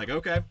 It's just Yeah. like,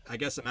 okay, I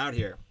guess I'm out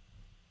here.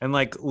 And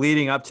like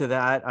leading up to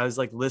that, I was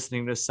like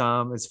listening to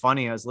some, it's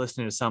funny, I was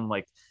listening to some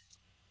like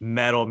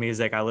metal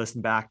music I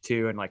listened back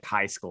to in like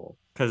high school.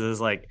 Cause it was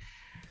like,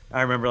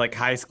 I remember like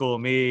high school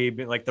me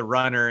being like the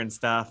runner and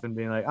stuff and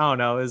being like, oh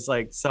no, it was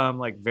like some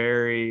like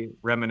very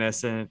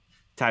reminiscent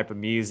type of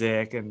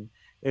music. And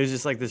it was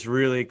just like this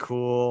really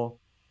cool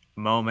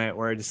moment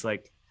where just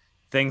like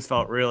things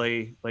felt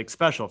really like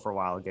special for a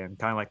while again,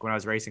 kind of like when I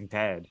was racing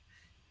Ted,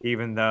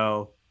 even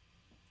though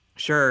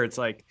sure it's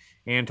like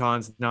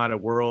Anton's not a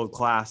world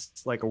class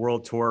like a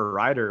world tour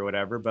rider or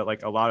whatever, but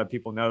like a lot of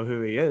people know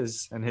who he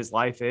is and his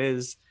life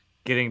is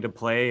getting to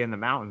play in the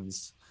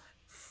mountains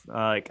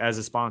like as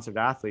a sponsored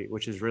athlete,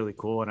 which is really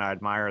cool, and I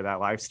admire that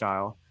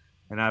lifestyle,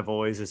 and I've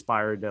always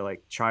aspired to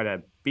like try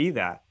to be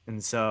that.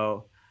 And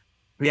so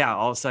yeah,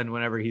 all of a sudden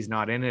whenever he's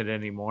not in it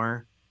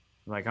anymore,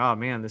 I'm like, oh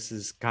man, this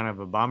is kind of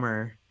a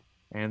bummer.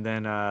 And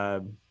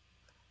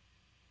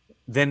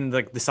then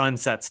like the sun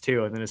sets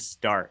too, and then it's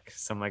dark.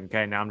 So I'm like,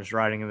 okay, now I'm just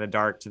riding in the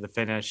dark to the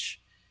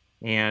finish.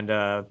 And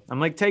I'm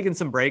like taking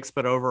some breaks,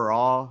 but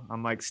overall,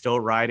 I'm like still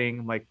riding.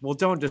 I'm like, well,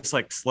 don't just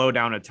like slow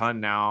down a ton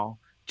now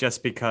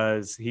just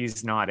because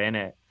he's not in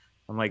it.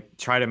 I'm like,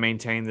 try to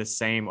maintain the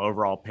same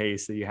overall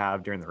pace that you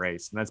have during the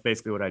race. And that's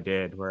basically what I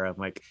did, where I'm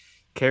like,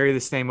 carry the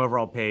same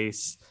overall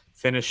pace,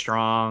 finish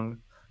strong.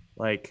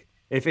 Like,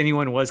 if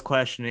anyone was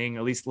questioning,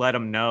 at least let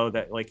them know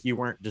that like you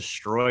weren't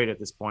destroyed at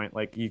this point.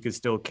 Like you could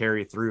still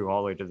carry through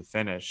all the way to the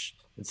finish.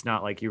 It's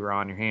not like you were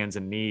on your hands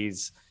and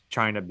knees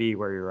trying to be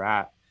where you're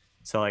at.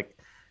 So like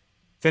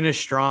finish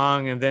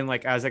strong. And then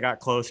like as I got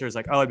closer, it's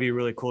like, oh, it'd be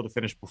really cool to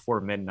finish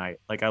before midnight.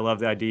 Like I love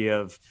the idea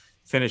of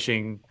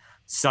finishing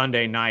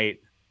Sunday night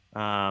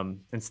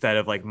instead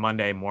of like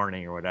Monday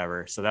morning or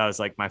whatever. So that was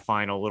like my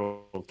final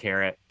little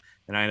carrot.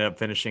 And I ended up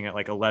finishing at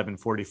like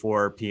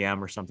 11:44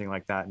 p.m. or something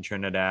like that in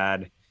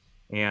Trinidad.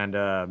 And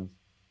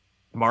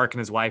Mark and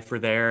his wife were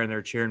there and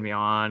they're cheering me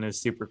on. It's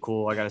super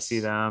cool. I got to see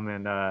Nice. them.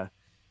 And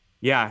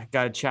yeah,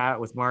 got to chat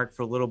with Mark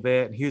for a little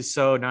bit. And he was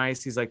so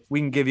nice. He's like,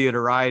 we can give you a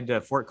ride to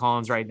Fort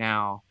Collins right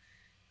now.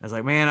 I was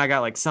like, man, I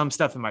got like some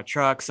stuff in my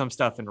truck, some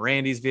stuff in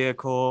Randy's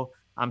vehicle.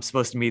 I'm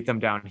supposed to meet them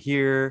down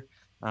here.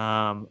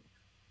 Um,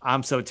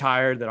 I'm so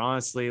tired that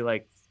honestly,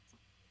 like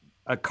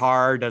a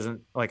car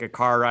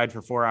ride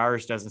for 4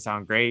 hours doesn't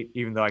sound great,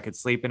 even though I could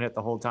sleep in it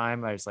the whole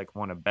time. I just like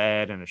want a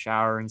bed and a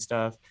shower and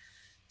stuff.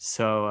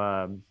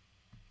 So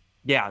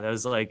yeah, that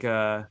was like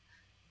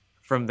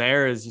from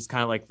there is just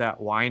kind of like that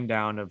wind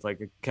down of like,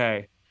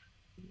 okay,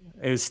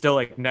 it was still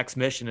like next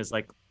mission is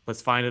like,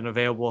 let's find an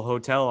available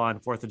hotel on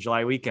 4th of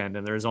July weekend.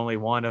 And there's only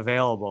one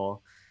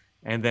available.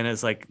 And then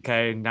it's like,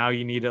 okay, now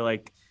you need to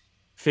like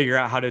figure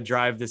out how to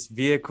drive this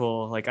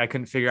vehicle. Like I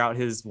couldn't figure out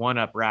his one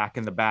up rack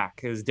in the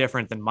back. It was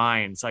different than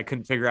mine. So I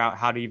couldn't figure out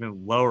how to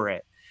even lower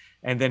it.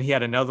 And then he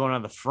had another one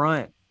on the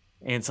front.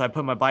 And so I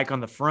put my bike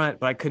on the front,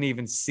 but I couldn't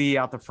even see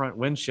out the front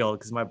windshield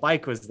because my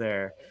bike was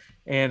there.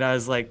 And I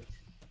was like,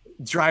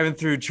 driving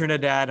through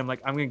Trinidad, I'm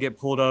like, I'm gonna get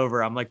pulled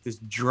over. I'm like this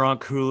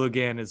drunk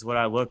hooligan is what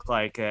I look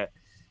like at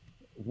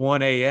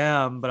 1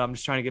 a.m. But I'm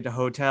just trying to get to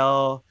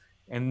hotel,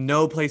 and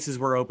no places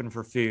were open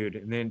for food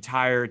in the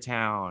entire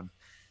town.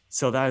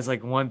 So that was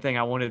like one thing.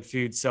 I wanted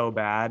food so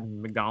bad.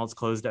 McDonald's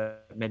closed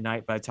at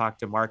midnight, but I talked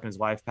to Mark and his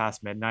wife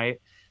past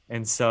midnight.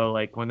 And so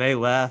like when they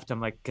left, I'm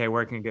like, okay,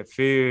 where can I get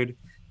food?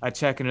 I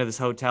check into this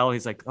hotel.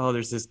 He's like, oh,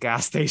 there's this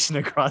gas station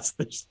across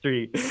the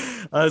street.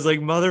 I was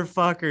like,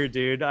 motherfucker,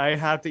 dude, I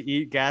have to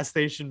eat gas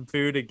station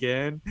food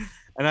again.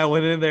 And I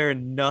went in there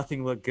and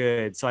nothing looked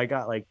good. So I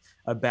got like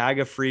a bag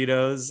of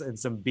Fritos and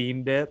some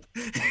bean dip.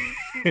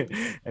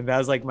 And that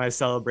was like my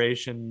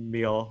celebration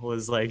meal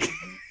was like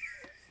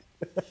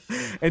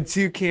and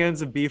 2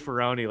 cans of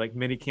beefaroni, like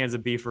mini cans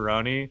of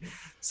beefaroni.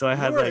 So I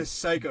had You're a like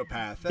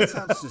psychopath. That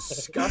sounds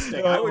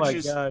disgusting. I oh would my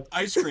just god.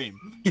 ice cream,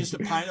 just a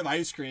pint of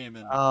ice cream,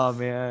 and Oh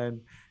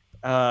man.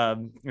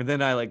 And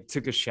then I like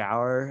took a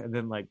shower, and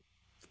then like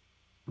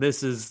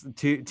this is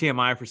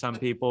TMI for some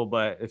people,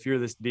 but if you're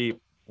this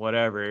deep,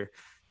 whatever,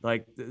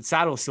 like the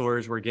saddle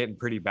sores were getting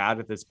pretty bad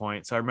at this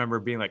point. So I remember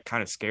being like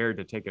kind of scared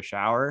to take a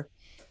shower.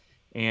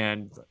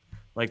 And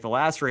like the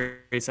last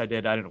race I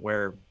did, I didn't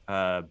wear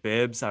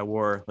bibs. I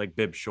wore like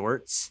bib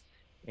shorts.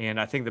 And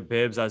I think the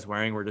bibs I was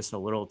wearing were just a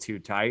little too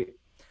tight.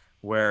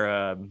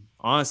 Where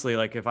honestly,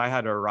 like if I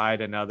had to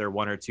ride another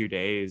 1 or 2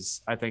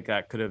 days, I think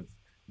that could have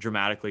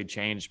dramatically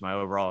changed my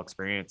overall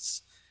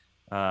experience.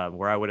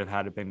 Where I would have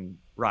had to been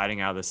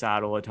riding out of the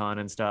saddle a ton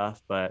and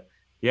stuff. But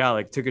yeah,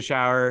 like took a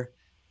shower.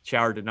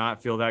 Shower did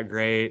not feel that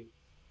great.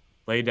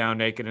 Lay down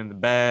naked in the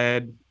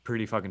bed,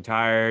 pretty fucking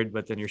tired,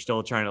 but then you're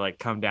still trying to like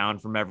come down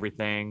from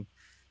everything.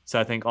 So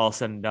I think all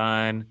said and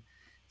done,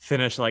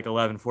 finished like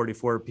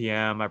 11:44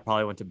 p.m. I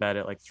probably went to bed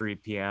at like 3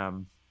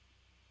 p.m.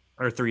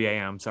 or 3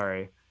 a.m.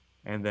 Sorry.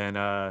 And then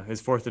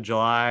it's 4th of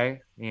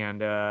July, and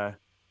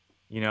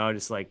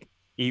just like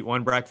eat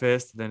one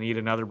breakfast, then eat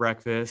another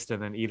breakfast,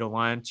 and then eat a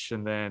lunch,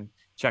 and then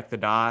check the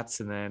dots,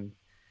 and then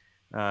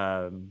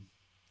um,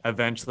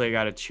 eventually I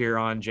got to cheer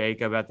on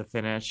Jacob at the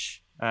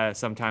finish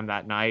sometime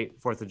that night,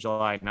 4th of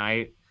July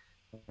night.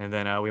 And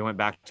then we went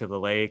back to the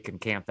lake and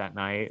camped that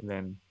night, and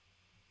then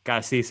got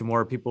to see some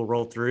more people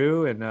roll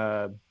through. And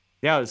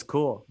yeah, it was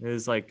cool. It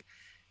was like,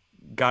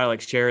 got to like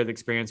share the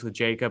experience with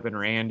Jacob and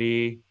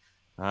Randy,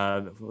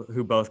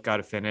 who both got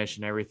to finish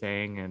and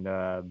everything. And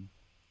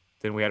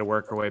then we had to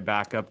work our way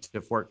back up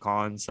to Fort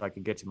Collins so I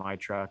could get to my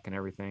truck and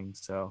everything.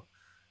 So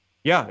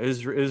yeah, it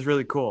was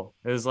really cool.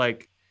 It was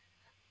like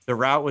the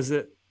route was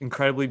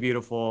incredibly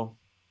beautiful,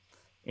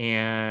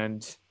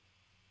 and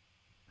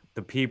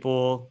the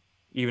people,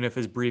 even if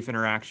it's brief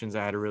interactions,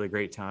 I had a really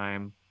great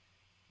time.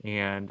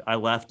 And I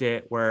left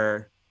it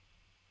where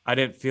I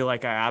didn't feel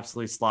like I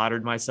absolutely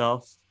slaughtered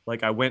myself.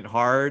 Like I went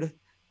hard,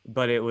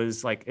 but it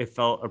was like it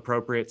felt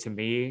appropriate to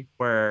me,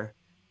 where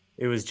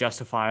it was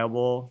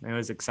justifiable and it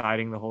was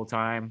exciting the whole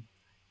time.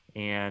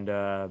 And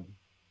the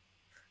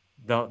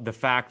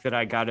fact that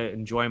I got to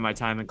enjoy my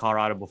time in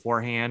Colorado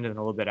beforehand and a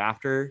little bit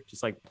after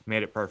just like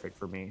made it perfect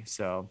for me.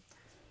 So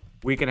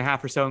week and a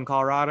half or so in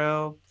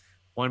Colorado,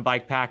 one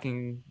bike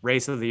packing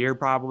race of the year,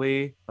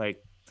 probably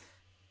like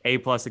A+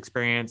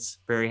 experience,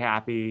 very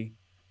happy.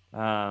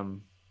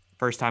 Um,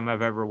 First time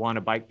I've ever won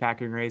a bike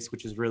packing race,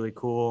 which is really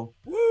cool.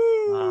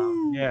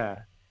 Woo! Yeah.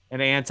 And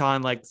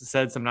Anton like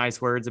said some nice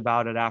words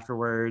about it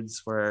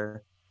afterwards,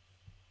 where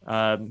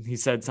he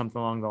said something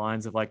along the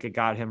lines of like it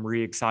got him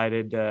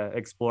re-excited to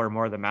explore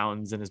more of the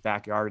mountains in his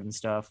backyard and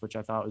stuff, which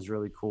I thought was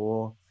really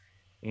cool.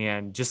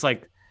 And just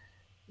like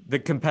the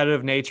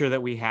competitive nature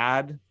that we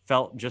had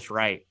felt just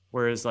right.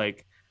 Whereas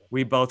like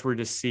we both were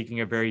just seeking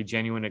a very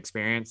genuine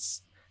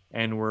experience,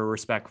 and were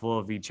respectful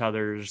of each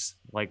other's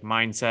like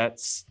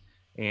mindsets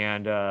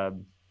and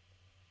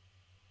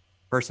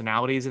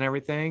personalities and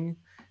everything.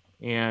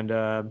 And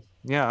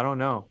yeah, I don't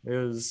know. It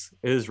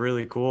was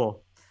really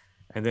cool.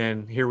 And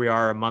then here we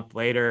are a month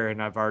later,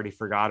 and I've already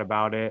forgot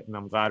about it, and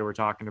I'm glad we're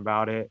talking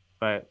about it.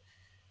 But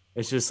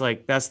it's just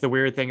like that's the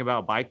weird thing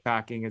about bike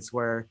packing. It's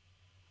where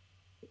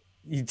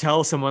you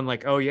tell someone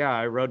like, oh yeah,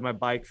 I rode my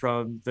bike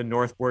from the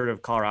north border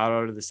of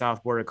Colorado to the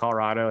south border of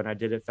Colorado, and I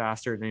did it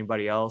faster than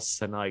anybody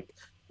else. And like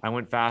I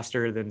went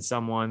faster than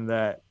someone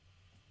that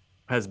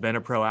has been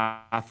a pro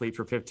athlete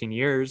for 15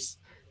 years.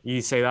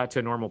 You say that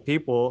to normal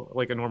people,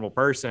 like a normal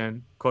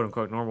person, quote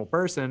unquote normal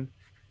person,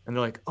 and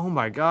they're like, oh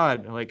my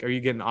God, like, are you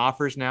getting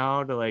offers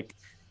now to like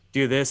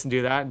do this and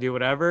do that and do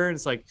whatever? And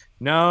it's like,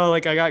 no,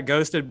 like I got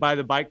ghosted by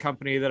the bike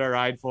company that I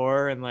ride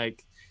for. And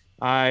like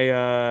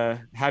I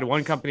had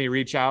one company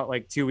reach out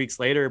like 2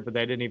 weeks later, but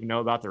they didn't even know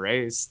about the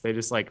race. They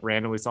just like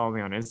randomly saw me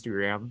on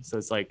Instagram. So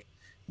it's like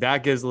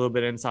that gives a little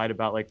bit of insight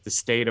about like the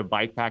state of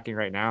bike packing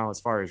right now as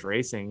far as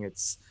racing.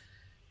 It's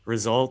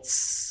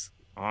results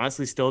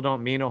honestly still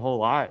don't mean a whole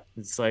lot.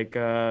 It's like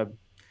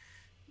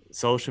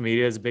social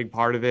media is a big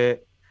part of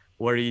it.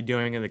 What are you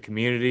doing in the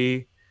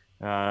community?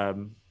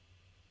 um,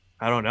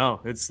 I don't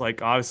know. It's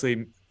like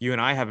obviously you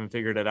and I haven't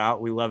figured it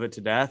out. We love it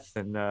to death,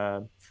 and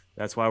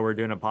that's why we're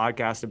doing a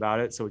podcast about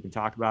it, so we can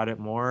talk about it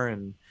more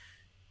and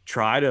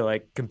try to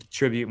like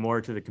contribute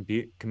more to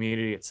the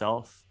community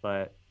itself.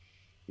 But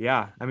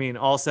yeah, I mean,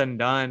 all said and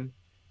done,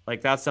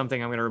 like that's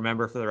something I'm going to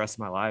remember for the rest of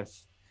my life.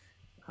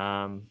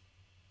 um,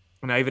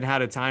 and I even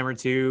had a time or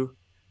two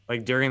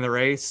like during the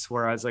race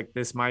where I was like,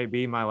 this might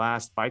be my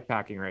last bike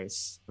packing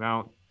race.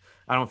 I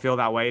don't feel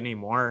that way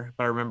anymore.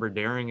 But I remember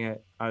during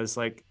it, I was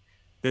like,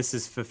 this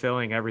is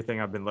fulfilling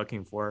everything I've been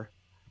looking for.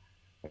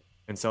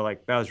 And so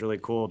like that was really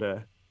cool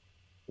to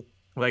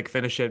like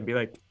finish it and be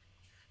like,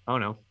 oh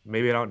no,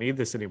 maybe I don't need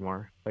this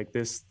anymore. Like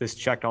this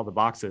checked all the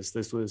boxes.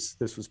 This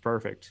was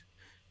perfect.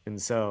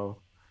 And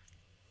so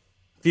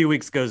a few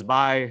weeks goes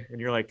by and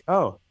you're like,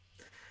 oh,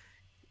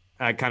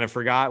 I kind of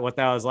forgot what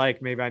that was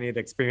like. Maybe I need to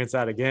experience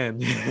that again.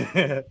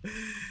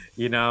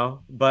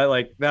 But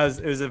like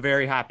it was a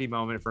very happy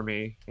moment for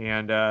me.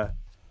 And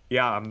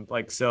yeah, I'm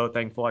like so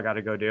thankful I got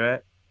to go do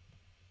it.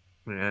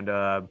 And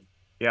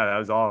yeah, that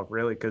was all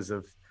really because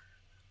of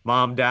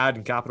mom, dad,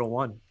 and Capital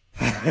One.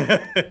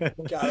 Gotta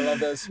love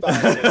those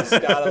sponsors.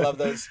 Gotta love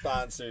those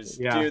sponsors.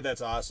 Yeah. Dude,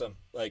 that's awesome.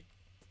 Like,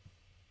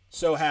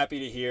 so happy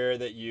to hear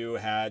that you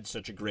had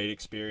such a great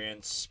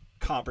experience,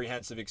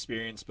 comprehensive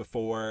experience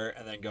before,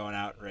 and then going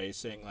out and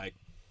racing. Like,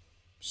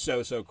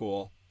 so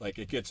cool. Like,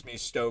 it gets me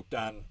stoked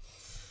on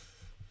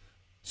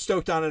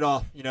it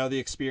all. You know, the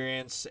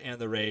experience and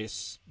the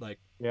race. Like,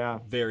 Yeah.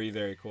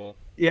 very cool.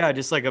 Yeah.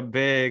 Just like a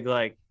big,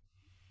 like,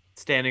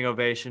 standing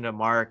ovation to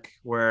Mark,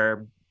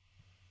 where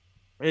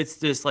it's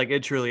just like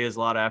it truly is a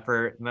lot of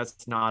effort, and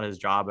that's not his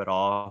job at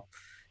all.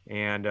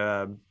 And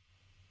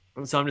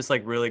so I'm just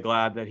like really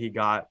glad that he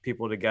got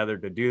people together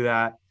to do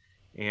that.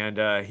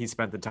 And he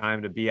spent the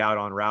time to be out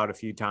on route a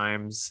few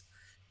times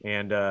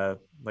and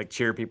like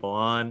cheer people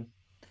on.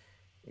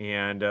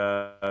 And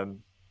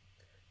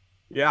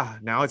yeah,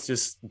 now it's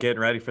just getting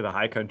ready for the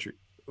high country.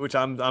 which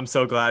I'm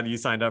so glad you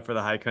signed up for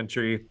the high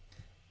country.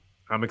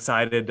 I'm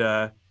excited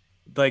to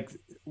like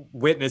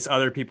witness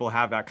other people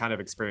have that kind of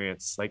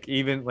experience. Like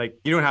even like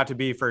you don't have to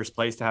be first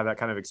place to have that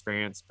kind of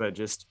experience, but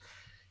just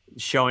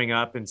showing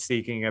up and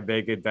seeking a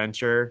big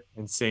adventure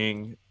and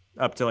seeing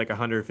up to like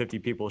 150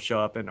 people show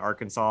up in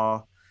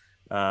Arkansas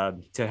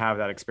to have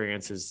that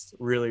experience is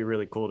really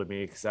really cool to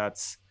me because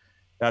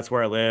that's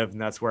where I live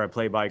and that's where I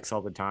play bikes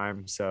all the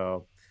time.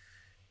 So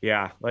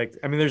yeah, like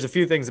I mean, there's a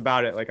few things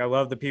about it. Like I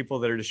love the people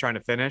that are just trying to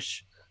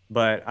finish,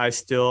 but I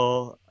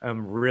still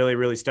am really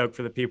really stoked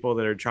for the people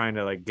that are trying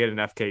to like get an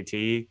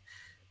FKT.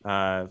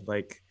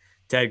 Like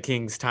Ted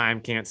King's time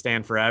can't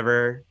stand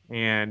forever,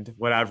 and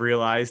what I've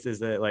realized is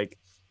that like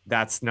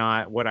that's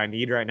not what I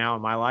need right now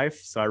in my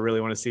life. So I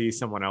really want to see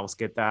someone else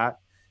get that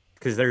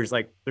because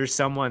there's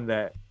someone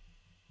that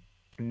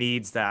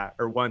needs that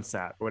or wants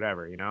that or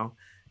whatever, you know?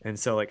 And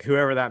so like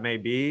whoever that may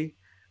be,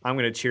 I'm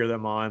going to cheer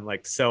them on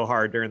like so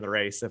hard during the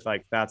race if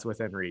like that's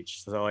within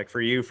reach. So like for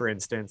you, for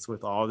instance,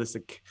 with all this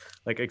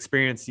like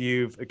experience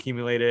you've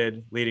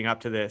accumulated leading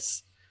up to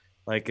this,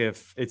 like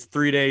if it's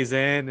 3 days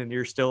in and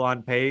you're still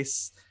on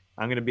pace,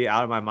 I'm going to be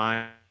out of my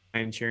mind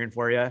cheering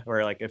for you.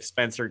 Or like if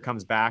Spencer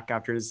comes back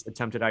after his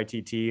attempted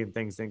ITT and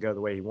things didn't go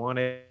the way he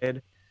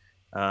wanted.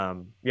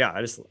 Yeah,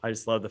 I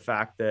just love the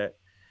fact that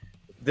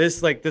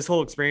this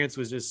whole experience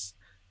was just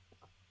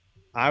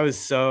I was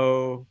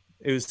so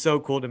it was so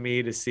cool to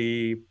me to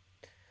see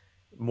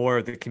more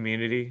of the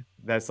community.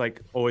 That's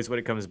like always what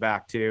it comes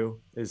back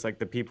to is like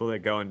the people that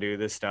go and do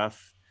this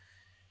stuff.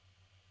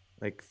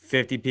 Like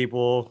 50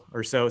 people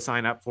or so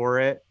sign up for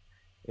it.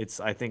 It's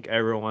I think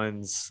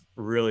everyone's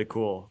really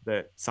cool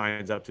that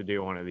signs up to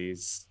do one of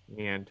these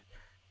and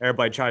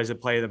everybody tries to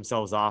play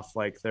themselves off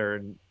like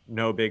they're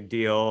no big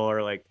deal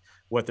or like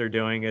what they're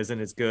doing isn't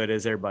as good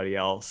as everybody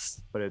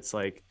else, but it's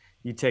like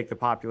you take the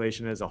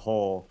population as a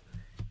whole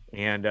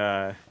and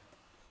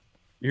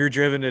you're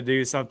driven to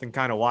do something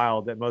kind of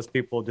wild that most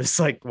people just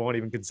like won't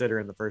even consider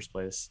in the first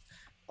place.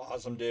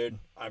 Awesome, dude.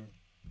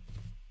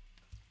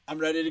 I'm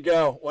ready to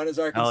go. When is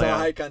Hell Arkansas yeah.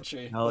 High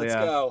Country? Hell Let's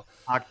yeah. go.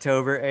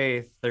 October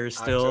 8th.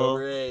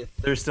 October 8th.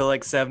 There's still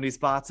like 70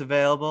 spots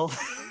available.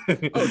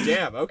 Oh,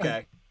 damn.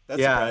 Okay. That's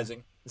Yeah.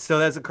 surprising. So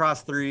that's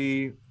across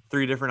three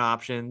different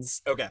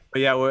options. Okay. But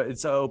yeah,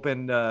 it's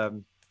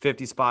open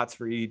 50 spots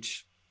for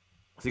each.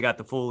 So you got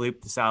the full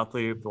loop, the south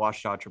loop, the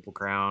Washita Triple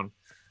Crown.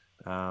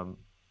 Um,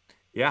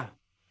 yeah,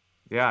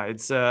 yeah,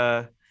 it's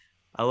I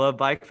love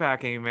bike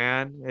packing,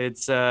 man.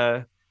 It's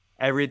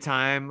every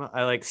time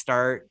I like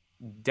start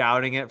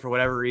doubting it for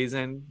whatever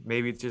reason,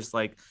 maybe it's just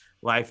like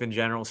life in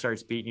general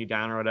starts beating you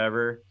down or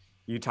whatever.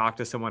 You talk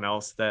to someone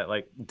else that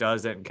like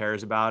does it and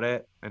cares about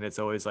it, and it's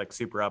always like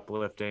super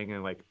uplifting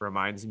and like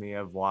reminds me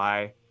of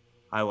why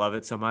I love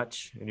it so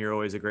much. And you're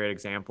always a great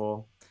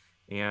example.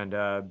 And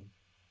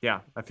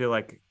yeah, I feel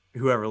like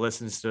whoever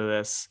listens to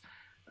this,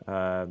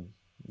 uh,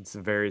 it's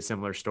a very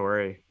similar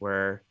story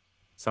where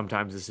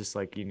sometimes it's just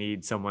like you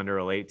need someone to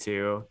relate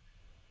to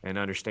and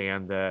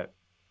understand that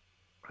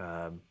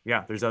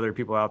yeah, there's other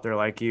people out there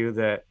like you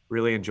that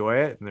really enjoy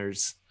it and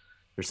there's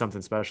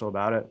something special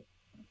about it.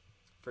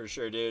 For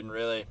sure, dude. And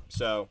really,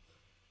 so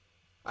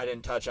I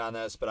didn't touch on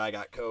this, but I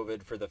got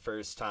COVID for the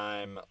first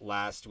time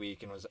last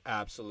week and was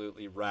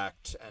absolutely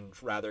wrecked and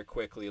rather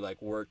quickly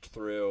like worked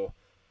through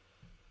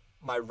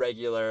my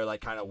regular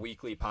like kind of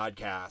weekly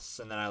podcasts,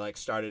 and then I like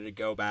started to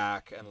go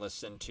back and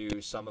listen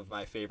to some of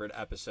my favorite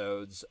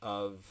episodes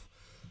of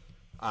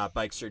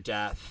Bikes or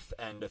Death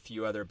and a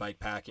few other bike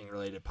packing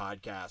related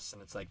podcasts,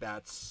 and it's like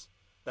that's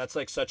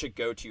like such a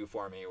go-to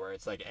for me where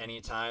it's like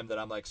anytime that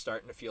I'm like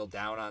starting to feel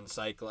down on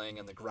cycling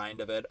and the grind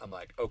of it, I'm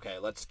like, okay,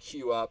 let's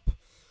queue up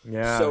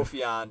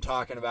Sophian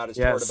talking about his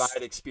Tour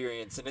Divide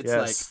experience, and it's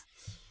like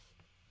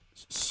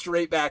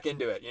straight back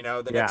into it, you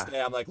know. The next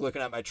day I'm like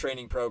looking at my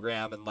training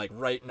program and like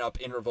writing up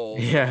intervals.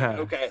 Like,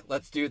 okay,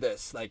 let's do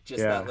this. Like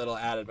just that little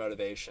added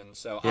motivation.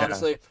 So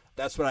honestly,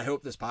 that's what I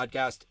hope this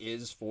podcast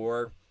is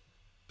for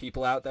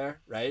people out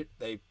there, right?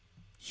 They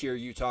hear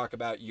you talk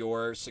about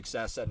your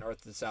success at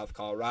North to South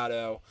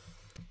Colorado,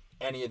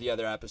 any of the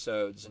other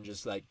episodes, and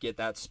just like get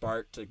that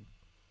spark to,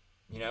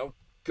 you know,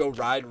 go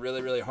ride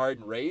really, really hard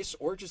and race,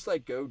 or just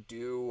like go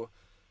do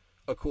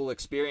a cool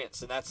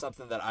experience. And that's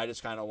something that I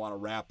just kind of want to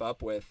wrap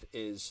up with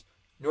is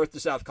North to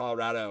South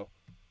Colorado.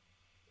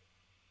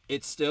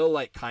 It's still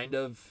like kind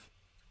of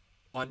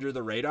under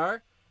the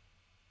radar.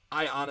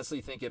 I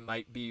honestly think it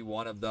might be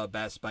one of the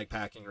best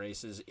bikepacking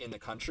races in the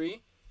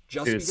country,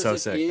 just Dude,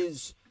 because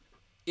so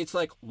it's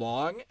like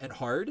long and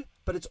hard,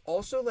 but it's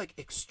also like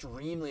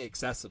extremely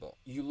accessible.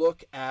 You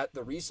look at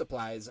the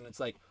resupplies and it's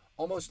like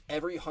almost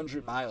every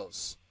 100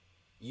 miles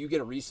you get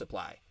a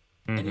resupply.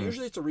 Mm-hmm. And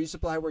usually it's a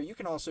resupply where you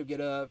can also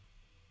get a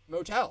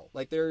motel.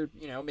 Like they're,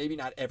 you know, maybe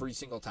not every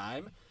single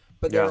time,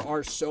 but there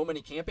are so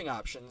many camping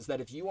options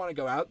that if you want to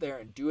go out there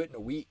and do it in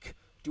a week,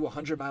 do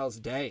 100 miles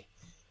a day,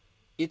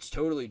 it's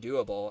totally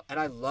doable. And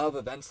I love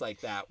events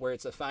like that where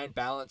it's a fine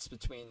balance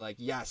between like,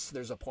 yes,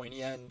 there's a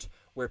pointy end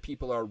where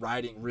people are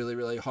riding really,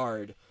 really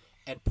hard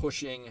and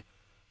pushing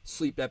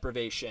sleep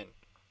deprivation.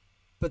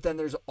 But then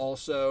there's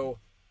also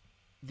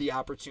the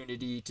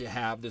opportunity to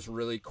have this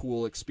really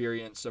cool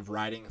experience of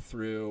riding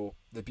through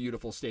the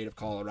beautiful state of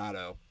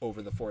Colorado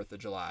over the 4th of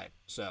July.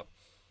 So,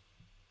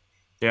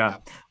 Yeah.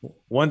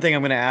 One thing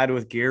I'm going to add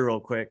with gear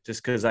real quick,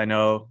 just because I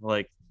know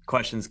like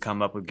questions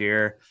come up with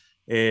gear,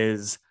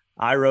 is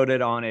I rode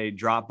it on a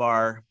drop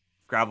bar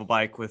gravel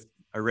bike with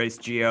a race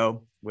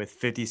Geo with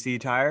 50C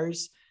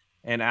tires.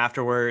 And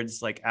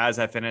afterwards, like as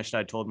I finished,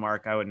 I told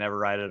Mark I would never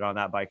ride it on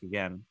that bike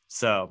again.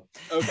 So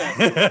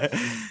okay.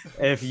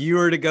 if you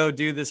were to go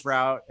do this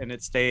route and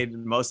it stayed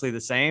mostly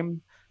the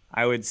same,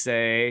 I would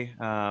say,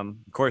 of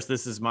course,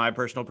 this is my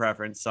personal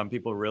preference. Some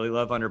people really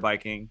love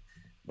underbiking,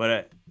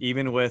 but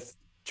even with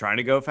trying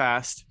to go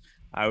fast,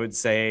 I would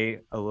say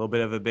a little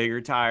bit of a bigger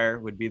tire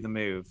would be the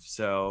move.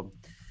 So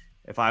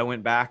if I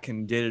went back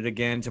and did it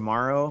again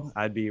tomorrow,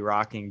 I'd be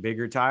rocking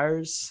bigger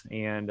tires.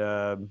 And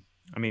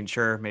I mean,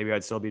 sure, maybe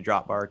I'd still be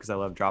drop bar because I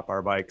love drop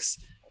bar bikes,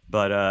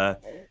 but a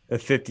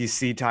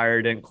 50C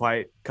tire didn't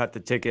quite cut the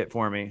ticket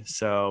for me.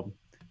 So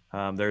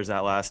there's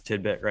that last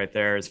tidbit right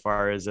there as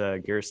far as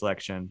gear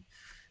selection.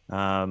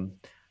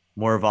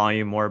 More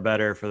volume, more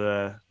better for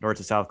the North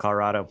to South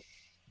Colorado.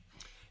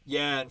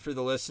 Yeah, and for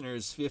the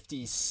listeners,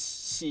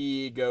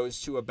 50C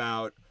goes to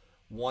about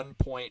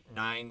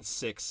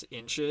 1.96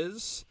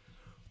 inches.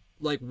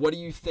 Like, what do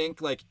you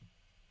think, like,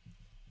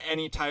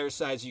 any tire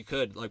size you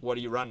could, like, what are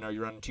you running? Are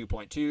you running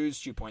 2.2s,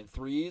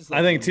 2.3s? Like,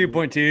 I think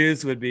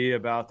 2.2s would be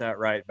about that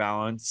right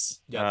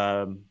balance.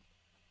 Yep.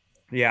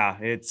 Yeah,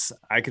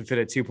 I could fit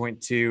a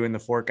 2.2 in the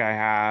fork I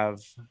have.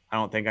 I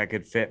don't think I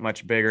could fit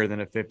much bigger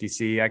than a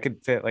 50C. I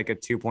could fit like a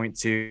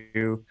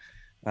 2.2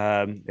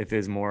 if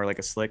it's more like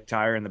a slick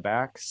tire in the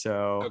back.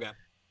 So okay.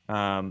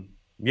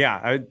 Yeah,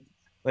 I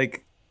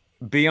like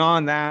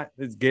beyond that,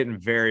 it's getting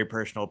very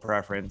personal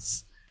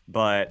preference,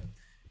 but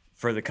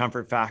for the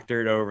comfort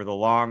factor over the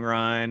long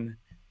run,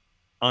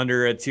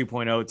 under a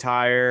 2.0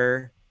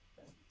 tire,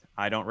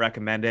 I don't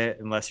recommend it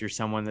unless you're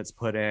someone that's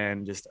put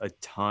in just a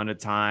ton of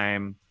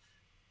time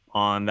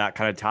on that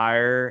kind of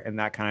tire and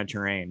that kind of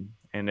terrain.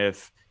 And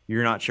if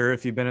you're not sure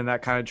if you've been in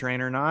that kind of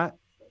terrain or not,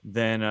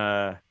 then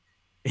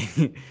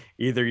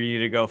either you need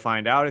to go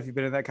find out if you've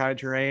been in that kind of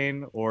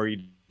terrain, or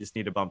you just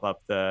need to bump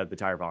up the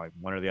tire volume,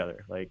 one or the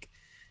other. Like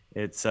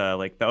it's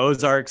like the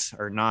Ozarks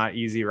are not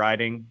easy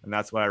riding, and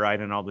that's what I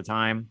ride in all the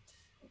time.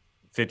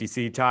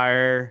 50C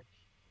tire,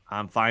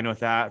 I'm fine with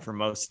that for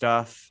most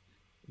stuff,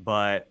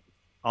 but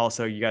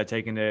also you got to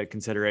take into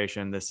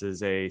consideration this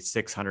is a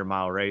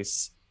 600-mile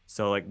race.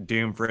 So like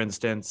Doom, for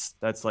instance,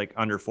 that's like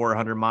under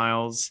 400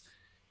 miles.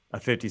 A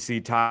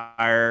 50C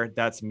tire,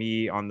 that's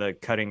me on the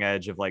cutting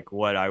edge of like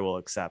what I will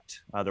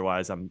accept.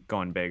 Otherwise, I'm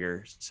going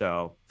bigger.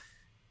 So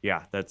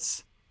yeah,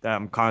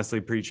 I'm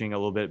constantly preaching a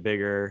little bit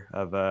bigger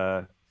of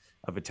a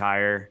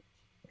tire.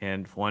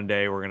 And one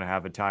day we're gonna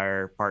have a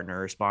tire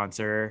partner or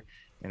sponsor,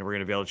 and we're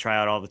gonna be able to try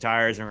out all the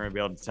tires, and we're gonna be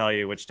able to tell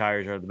you which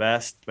tires are the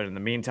best. But in the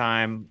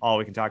meantime, all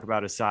we can talk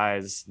about is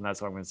size, and that's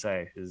what I'm gonna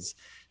say is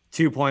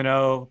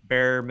 2.0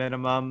 bare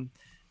minimum,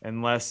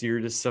 unless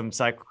you're just some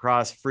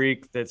cyclocross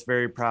freak that's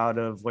very proud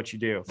of what you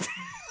do.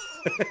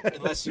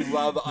 Unless you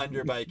love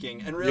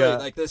underbiking, and really,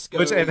 like this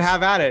goes. And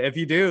have at it. If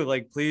you do,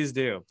 like, please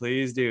do.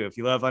 If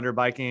you love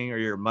underbiking, or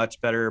you're a much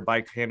better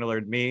bike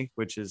handler than me,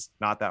 which is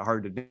not that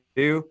hard to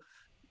do,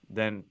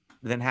 then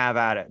have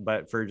at it.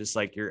 But for just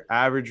like your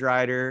average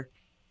rider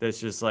that's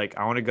just like,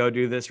 I want to go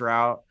do this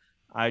route,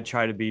 I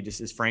try to be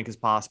just as frank as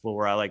possible,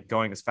 where I like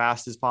going as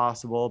fast as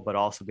possible, but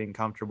also being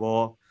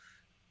comfortable.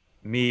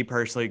 Me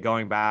personally,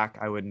 going back,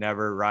 I would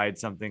never ride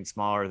something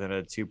smaller than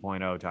a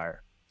 2.0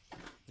 tire.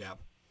 Yeah.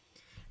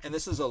 And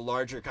this is a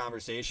larger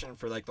conversation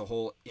for like the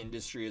whole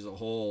industry as a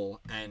whole.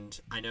 And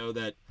I know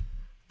that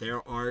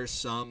there are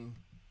some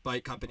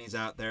bike companies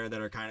out there that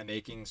are kind of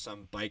making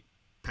some bike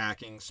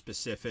packing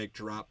specific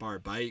drop bar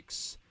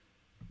bikes.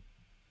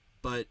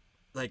 But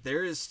like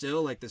there is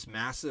still like this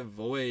massive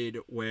void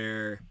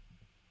where,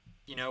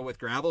 you know, with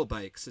gravel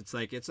bikes, it's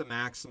like it's a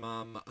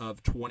maximum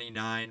of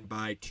 29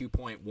 by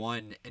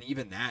 2.1, and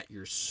even that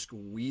you're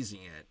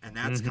squeezing it, and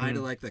that's kind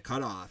of like the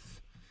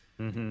cutoff.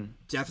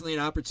 Definitely an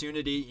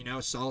opportunity. You know,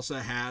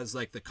 Salsa has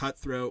like the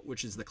Cutthroat,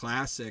 which is the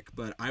classic,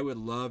 but I would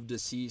love to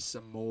see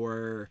some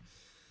more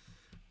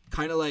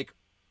kind of like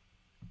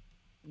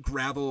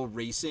gravel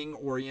racing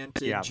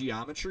oriented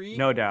geometry,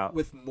 no doubt,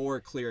 with more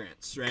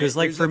clearance, right? Because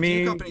like there's for a me,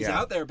 few companies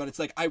out there, but it's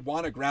like I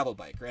want a gravel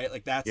bike, right?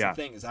 Like that's the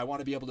thing, is I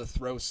want to be able to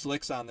throw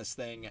slicks on this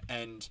thing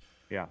and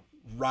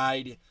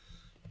ride,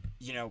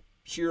 you know,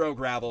 hero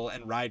gravel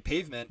and ride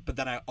pavement. But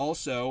then I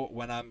also,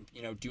 when I'm,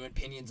 you know, doing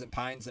Pinions and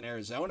Pines in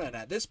Arizona, and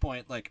at this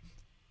point, like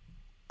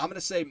I'm gonna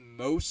say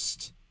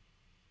most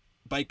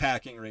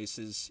bikepacking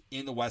races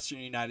in the Western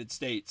United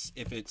States,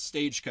 if it's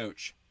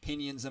Stagecoach,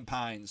 Pinions and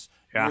Pines,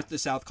 North to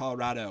South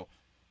Colorado,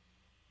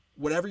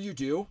 whatever you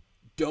do,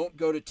 don't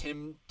go to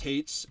Tim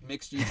Tate's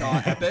Mixed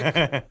Utah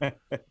Epic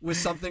with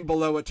something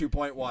below a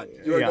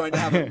 2.1. You are going to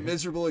have a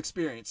miserable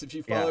experience. If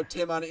you follow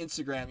Tim on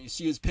Instagram, you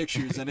see his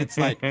pictures, and it's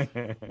like,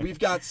 we've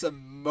got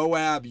some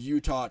Moab,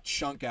 Utah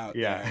chunk out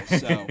there.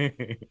 So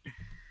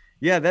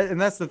Yeah, and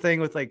that's the thing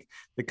with like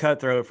the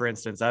Cutthroat, for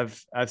instance.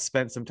 I've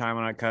spent some time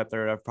on a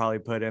Cutthroat. I've probably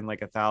put in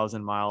like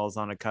 1,000 miles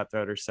on a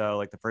Cutthroat or so.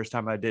 Like the first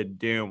time I did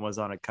Doom was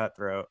on a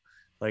Cutthroat,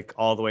 like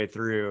all the way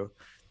through.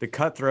 The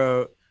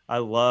Cutthroat, I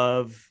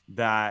love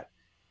that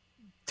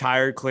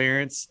tire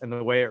clearance and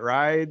the way it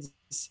rides.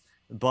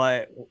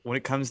 But when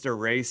it comes to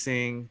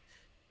racing,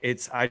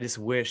 I just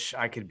wish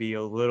I could be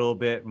a little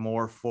bit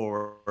more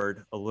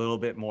forward, a little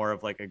bit more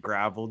of like a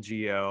gravel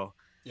geo.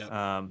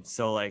 Yep.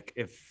 So like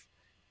if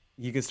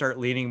you can start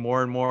leaning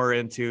more and more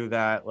into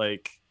that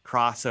like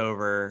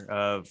crossover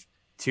of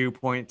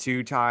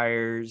 2.2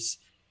 tires,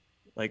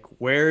 like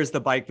where's the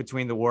bike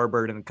between the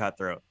Warbird and the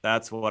Cutthroat?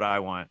 That's what I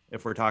want.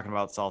 If we're talking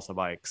about salsa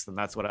bikes, and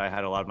that's what I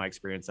had a lot of my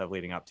experience of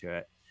leading up to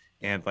it.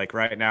 Yeah. And like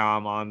right now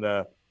I'm on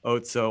the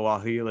Otso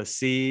Wahila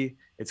C.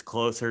 It's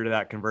closer to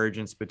that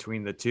convergence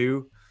between the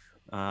two.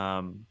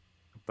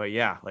 But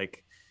yeah,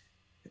 like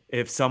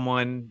if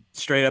someone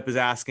straight up is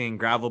asking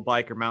gravel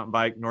bike or mountain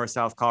bike, North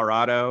South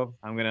Colorado,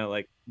 I'm gonna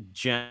like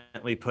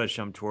gently push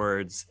them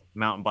towards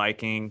mountain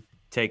biking,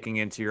 taking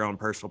into your own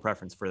personal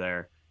preference for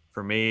there.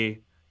 For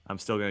me, I'm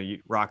still gonna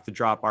rock the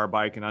drop bar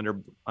bike and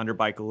under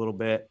bike a little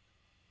bit,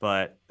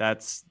 but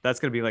that's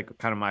gonna be like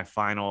kind of my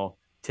final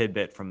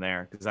tidbit from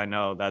there, because I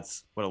know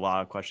that's what a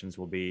lot of questions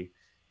will be.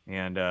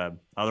 And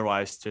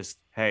otherwise, just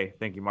hey,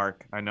 thank you,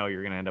 Mark. I know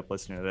you're gonna end up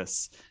listening to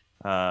this.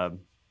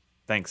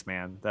 Thanks,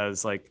 man. That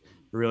was like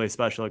a really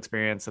special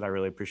experience, and I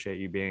really appreciate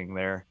you being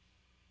there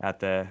at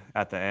the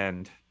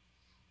end.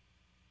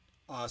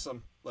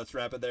 Awesome. Let's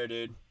wrap it there,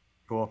 dude.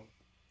 Cool.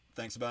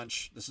 Thanks a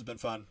bunch. This has been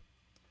fun.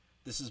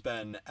 This has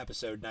been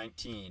episode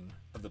 19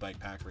 of the Bike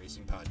Pack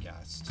Racing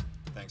Podcast.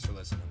 Thanks for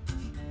listening.